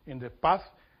in the path,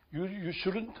 you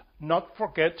shouldn't not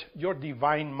forget your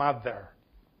divine mother,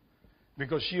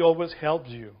 because she always helps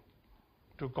you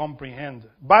to comprehend.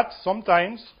 But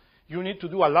sometimes you need to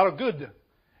do a lot of good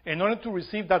in order to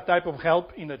receive that type of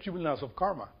help in the tribunals of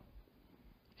karma.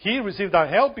 He received that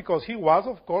help because he was,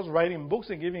 of course, writing books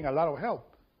and giving a lot of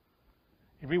help.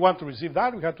 If we want to receive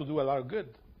that, we have to do a lot of good.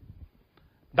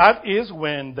 That is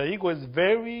when the ego is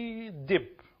very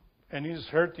deep and is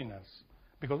hurting us,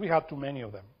 because we have too many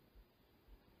of them.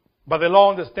 But the law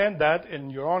understands that,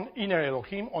 and your own inner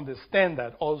Elohim understand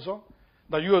that also,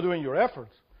 that you are doing your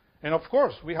efforts. And of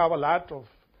course, we have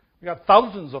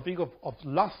thousands of ego of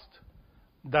lust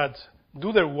that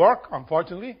do their work,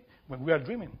 unfortunately, when we are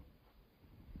dreaming.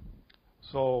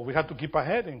 So we have to keep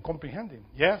ahead and comprehending.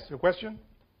 Yes, your question?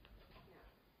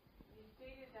 You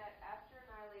stated that after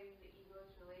annihilating the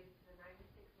egos related to the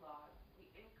 96 laws, we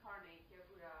incarnate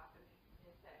Gebura and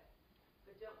Hesed.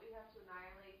 But don't we have to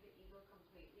annihilate the ego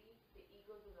completely? The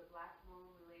egos of the black moon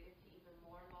related to even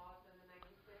more laws than the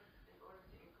 96 in order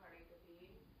to incarnate the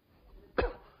being? Does this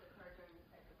process occur during the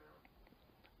second round?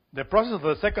 The process of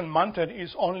the second mountain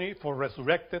is only for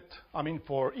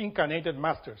for incarnated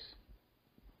masters.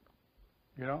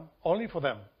 Only for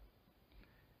them.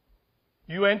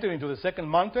 You enter into the second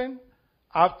mountain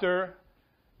after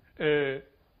the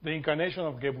incarnation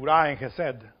of Gebura and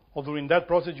Hesed, or during that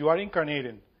process you are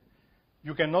incarnated.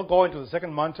 You cannot go into the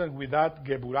second mountain without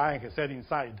Gebura and Hesed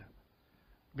inside,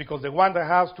 because the one that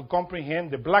has to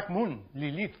comprehend the black moon,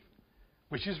 Lilith,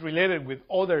 which is related with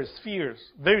other spheres,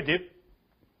 very deep,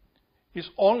 is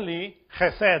only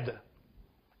Hesed,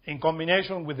 in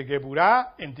combination with the Gebura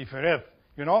and Tiferet.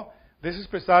 This is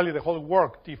precisely the whole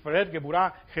work, Tiferet,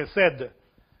 Gebura, Hesed,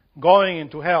 going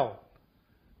into hell.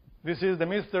 This is the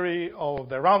mystery of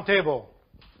the round table.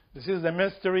 This is the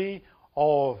mystery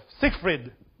of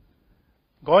Siegfried,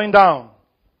 going down,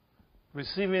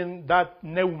 receiving that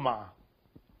pneuma.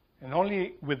 And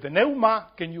only with the pneuma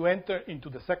can you enter into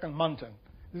the second mountain.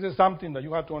 This is something that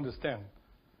you have to understand.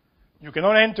 You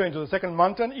cannot enter into the second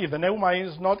mountain if the pneuma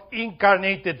is not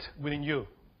incarnated within you.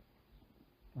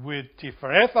 With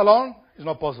Tiferet alone, it's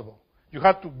not possible. You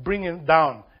have to bring it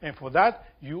down. And for that,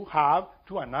 you have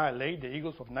to annihilate the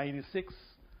egos of 96,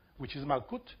 which is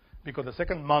Malkut, because the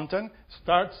second mountain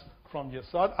starts from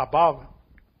Yesod above.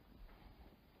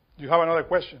 Do you have another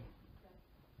question?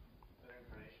 The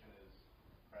incarnation is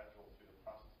gradual through the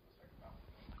process of the second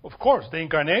mountain. Of course, the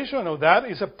incarnation of that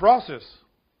is a process.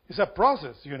 It's a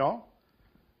process,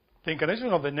 The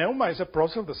incarnation of the Pneuma is a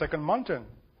process of the second mountain.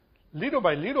 Little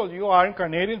by little, you are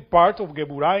incarnating part of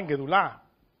Gebura and Gedula,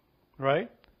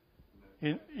 right?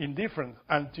 In different,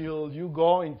 until you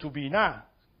go into Binah,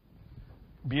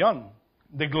 beyond,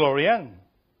 the Glorian,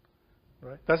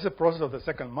 right? That's the process of the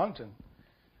second mountain.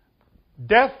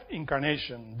 Death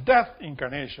incarnation,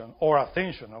 or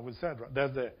ascension, I would say, right?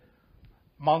 That's the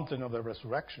mountain of the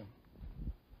resurrection.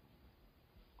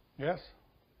 Yes?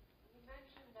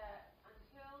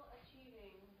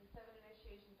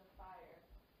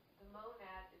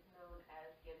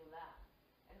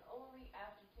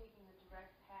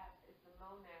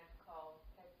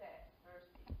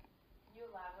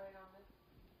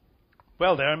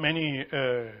 Well, there are many,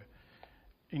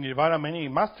 in Nirvana, many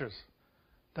masters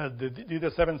that did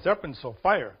the seven serpents of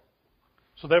fire.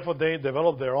 So therefore, they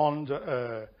develop their own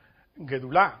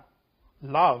gedula,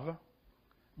 love,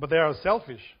 but they are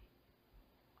selfish.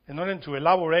 In order to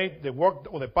elaborate the work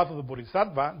or the path of the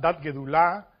Bodhisattva, that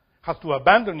gedula has to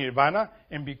abandon nirvana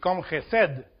and become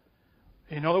chesed.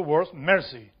 In other words,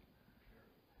 mercy,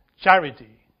 charity,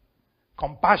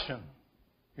 compassion,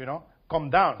 come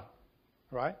down,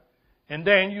 right? And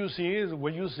then you see,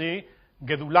 when you see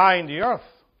gedula in the earth,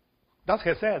 that's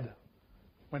chesed.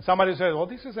 When somebody says, oh,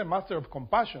 this is a master of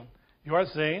compassion, you are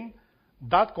saying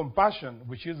that compassion,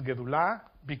 which is gedula,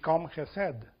 become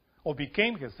chesed, or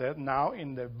became chesed now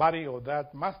in the body of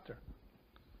that master.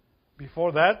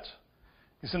 Before that,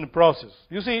 it's in the process.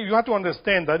 You see, you have to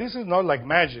understand that this is not like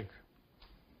magic.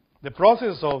 The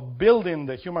process of building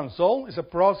the human soul is a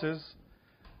process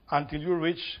until you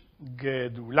reach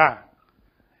gedula.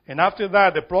 And after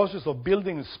that, the process of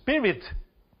building spirit.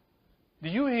 Do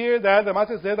you hear that the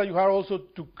Master said that you have also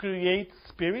to create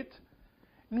spirit?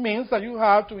 It means that you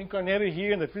have to incarnate it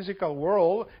here in the physical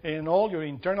world and in all your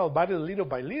internal body little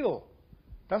by little.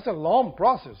 That's a long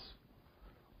process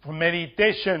for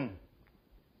meditation,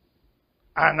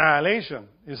 annihilation.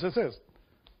 It says,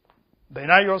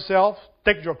 deny yourself,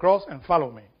 take your cross, and follow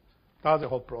me. That's the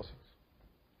whole process.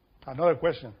 Another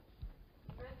question.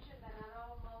 You mentioned that not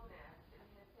all monads in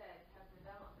his head have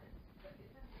development, but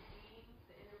isn't the being,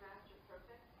 the inner master,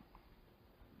 perfect?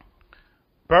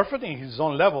 Perfect in his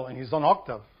own level, in his own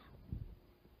octave.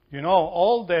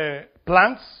 All the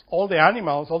plants, all the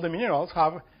animals, all the minerals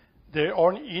have their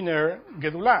own inner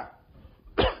gedula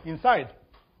inside,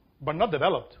 but not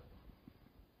developed.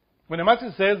 When the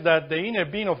Master says that the inner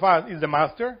being of us is the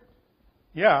Master,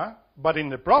 yeah, but in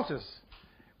the process,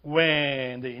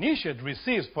 when the initiate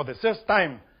receives for the first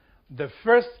time the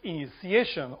first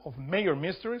initiation of major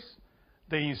mysteries,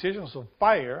 the initiations of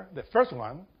fire, the first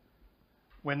one,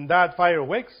 when that fire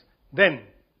awakes, then,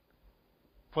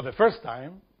 for the first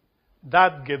time,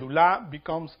 that gedula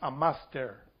becomes a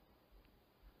master.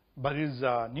 But it is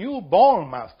a newborn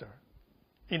master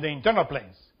in the internal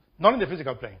planes, not in the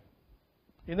physical plane.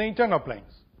 In the internal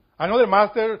planes. Another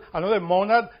master, another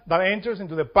monad that enters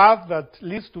into the path that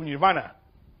leads to nirvana.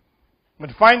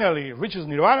 But finally reaches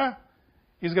nirvana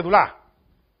is gedula.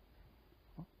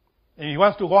 And he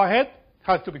wants to go ahead,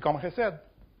 has to become chesed.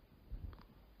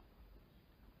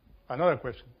 Another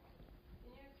question.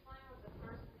 Can you explain what the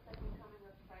first and second coming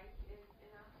of Christ is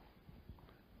in us?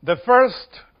 The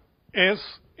first is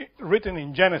written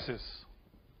in Genesis.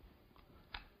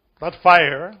 That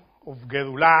fire of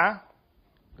gedula,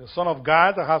 the Son of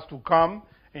God that has to come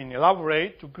and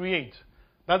elaborate to create.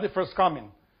 That's the first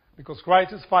coming. Because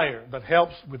Christ is fire that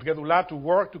helps with gedula to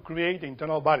work to create the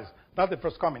internal bodies. That's the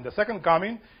first coming. The second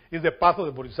coming is the path of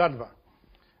the Bodhisattva.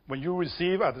 When you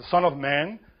receive as the Son of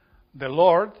Man, the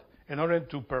Lord, in order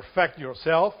to perfect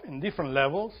yourself in different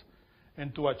levels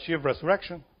and to achieve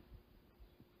resurrection.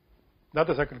 That's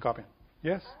the second coming.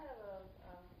 Yes? I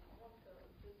want to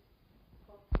just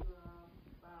talk to you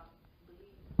about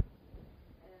belief.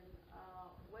 And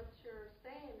what you're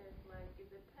saying is like,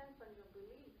 it depends on your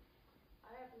belief.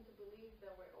 I happen to believe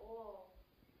that we're all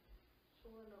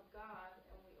children of God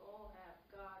and we all have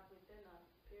God within us,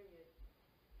 period.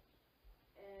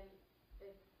 And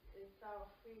it's our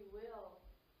free will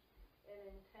and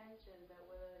intention that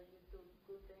whether you do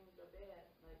good things or bad,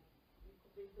 like you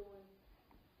could be doing,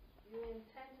 you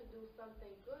intend to do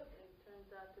something good and it turns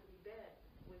out to be bad,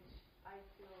 which I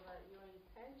feel that your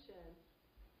intention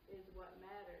is what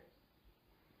matters.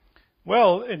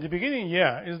 Well, in the beginning,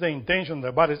 yeah, it's the intention,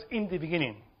 but it's in the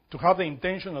beginning, to have the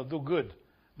intention to do good.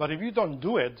 But if you don't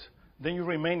do it, then you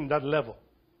remain in that level.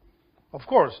 Of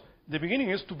course, the beginning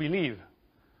is to believe,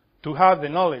 to have the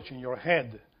knowledge in your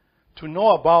head, to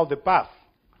know about the path,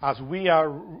 as we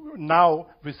are now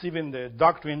receiving the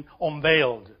doctrine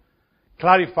unveiled,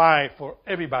 clarified for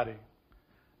everybody.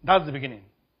 That's the beginning.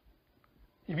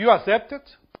 If you accept it,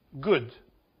 good.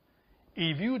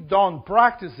 If you don't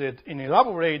practice it and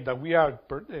elaborate that we are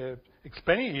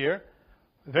explaining here,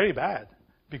 very bad,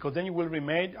 because then you will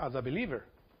remain as a believer.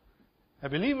 A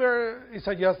believer is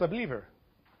just a believer.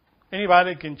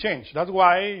 Anybody can change. That's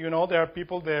why, there are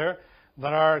people there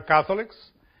that are Catholics,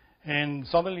 and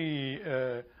suddenly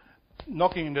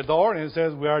knocking in the door and it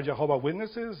says, we are Jehovah's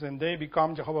Witnesses, and they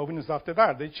become Jehovah's Witnesses after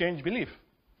that. They change belief.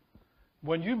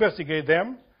 When you investigate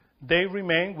them, they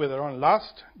remain with their own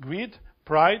lust, greed,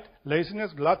 pride,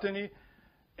 laziness, gluttony,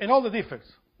 and all the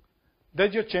defects. They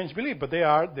just change belief, but they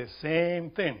are the same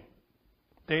thing.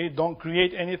 They don't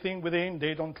create anything within.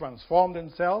 They don't transform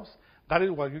themselves. That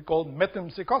is what we call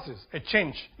metempsychosis, a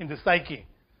change in the psyche.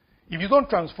 If you don't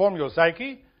transform your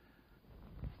psyche,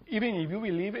 even if you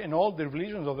believe in all the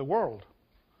religions of the world,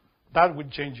 That will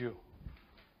change you.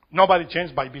 Nobody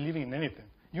changes by believing in anything.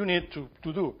 You need to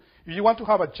do. If you want to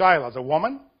have a child as a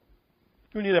woman,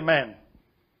 you need a man.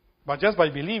 But just by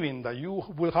believing that you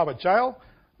will have a child,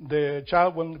 the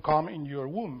child will come in your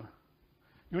womb.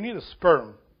 You need a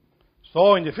sperm.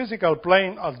 So in the physical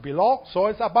plane as below, so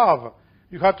it's above.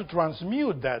 You have to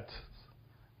transmute that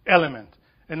element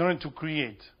in order to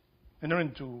create, in order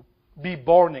to be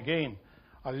born again,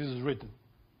 as this is written.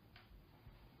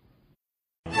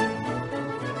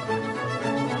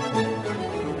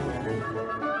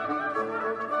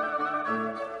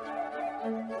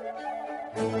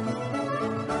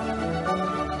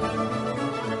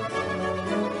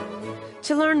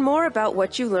 To learn more about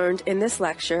what you learned in this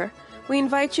lecture, we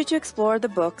invite you to explore the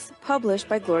books published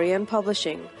by Glorian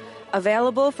Publishing,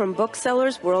 available from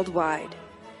booksellers worldwide.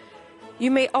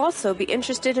 You may also be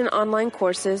interested in online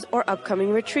courses or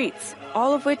upcoming retreats,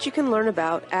 all of which you can learn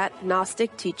about at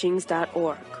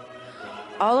GnosticTeachings.org.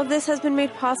 All of this has been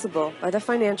made possible by the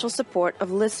financial support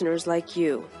of listeners like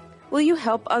you. Will you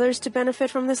help others to benefit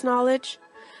from this knowledge?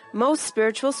 Most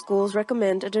spiritual schools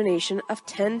recommend a donation of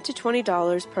 $10 to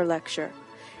 $20 per lecture.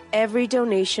 Every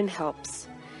donation helps.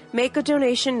 Make a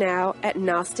donation now at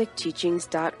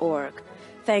GnosticTeachings.org.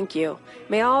 Thank you.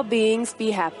 May all beings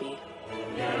be happy.